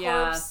 this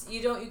corpse,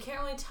 you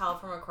can't really tell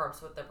from a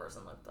corpse what the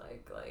person looked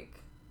like. Like,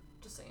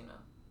 just so you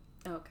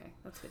know. Okay,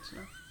 that's good to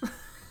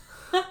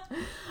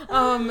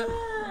know.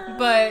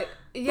 But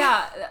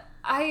yeah,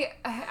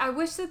 I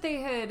wish that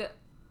they had.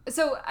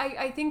 So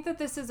I think that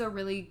this is a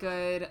really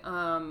good.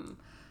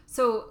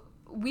 So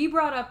we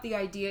brought up the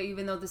idea,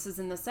 even though this is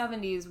in the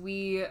 70s,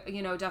 we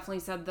definitely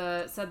said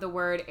the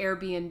word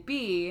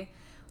Airbnb,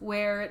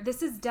 where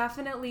this is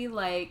definitely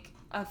like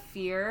a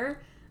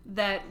fear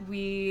that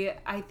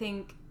I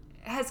think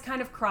has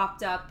kind of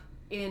cropped up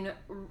in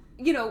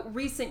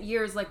recent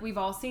years. Like, we've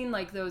all seen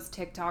like those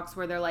TikToks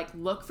where they're like,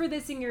 look for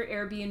this in your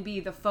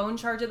Airbnb, the phone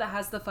charger that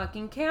has the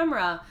fucking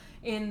camera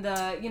in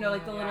the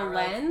like the little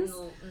lens,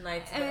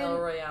 Knights of El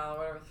Royale,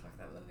 whatever the fuck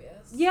that movie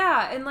is.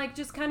 Yeah, and like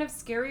just kind of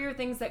scarier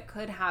things that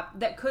could happen,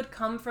 that could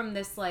come from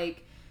this,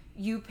 like,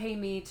 you pay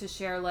me to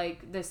share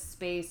like this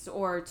space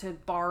or to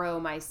borrow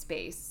my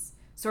space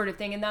sort of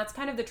thing. And that's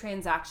kind of the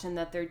transaction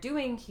that they're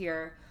doing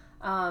here.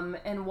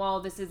 And while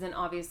this isn't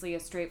obviously a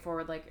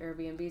straightforward like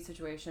Airbnb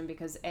situation,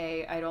 because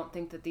I don't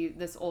think that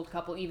this old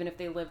couple, even if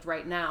they lived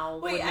right now,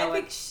 would know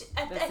I think she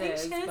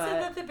said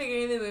that at the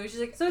beginning of the movie. She's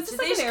like, so it's just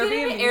they like an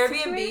get an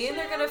Airbnb Airbnb and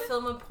they're gonna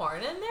film a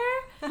porn in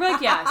there. We're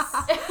like, yes,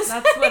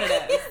 that's what it is.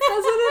 That's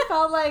what it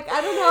felt like.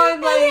 I don't know.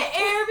 I'm like,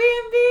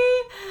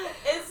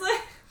 Airbnb is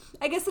like.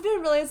 I guess I didn't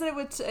realize that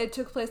it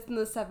took place in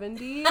the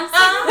 70s.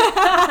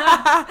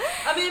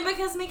 I mean,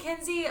 because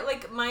Mackenzie,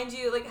 like, mind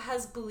you, like,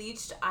 has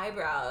bleached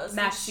eyebrows.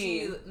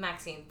 Maxine,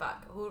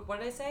 fuck. What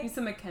did I say? You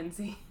said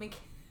Mackenzie.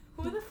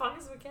 Who the fuck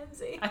is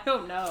Mackenzie? I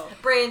don't know.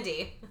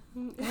 Brandy.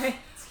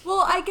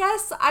 Well, I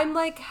guess I'm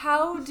like,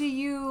 how do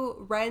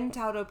you rent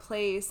out a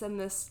place in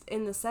the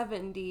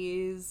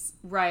 70s?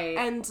 Right.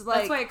 And like,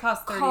 that's why it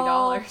costs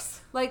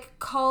 $30.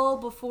 Call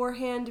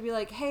beforehand to be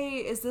like, hey,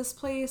 is this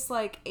place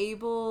like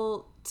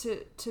able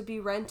to be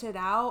rented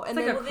out? And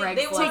it's then like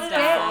they wanted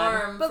a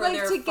farm, but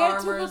like to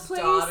get to the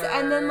place daughter.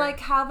 and then like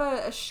have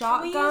a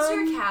shotgun. Can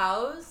we use your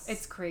cows?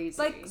 It's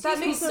crazy. Like, that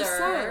makes no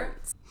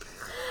sense.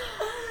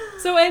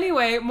 So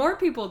anyway, more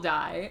people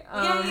die.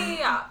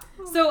 Yeah.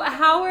 So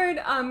Howard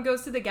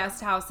goes to the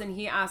guest house and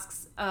he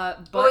asks,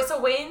 so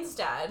Wayne's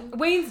dead.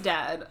 Wayne's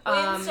dead.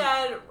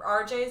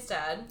 RJ's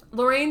dead.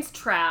 Lorraine's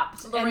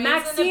trapped. And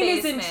Maxine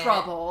is in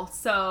trouble.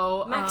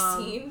 So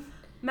Maxine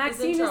is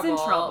in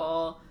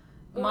trouble.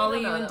 Well,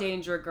 Molly, you in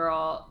danger,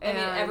 girl. I mean,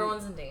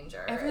 everyone's in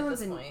danger. Everyone's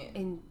at this point.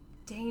 in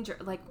danger.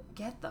 Like,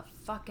 get the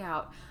fuck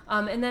out.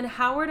 And then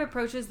Howard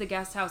approaches the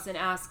guest house and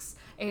asks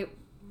a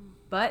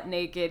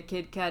butt-naked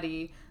Kid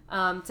Cudi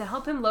to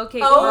help him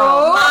locate Pearl.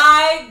 Oh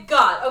my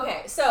god.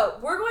 Okay, so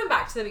we're going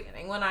back to the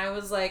beginning when I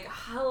was like,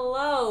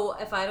 hello,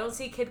 if I don't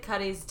see Kid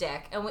Cudi's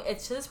dick. And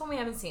it's to this point we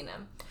haven't seen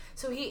him.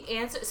 So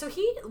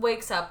he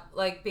wakes up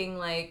like being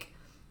like,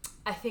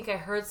 I think I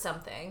heard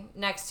something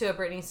next to a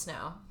Britney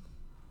Snow.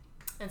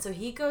 And so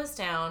he goes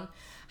down.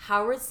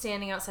 Howard's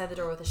standing outside the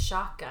door with a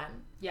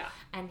shotgun. Yeah.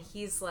 And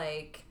he's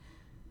like,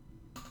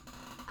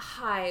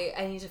 hi,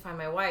 I need to find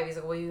my wife. He's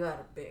like, well, you got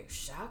a big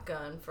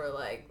shotgun for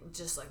like,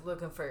 just like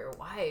looking for your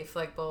wife,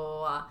 like blah, blah,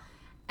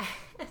 blah.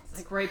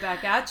 Like right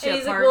back at you, and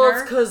he's partner. like,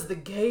 well, it's because the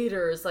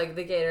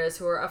Gators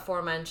who were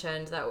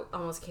aforementioned that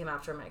almost came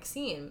after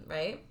Maxine,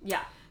 right?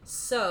 Yeah.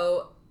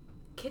 So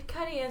Kid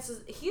Cudi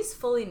answers, he's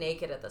fully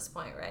naked at this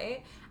point,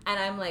 right? And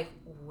I'm like,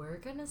 we're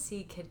gonna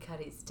see Kid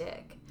Cudi's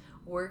dick.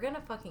 We're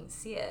gonna fucking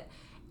see it.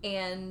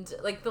 And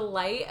like the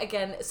light,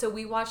 again, so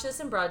we watch this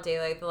in broad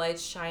daylight, the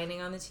light's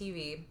shining on the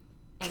TV,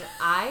 and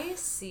I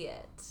see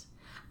it.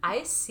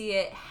 I see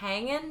it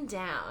hanging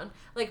down,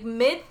 like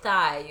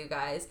mid-thigh, you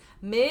guys.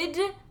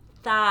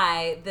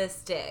 Mid-thigh,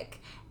 this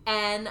dick.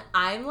 And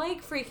I'm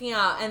like freaking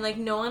out, and like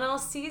no one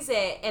else sees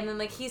it. And then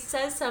like he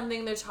says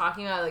something, they're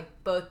talking about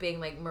like both being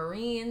like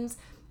Marines.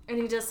 And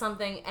he does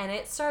something, and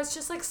it starts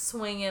just, like,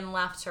 swinging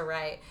left to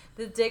right.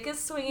 The dick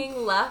is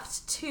swinging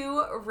left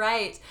to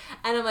right.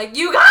 And I'm like,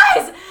 you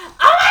guys! Oh,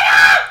 my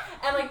God!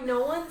 And, like,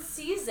 no one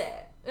sees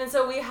it. And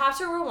so we have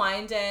to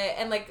rewind it,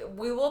 and, like,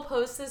 we will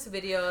post this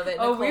video of it.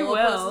 Oh, we will.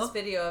 Post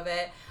this video of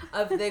it,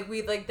 of,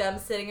 them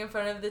sitting in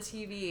front of the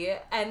TV,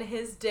 and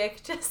his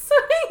dick just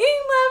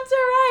swinging left to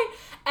right.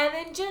 And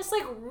then just,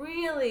 like,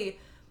 really...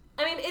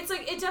 I mean, it's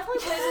like, it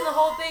definitely plays in the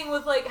whole thing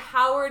with, like,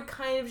 Howard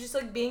kind of just,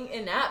 like, being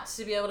inept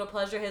to be able to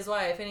pleasure his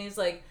wife. And he's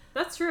like,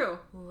 that's true.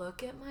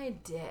 Look at my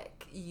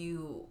dick,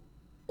 you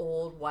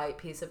old white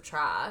piece of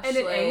trash. And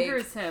it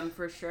angers him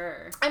for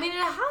sure. I mean, it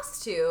has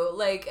to.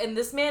 Like, and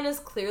this man is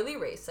clearly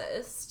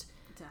racist.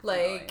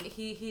 Definitely. Like,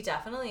 he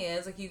definitely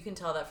is. Like, you can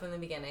tell that from the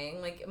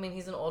beginning. Like, I mean,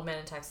 he's an old man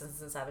in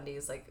Texas in the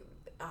 70s. Like,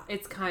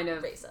 it's kind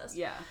of racist.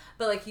 Yeah.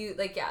 But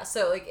yeah,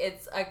 so like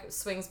it's like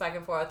swings back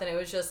and forth, and it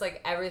was just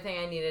like everything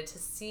I needed to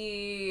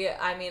see.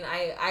 I mean,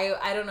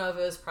 I don't know if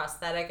it was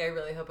prosthetic. I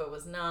really hope it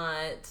was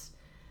not.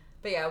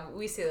 But yeah,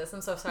 we see this.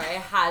 I'm so sorry. I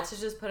had to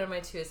just put in my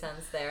 2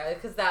 cents there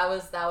because that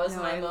was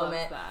No, my I love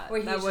moment that.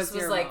 where he That just was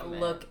was your like,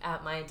 moment. "Look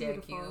at my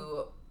dick, Beautiful.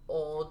 you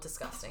old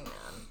disgusting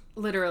man."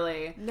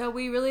 Literally. No,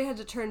 we really had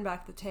to turn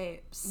back the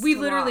tapes. We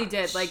to literally watch.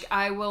 did. Like,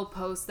 I will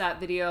post that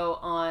video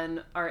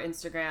on our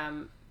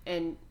Instagram,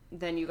 and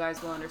then you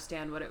guys will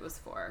understand what it was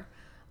for.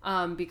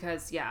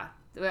 Because yeah,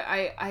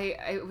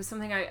 it was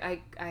something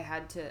I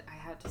had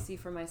to see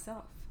for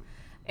myself.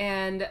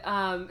 And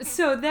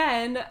so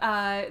then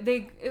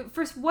they,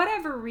 for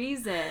whatever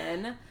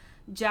reason,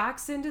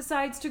 Jackson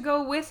decides to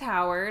go with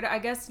Howard. I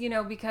guess,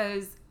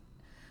 because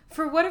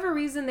for whatever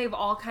reason, they've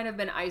all kind of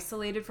been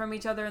isolated from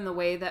each other in the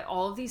way that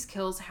all of these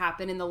kills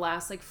happen in the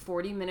last,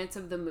 40 minutes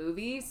of the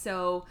movie.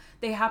 So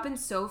they happen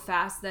so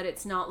fast that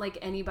it's not like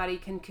anybody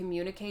can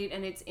communicate,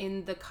 and it's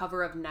in the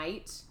cover of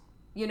night,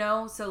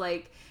 So,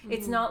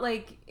 it's not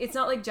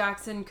like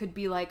Jackson could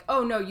be like,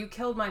 oh, no, you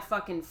killed my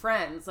fucking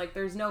friends.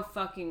 There's no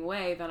fucking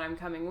way that I'm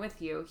coming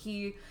with you.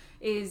 He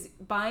is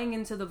buying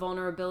into the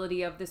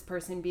vulnerability of this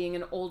person being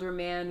an older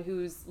man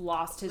who's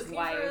lost his Looking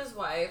wife. for his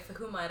wife,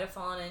 who might have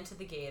fallen into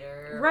the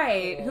gator.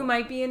 Right, hole. who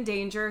might be in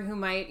danger, who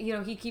might,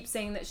 he keeps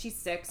saying that she's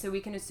sick, so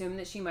we can assume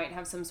that she might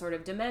have some sort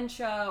of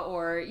dementia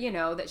or,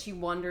 that she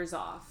wanders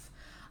off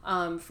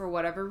for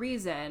whatever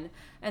reason.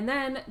 And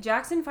then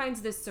Jackson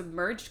finds this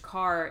submerged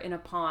car in a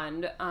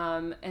pond,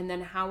 and then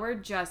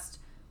Howard just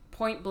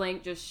point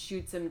blank just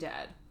shoots him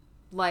dead.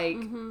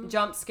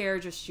 Jump scare,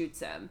 just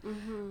shoots him.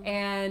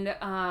 And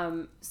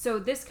so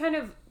this kind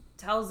of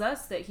tells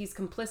us that he's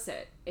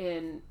complicit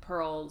in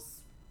Pearl's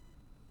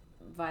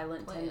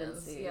violent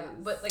tendencies. Yeah,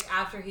 but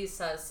after he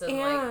says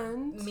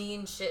some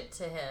mean shit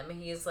to him,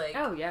 he's like,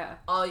 oh yeah,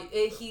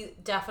 he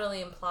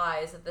definitely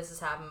implies that this has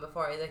happened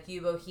before. He's like,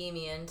 you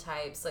bohemian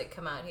types,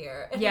 come out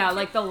here. And yeah,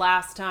 the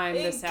last time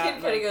this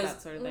happened, goes,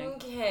 that sort of thing.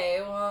 Okay,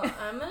 well,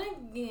 I'm gonna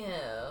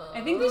go.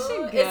 I think we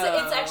should go.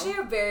 It's actually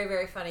a very,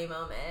 very funny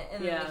moment,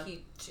 and then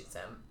he shoots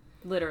him.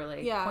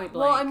 Literally, yeah. point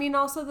blank. Well, I mean,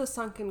 also the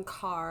sunken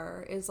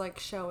car is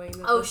showing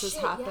that this has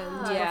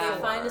happened. Yeah.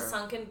 They find a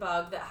sunken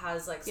bug that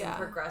has some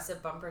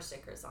progressive bumper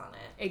stickers on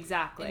it.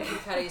 Exactly. And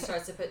Cuddy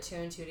starts to put 2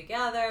 and 2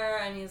 together,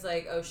 and he's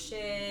like, "Oh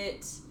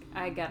shit,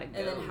 I gotta go."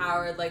 And then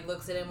Howard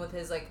looks at him with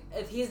his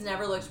if he's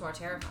never looked more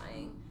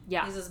terrifying.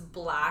 Yeah. He's just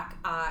black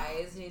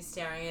eyes, and he's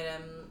staring at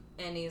him,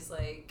 and he's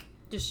like,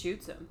 just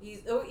shoots him.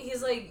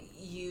 He's like,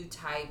 you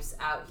types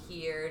out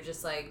here,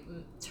 just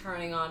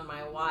turning on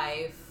my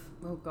wife.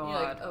 Oh god.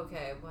 You're like,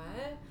 okay,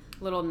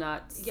 what? Little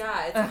nuts.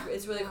 Yeah,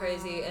 it's really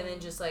crazy, and then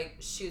just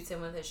shoots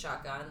him with his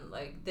shotgun.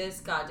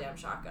 This goddamn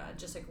shotgun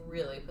just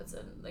really puts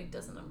in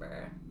does a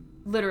number.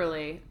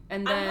 Literally,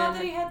 and then I'm glad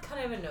that he had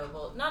kind of a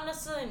noble, not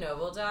necessarily a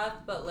noble death,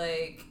 but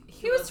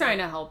he was trying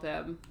to help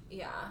him.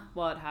 Yeah.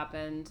 While it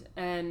happened,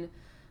 and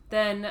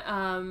then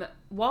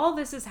while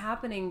this is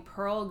happening,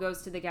 Pearl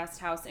goes to the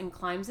guest house and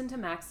climbs into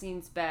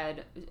Maxine's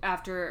bed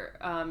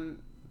after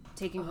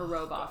taking her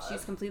robe off.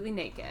 She's completely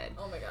naked.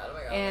 Oh my god.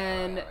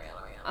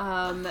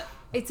 And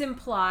it's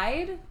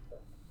implied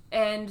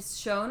and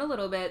shown a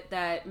little bit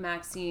that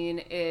Maxine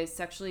is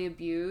sexually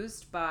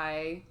abused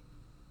by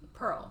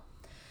Pearl.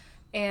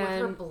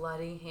 And with her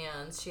bloody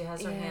hands. She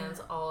has her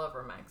hands all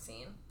over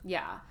Maxine.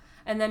 Yeah.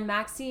 And then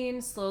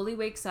Maxine slowly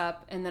wakes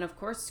up and then of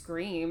course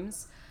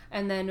screams.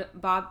 And then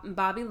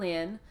Bobby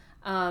Lynn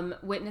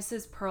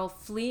witnesses Pearl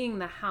fleeing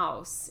the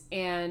house,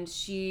 and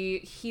she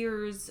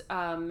hears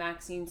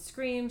Maxine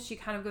scream. She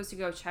kind of goes to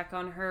go check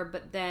on her,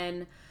 but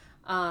then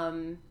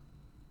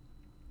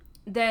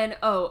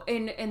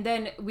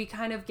we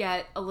kind of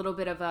get a little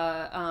bit of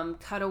a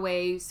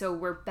cutaway. So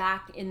we're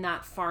back in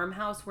that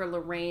farmhouse where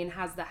Lorraine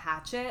has the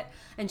hatchet,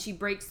 and she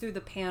breaks through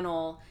the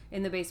panel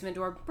in the basement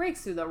door,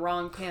 breaks through the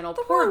wrong panel.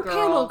 Poor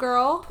girl.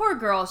 Poor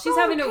girl. She's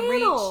having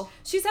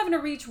to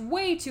reach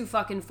way too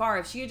fucking far.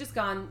 If she had just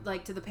gone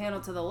to the panel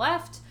to the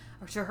left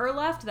or to her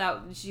left,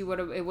 it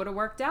would have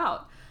worked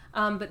out.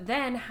 But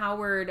then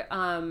Howard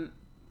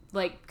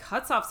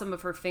cuts off some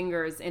of her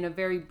fingers in a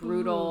very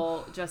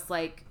brutal,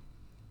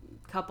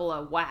 couple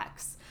of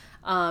whacks,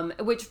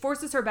 which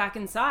forces her back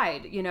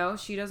inside.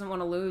 She doesn't want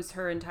to lose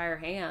her entire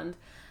hand.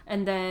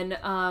 And then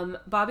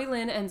Bobby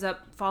Lynn ends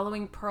up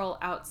following Pearl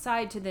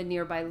outside to the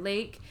nearby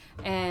lake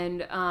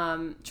and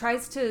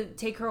tries to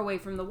take her away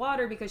from the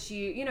water because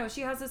she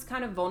has this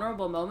kind of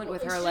vulnerable moment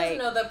with her. She doesn't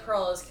know that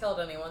Pearl has killed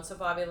anyone, so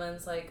Bobby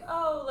Lynn's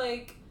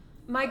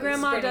my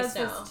grandma does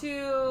this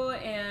too,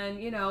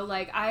 and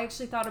I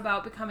actually thought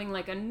about becoming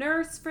a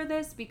nurse for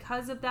this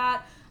because of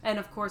that. And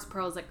of course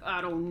Pearl's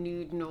I don't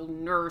need no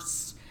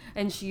nurse,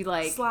 and she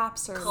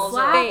slaps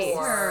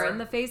her in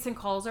the face and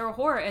calls her a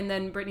whore. And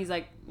then Brittany's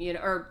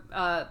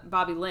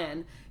Bobby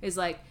Lynn is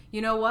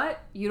you know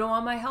what, you don't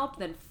want my help,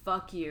 then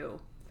fuck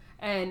you,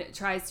 and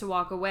tries to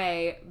walk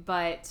away,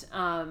 but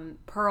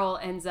Pearl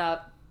ends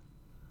up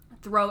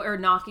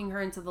knocking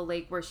her into the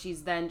lake where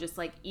she's then just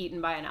like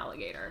eaten by an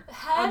alligator.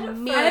 Head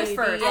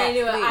first. I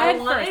knew it. I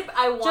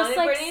wanted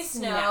like, Brittany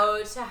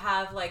Snow to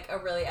have like a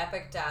really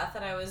epic death,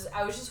 and I was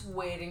just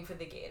waiting for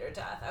the gator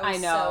death. I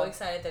was so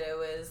excited that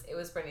it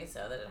was Brittany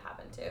Snow that it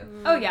happened to.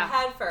 Oh yeah,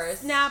 head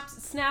first,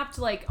 snapped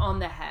like on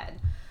the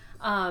head,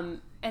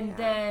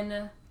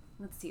 then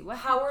let's see what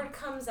Howard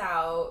comes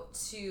out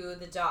to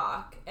the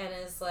dock and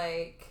is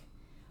like,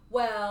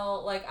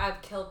 well, like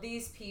I've killed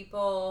these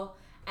people.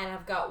 And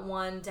I've got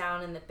one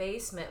down in the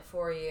basement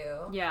for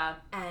you. Yeah.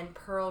 And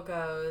Pearl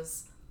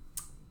goes,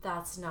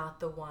 that's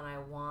not the one I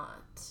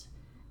want.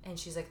 And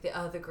she's like, the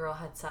other girl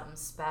had something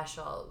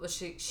special. Well,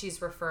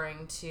 she's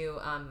referring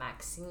to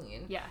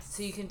Maxine. Yes.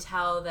 So you can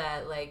tell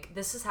that, like,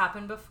 this has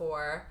happened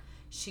before.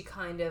 She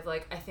kind of,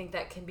 like, I think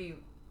that can be,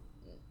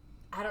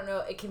 I don't know,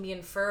 it can be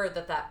inferred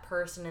that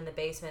person in the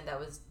basement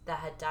that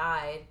had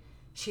died,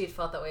 she had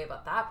felt that way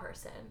about that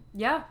person.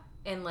 Yeah.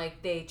 And,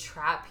 like, they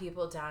trap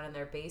people down in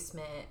their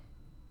basement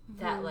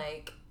that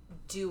like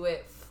do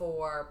it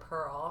for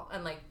Pearl,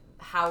 and like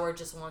Howard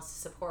just wants to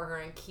support her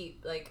and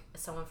keep like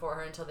someone for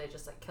her until they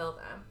just like kill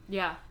them.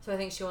 Yeah. So I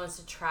think she wants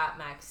to trap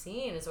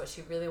Maxine is what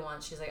she really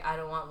wants. She's like, I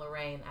don't want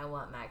Lorraine, I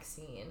want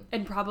Maxine.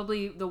 And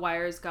probably the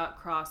wires got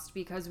crossed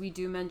because we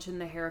do mention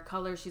the hair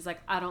color. She's like,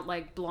 I don't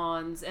like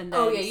blondes, and then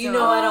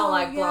I don't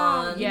like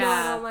blondes. Yeah,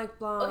 I don't like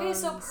blondes. Okay,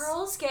 so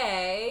Pearl's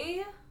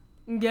gay.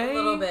 Gay. A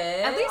little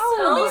bit. At least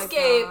Pearl's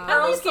gay.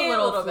 At least a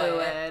little bit.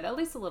 fluid. At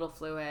least a little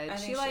fluid. I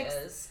think likes, she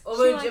is. Well,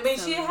 she I mean,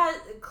 she has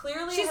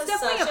clearly she's has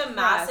definitely such a oppressed.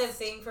 massive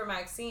thing for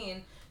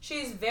Maxine.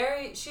 She's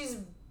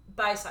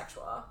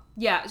bisexual.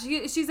 Yeah,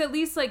 she's at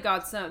least like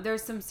got some.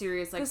 There's some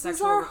serious like this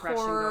sexual is our repression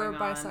horror going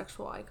on.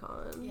 bisexual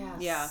icon. Yes.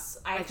 Yeah,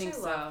 I think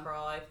actually so. love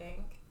Pearl. I think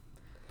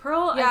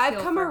Pearl. Yeah, I feel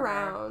I've come for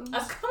around.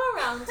 I've come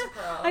around to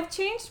Pearl. I've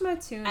changed my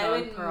tune I on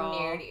would Pearl.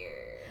 marry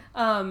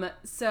her.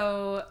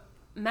 So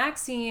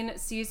Maxine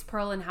sees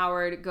Pearl and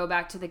Howard go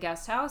back to the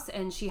guest house,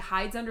 and she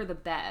hides under the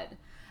bed.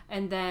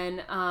 And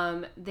then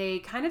they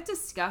kind of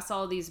discuss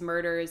all these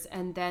murders,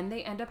 and then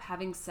they end up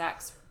having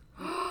sex.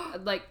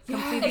 Like,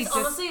 completely It's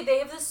honestly, they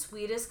have the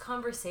sweetest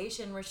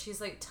conversation where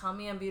she's like, tell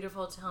me I'm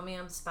beautiful, tell me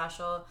I'm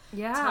special,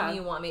 Yeah. tell me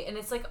you want me. And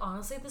it's like,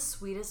 honestly, the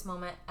sweetest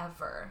moment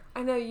ever.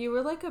 I know, you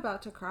were like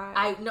about to cry.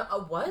 I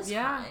was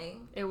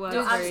crying. It was.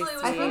 No, very absolutely, it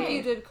was I think great.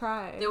 you did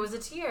cry. There was a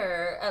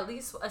tear, at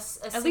least a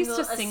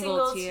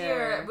single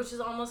tear. which is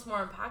almost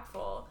more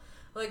impactful.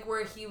 Like,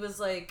 where he was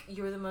like,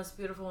 you were the most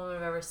beautiful woman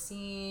I've ever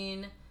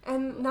seen.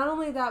 And not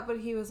only that,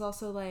 but he was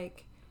also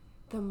like,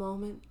 the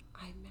moment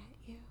I met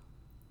you,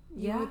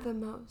 you were the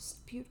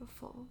most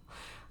beautiful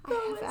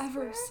I have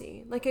ever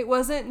seen. Like, it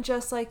wasn't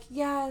just like,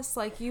 yes,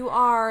 like, you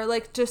are,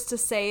 like, just to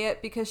say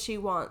it because she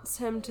wants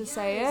him to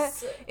say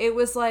it. It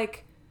was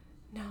like,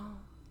 no,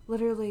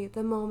 literally,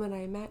 the moment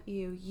I met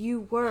you,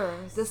 you were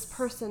this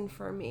person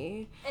for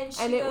me.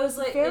 And it was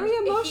like, very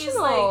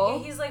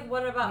emotional. He's like,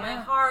 what about my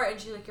heart? And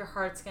she's like, your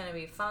heart's gonna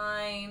be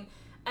fine.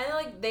 And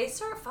like, they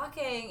start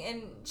fucking,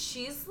 and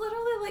she's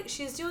literally like,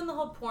 she's doing the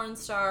whole porn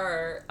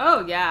star.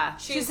 Oh yeah,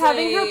 She's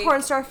having her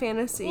porn star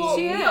fantasy. Well,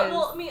 She yeah, is.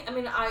 well, I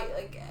mean, I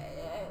like.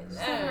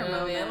 I don't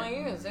know, man. Like,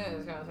 you can say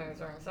this kind of thing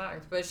during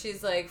sex, but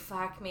she's like,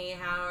 "Fuck me,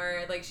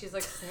 Howard." Like, she's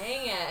like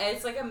saying it. And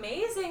it's like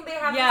amazing. They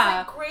have this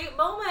like great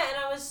moment,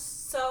 and I was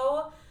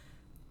so.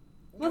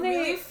 Well, they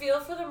really feel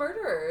for the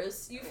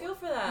murderers. You feel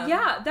for them.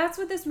 Yeah, that's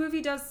what this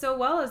movie does so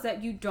well, is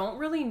that you don't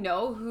really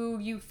know who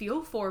you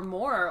feel for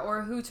more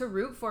or who to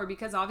root for,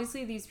 because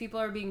obviously these people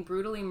are being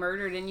brutally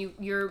murdered,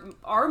 and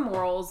our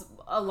morals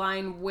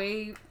align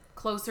way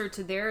closer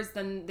to theirs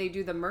than they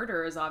do the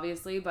murderers,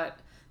 obviously, but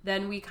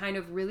then we kind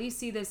of really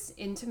see this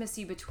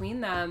intimacy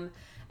between them.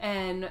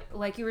 And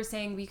like you were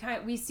saying,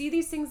 we see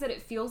these things that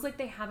it feels like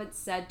they haven't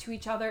said to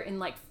each other in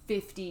like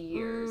 50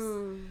 years.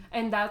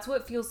 And that's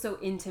what feels so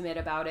intimate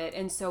about it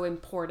and so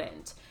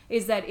important,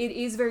 is that it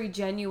is very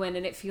genuine,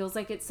 and it feels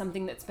like it's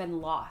something that's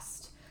been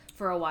lost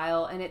for a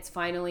while, and it's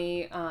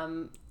finally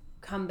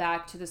come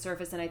back to the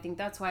surface. And I think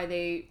that's why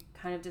they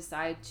kind of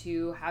decide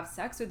to have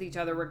sex with each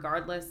other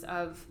regardless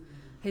of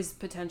his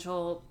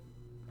potential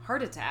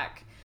heart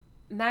attack.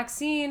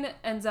 Maxine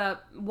ends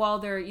up, while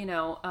they're,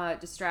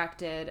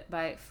 distracted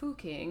by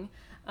Fooking,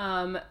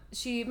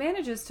 she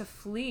manages to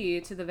flee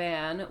to the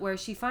van where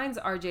she finds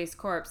RJ's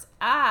corpse.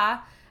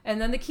 And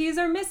then the keys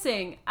are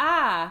missing.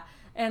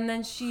 And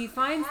then she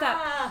finds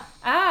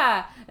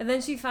and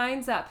then she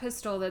finds that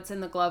pistol that's in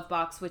the glove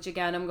box, which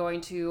again, I'm going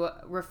to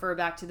refer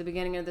back to the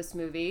beginning of this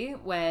movie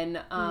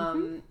when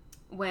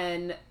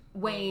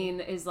Wayne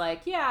is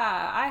like,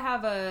 I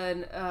have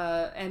an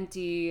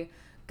empty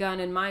gun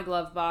in my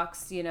glove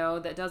box,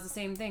 that does the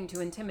same thing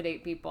to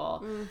intimidate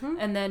people.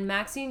 And then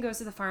Maxine goes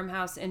to the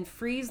farmhouse and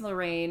frees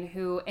Lorraine,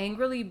 who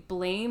angrily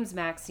blames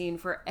Maxine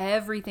for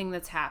everything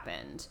that's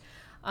happened.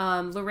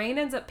 Lorraine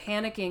ends up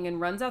panicking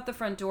and runs out the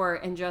front door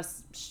and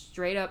just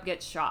straight up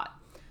gets shot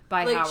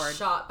by Howard.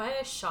 Shot by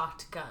a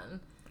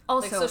shotgun.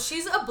 Also, so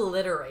she's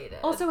obliterated.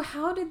 Also,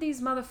 how did these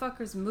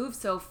motherfuckers move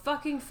so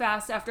fucking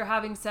fast after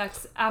having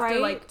sex after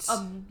like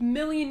a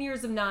million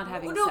years of not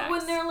having sex?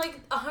 When they're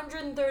like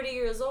 130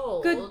 years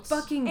old. Good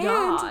fucking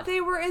God. And they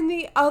were in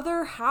the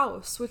other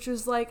house, which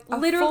was like a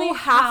literally full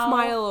half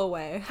mile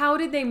away. How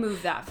did they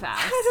move that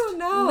fast? I don't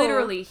know.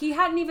 Literally, he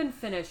hadn't even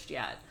finished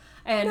yet.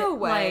 And no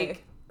way.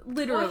 Like,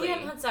 literally. Well, he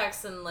hadn't had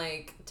sex in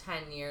like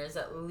 10 years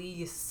at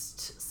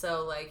least.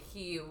 So like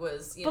he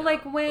was,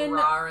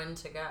 raring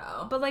to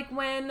go. But like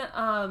when,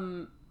 I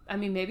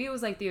mean, maybe it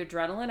was like the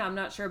adrenaline, I'm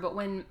not sure. But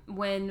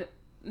when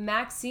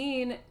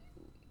Maxine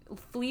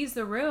flees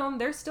the room,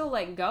 they're still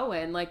like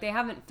going. Like they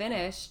haven't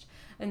finished.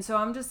 And so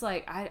I'm just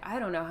like, I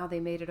don't know how they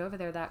made it over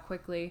there that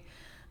quickly.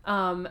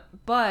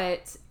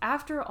 But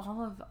after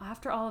all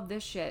of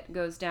this shit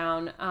goes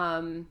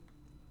down,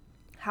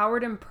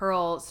 Howard and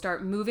Pearl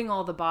start moving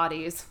all the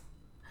bodies.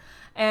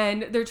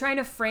 And they're trying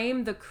to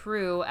frame the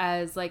crew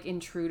as like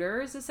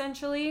intruders,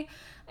 essentially.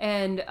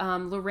 And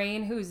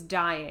Lorraine, who's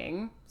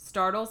dying,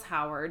 startles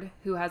Howard,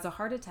 who has a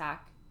heart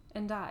attack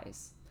and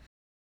dies.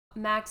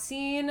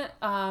 Maxine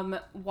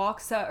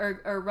walks up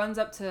or runs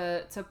up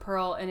to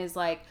Pearl and is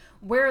like,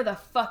 "Where are the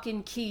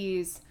fucking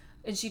keys?"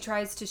 And she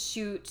tries to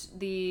shoot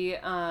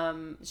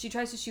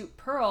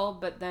Pearl,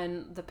 but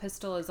then the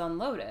pistol is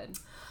unloaded.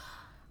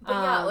 But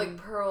yeah, like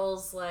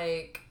Pearl's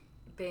like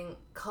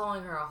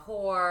calling her a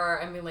whore.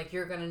 I mean, like,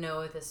 you're gonna know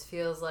what this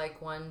feels like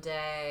one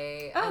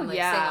day. Oh, and like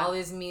yeah. saying all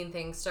these mean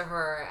things to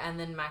her, and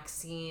then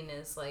Maxine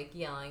is like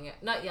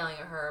not yelling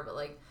at her, but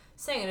like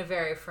saying in a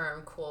very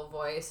firm, cool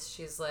voice,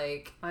 she's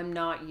like, "I'm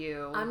not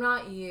you. I'm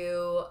not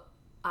you.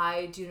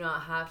 I do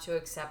not have to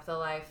accept the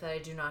life that I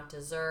do not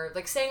deserve."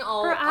 Like saying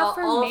all of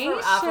her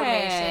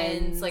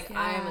affirmations. Like,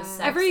 I am a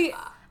sex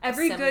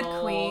Every good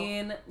symbol.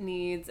 queen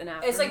needs an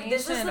affirmation. It's like,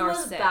 this is the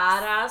most six.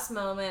 badass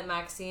moment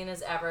Maxine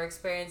has ever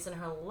experienced in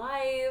her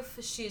life.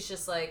 She's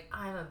just like,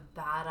 I'm a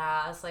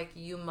badass, like,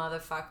 you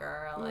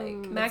motherfucker.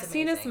 Like,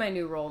 Maxine is my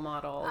new role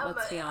model.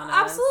 Let's be honest.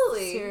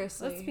 Absolutely.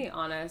 Seriously. Let's be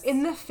honest.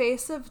 In the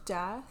face of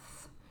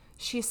death,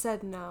 she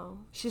said no.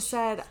 She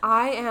said,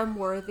 "I am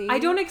worthy. I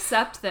don't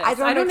accept this. I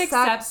don't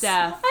accept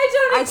death.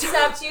 I don't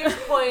accept you.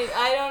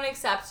 I don't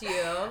accept you.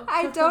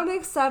 I don't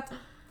accept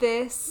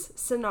this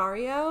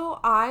scenario.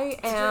 I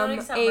am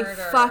accept a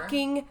murder.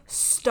 fucking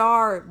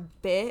star,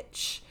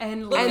 bitch."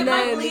 And Look at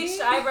my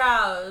bleached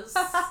eyebrows.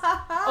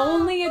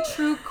 only a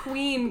true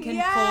queen can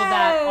pull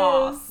that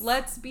off.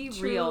 Let's be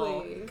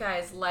real.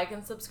 Guys, like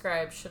and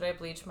subscribe. Should I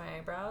bleach my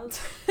eyebrows?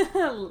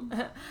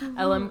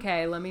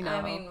 LMK, let me know.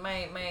 I mean,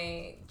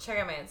 my check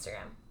out my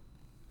Instagram.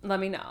 Let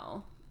me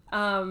know.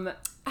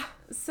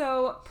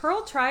 So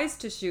Pearl tries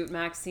to shoot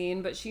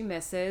Maxine, but she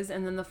misses,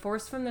 and then the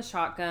force from the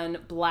shotgun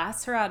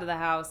blasts her out of the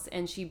house,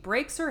 and she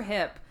breaks her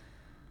hip.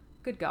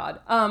 Good God.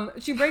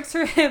 She breaks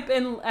her hip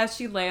as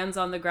she lands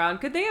on the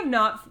ground. Could they have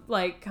not,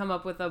 like, come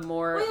up with a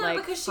more, frail way?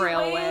 Because she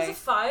weighs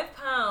 5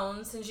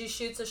 pounds and she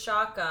shoots a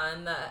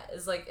shotgun that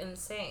is, like,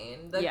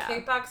 insane. The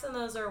kickbacks in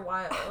those are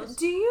wild.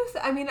 Do you...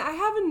 I mean, I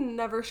haven't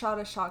never shot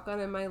a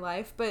shotgun in my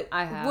life, but...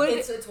 I have.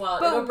 It's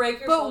wild. It'll break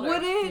your shoulder.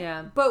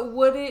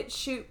 Would it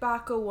shoot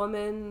back a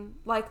woman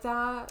like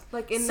that?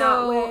 Like, in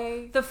that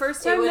way? The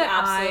first time do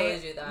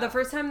that. The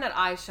first time that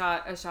I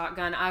shot a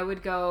shotgun, I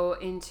would go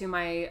into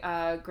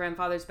my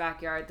grandfather's backyard.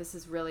 This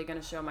is really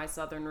going to show my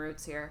southern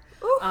roots here.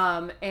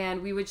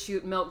 And we would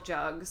shoot milk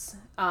jugs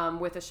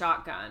with a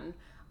shotgun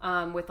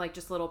with like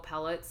just little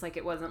pellets. Like,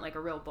 it wasn't like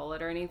a real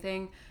bullet or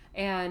anything.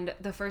 And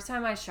the first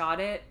time I shot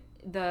it,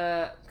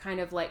 the kind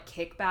of like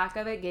kickback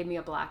of it gave me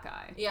a black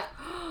eye. Yeah.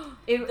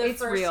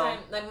 It's real. Time,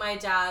 like, my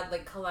dad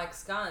like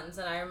collects guns,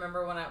 and I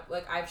remember when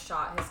I've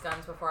shot his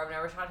guns before. I've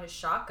never shot his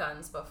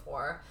shotguns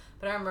before,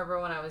 but I remember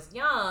when I was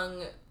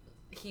young,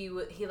 he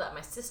let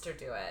my sister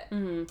do it.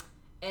 Mm-hmm.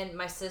 And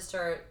my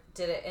sister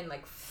did it and,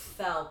 like,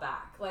 fell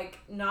back. Like,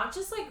 not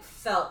just, like,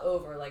 fell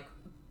over, like,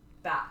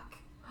 back.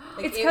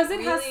 Like, it's because it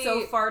has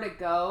so far to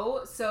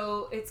go,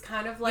 so it's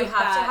kind of like you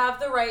have to have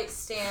the right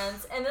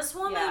stance. And this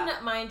woman,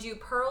 mind you,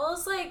 Pearl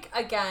is, like,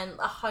 again,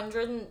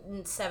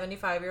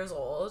 175 years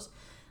old.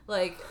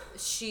 Like,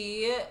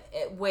 she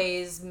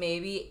weighs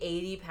maybe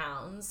 80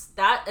 pounds.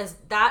 That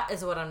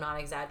is what I'm not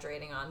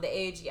exaggerating on. The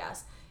age,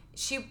 yes.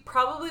 She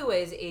probably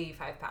weighs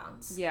 85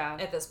 pounds. Yeah.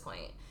 At this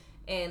point.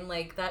 And,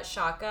 like, that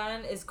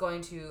shotgun is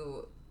going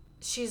to...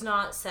 She's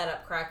not set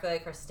up correctly.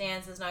 Like, her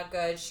stance is not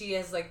good. She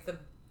has, like, the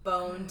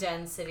bone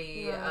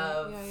density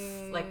of,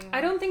 like...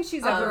 I don't think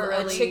she's ever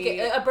really...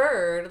 A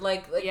bird,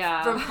 like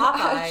from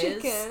Popeyes. A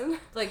chicken.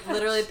 Like,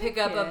 literally pick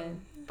up a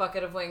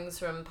bucket of wings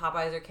from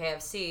Popeyes or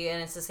KFC,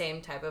 and it's the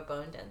same type of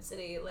bone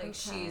density. Like,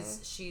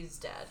 she's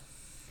dead.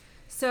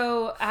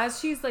 So as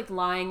she's like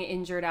lying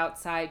injured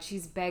outside,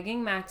 she's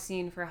begging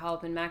Maxine for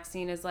help, and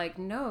Maxine is like,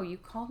 "No, you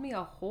called me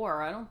a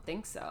whore. I don't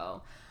think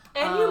so.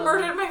 And you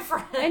murdered my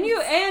friends. And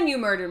you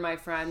murdered my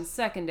friends."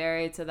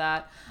 Secondary to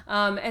that,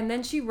 and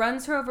then she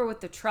runs her over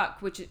with the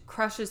truck, which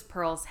crushes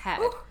Pearl's head.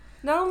 Ooh.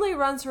 Not only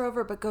runs her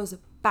over, but goes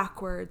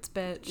backwards,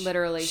 bitch.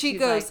 Literally, she she's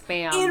goes like,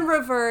 bam. in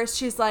reverse.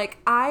 She's like,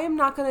 I am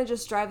not gonna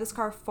just drive this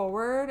car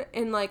forward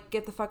and like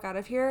get the fuck out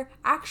of here.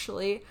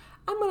 Actually,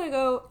 I'm gonna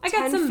go I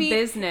got 10 some feet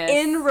business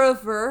in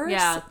reverse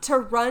Yeah. to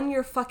run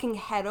your fucking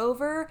head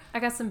over. I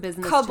got some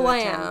business to Kablam.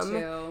 attend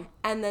to.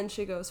 And then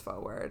she goes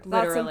forward.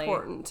 Literally. That's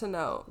important to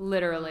note.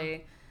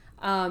 Literally.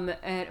 And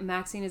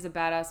Maxine is a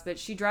badass, but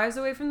she drives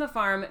away from the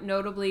farm,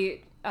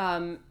 notably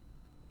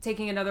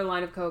taking another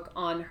line of coke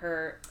on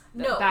her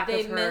back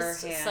they of her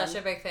missed hand. such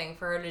a big thing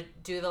for her to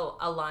do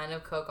a line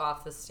of coke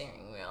off the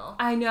steering wheel.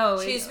 I know.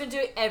 She's been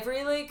doing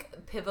every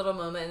like pivotal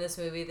moment in this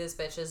movie. This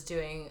bitch is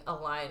doing a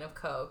line of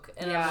coke,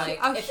 and Yeah. I'm like,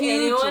 A if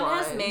huge anyone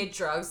has line. made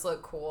drugs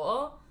look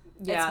cool,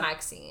 Yeah. it's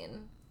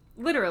Maxine.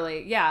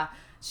 Literally, yeah.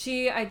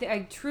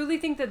 I truly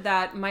think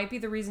that might be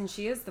the reason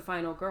she is the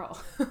final girl.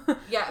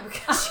 Yeah,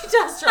 because she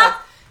does drugs.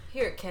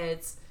 Here,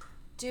 kids,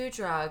 do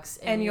drugs,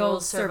 and you'll you'll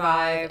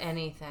survive survive.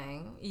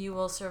 anything. You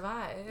will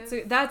survive.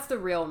 So that's the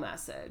real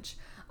message.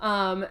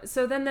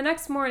 So then the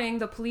next morning,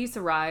 the police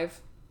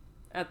arrive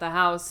at the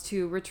house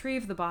to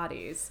retrieve the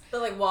bodies.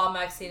 But like while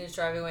Maxine is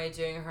driving away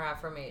doing her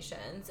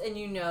affirmations, and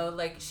you know,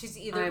 like she's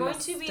either I'm going a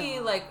to be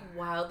star. like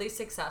wildly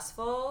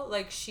successful,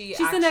 like she's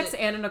the next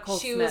Anna Nicole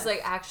She Smith. was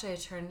like, actually, I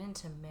turned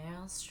into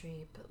Meryl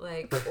Streep,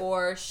 like,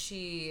 or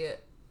she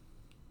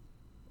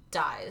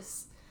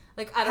dies.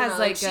 Like I don't Has, know.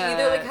 like,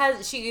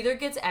 She either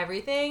gets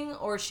everything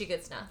or she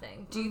gets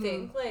nothing. Do you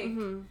think like?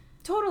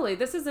 Totally.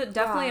 This is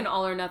definitely Yeah. an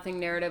all or nothing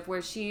narrative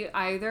where she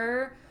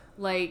either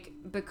like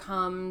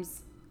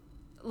becomes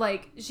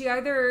like she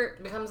either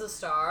Becomes a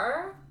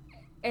star,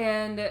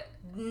 and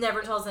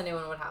never tells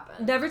anyone what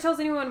happened. never tells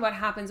anyone what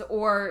happens,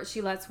 or she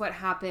lets what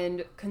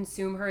happened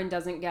consume her and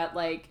doesn't get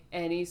like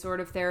any sort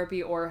of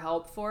therapy or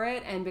help for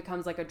it and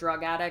becomes like a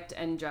drug addict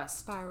and just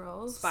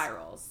spirals.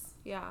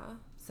 Yeah.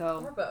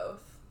 So Or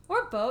both.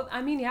 or both.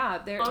 I mean, yeah,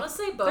 there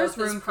Honestly, there's both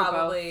room is for both.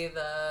 probably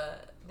the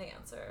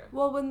answer.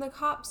 Well, when the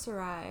cops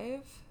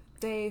arrive,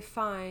 they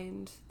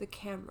find the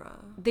camera.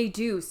 They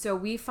do. So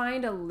we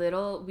find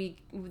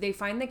they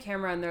find the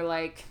camera and they're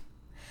like,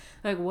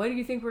 what do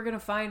you think we're going to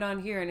find on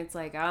here? And it's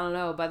like, I don't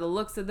know, by the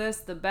looks of this,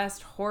 the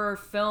best horror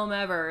film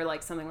ever,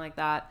 like something like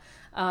that.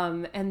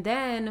 And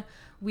then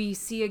we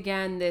see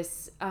again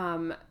this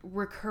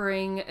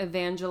recurring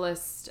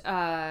evangelist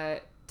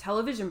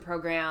television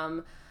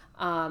program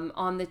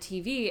on the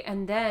TV.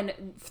 And then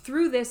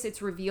through this,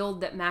 it's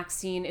revealed that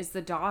Maxine is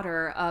the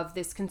daughter of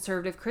this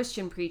conservative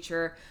Christian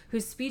preacher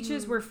whose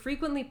speeches were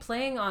frequently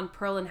playing on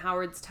Pearl and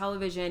Howard's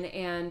television.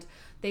 And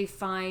they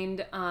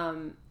find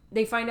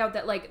out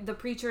that like the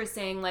preacher is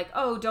saying like,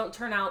 oh, don't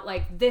turn out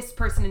like this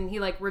person. And he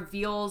like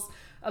reveals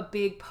a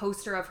big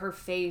poster of her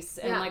face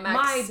and Yeah, like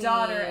Maxine. my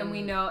daughter. And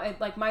we know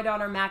like my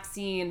daughter,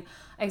 Maxine,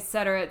 et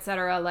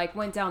cetera, like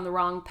went down the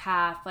wrong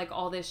path, like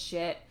all this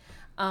shit.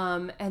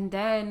 And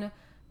then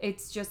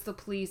it's just the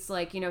police,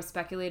 like,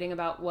 speculating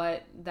about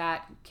what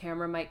that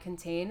camera might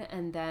contain.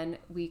 And then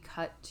we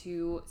cut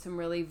to some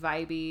really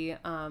vibey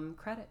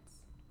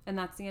credits. And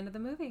that's the end of the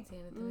movie. That's the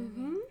end of the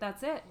movie.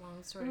 That's it.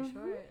 Long story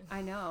short.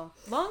 I know.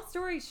 Long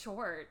story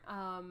short,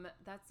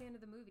 that's the end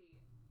of the movie.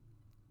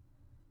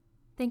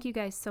 Thank you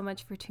guys so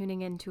much for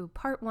tuning in to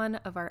part 1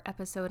 of our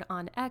episode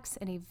on X,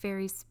 and a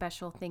very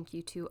special thank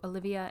you to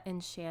Olivia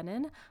and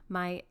Shannon,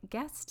 my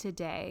guests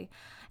today.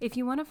 If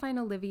you want to find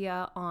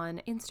Olivia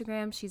on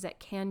Instagram, she's at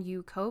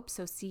CanYouCope,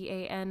 so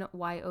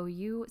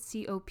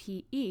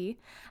CanYouCope.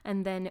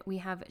 And then we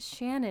have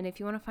Shannon. If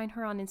you want to find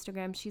her on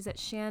Instagram, she's at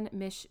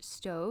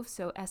ShanMishStove,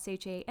 so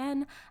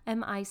ShanMichstov.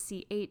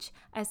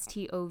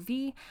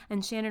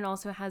 And Shannon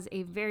also has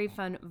a very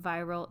fun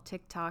viral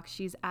TikTok.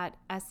 She's at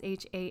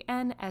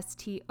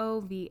ShanStovall,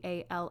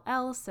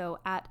 so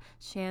at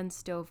Shan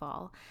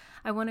Stovall.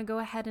 I want to go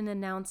ahead and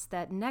announce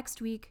that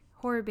next week,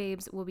 Horror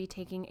Babes will be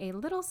taking a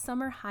little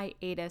summer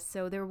hiatus,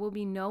 so there will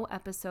be no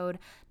episode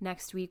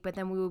next week, but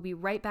then we will be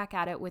right back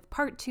at it with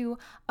part 2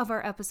 of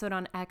our episode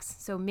on X,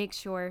 so make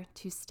sure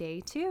to stay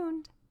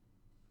tuned.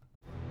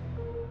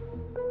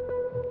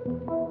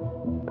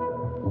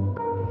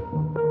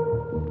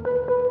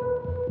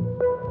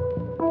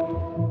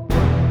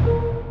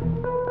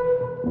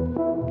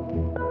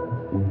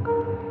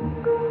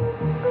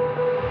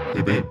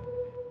 Hey, babe.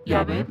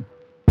 Yeah, babe.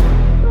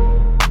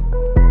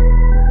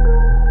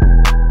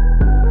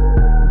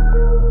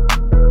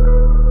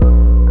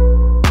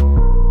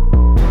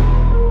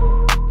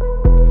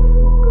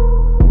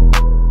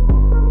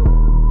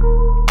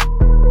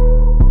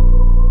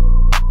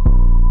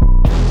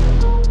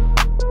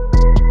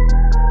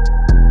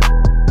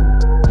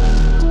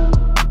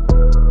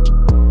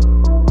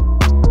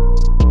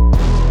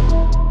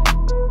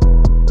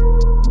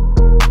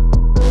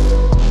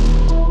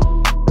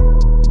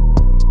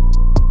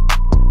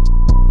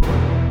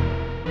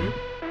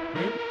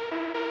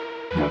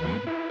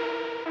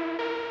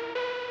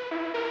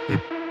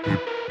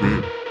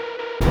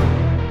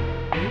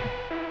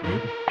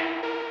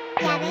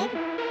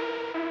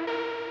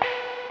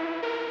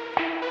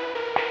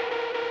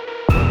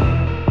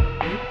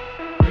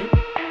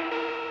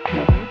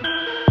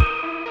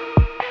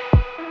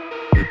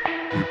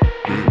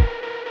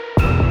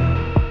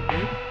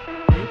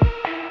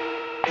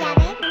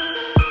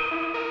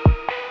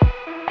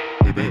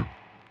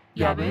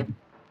 Yeah, babe.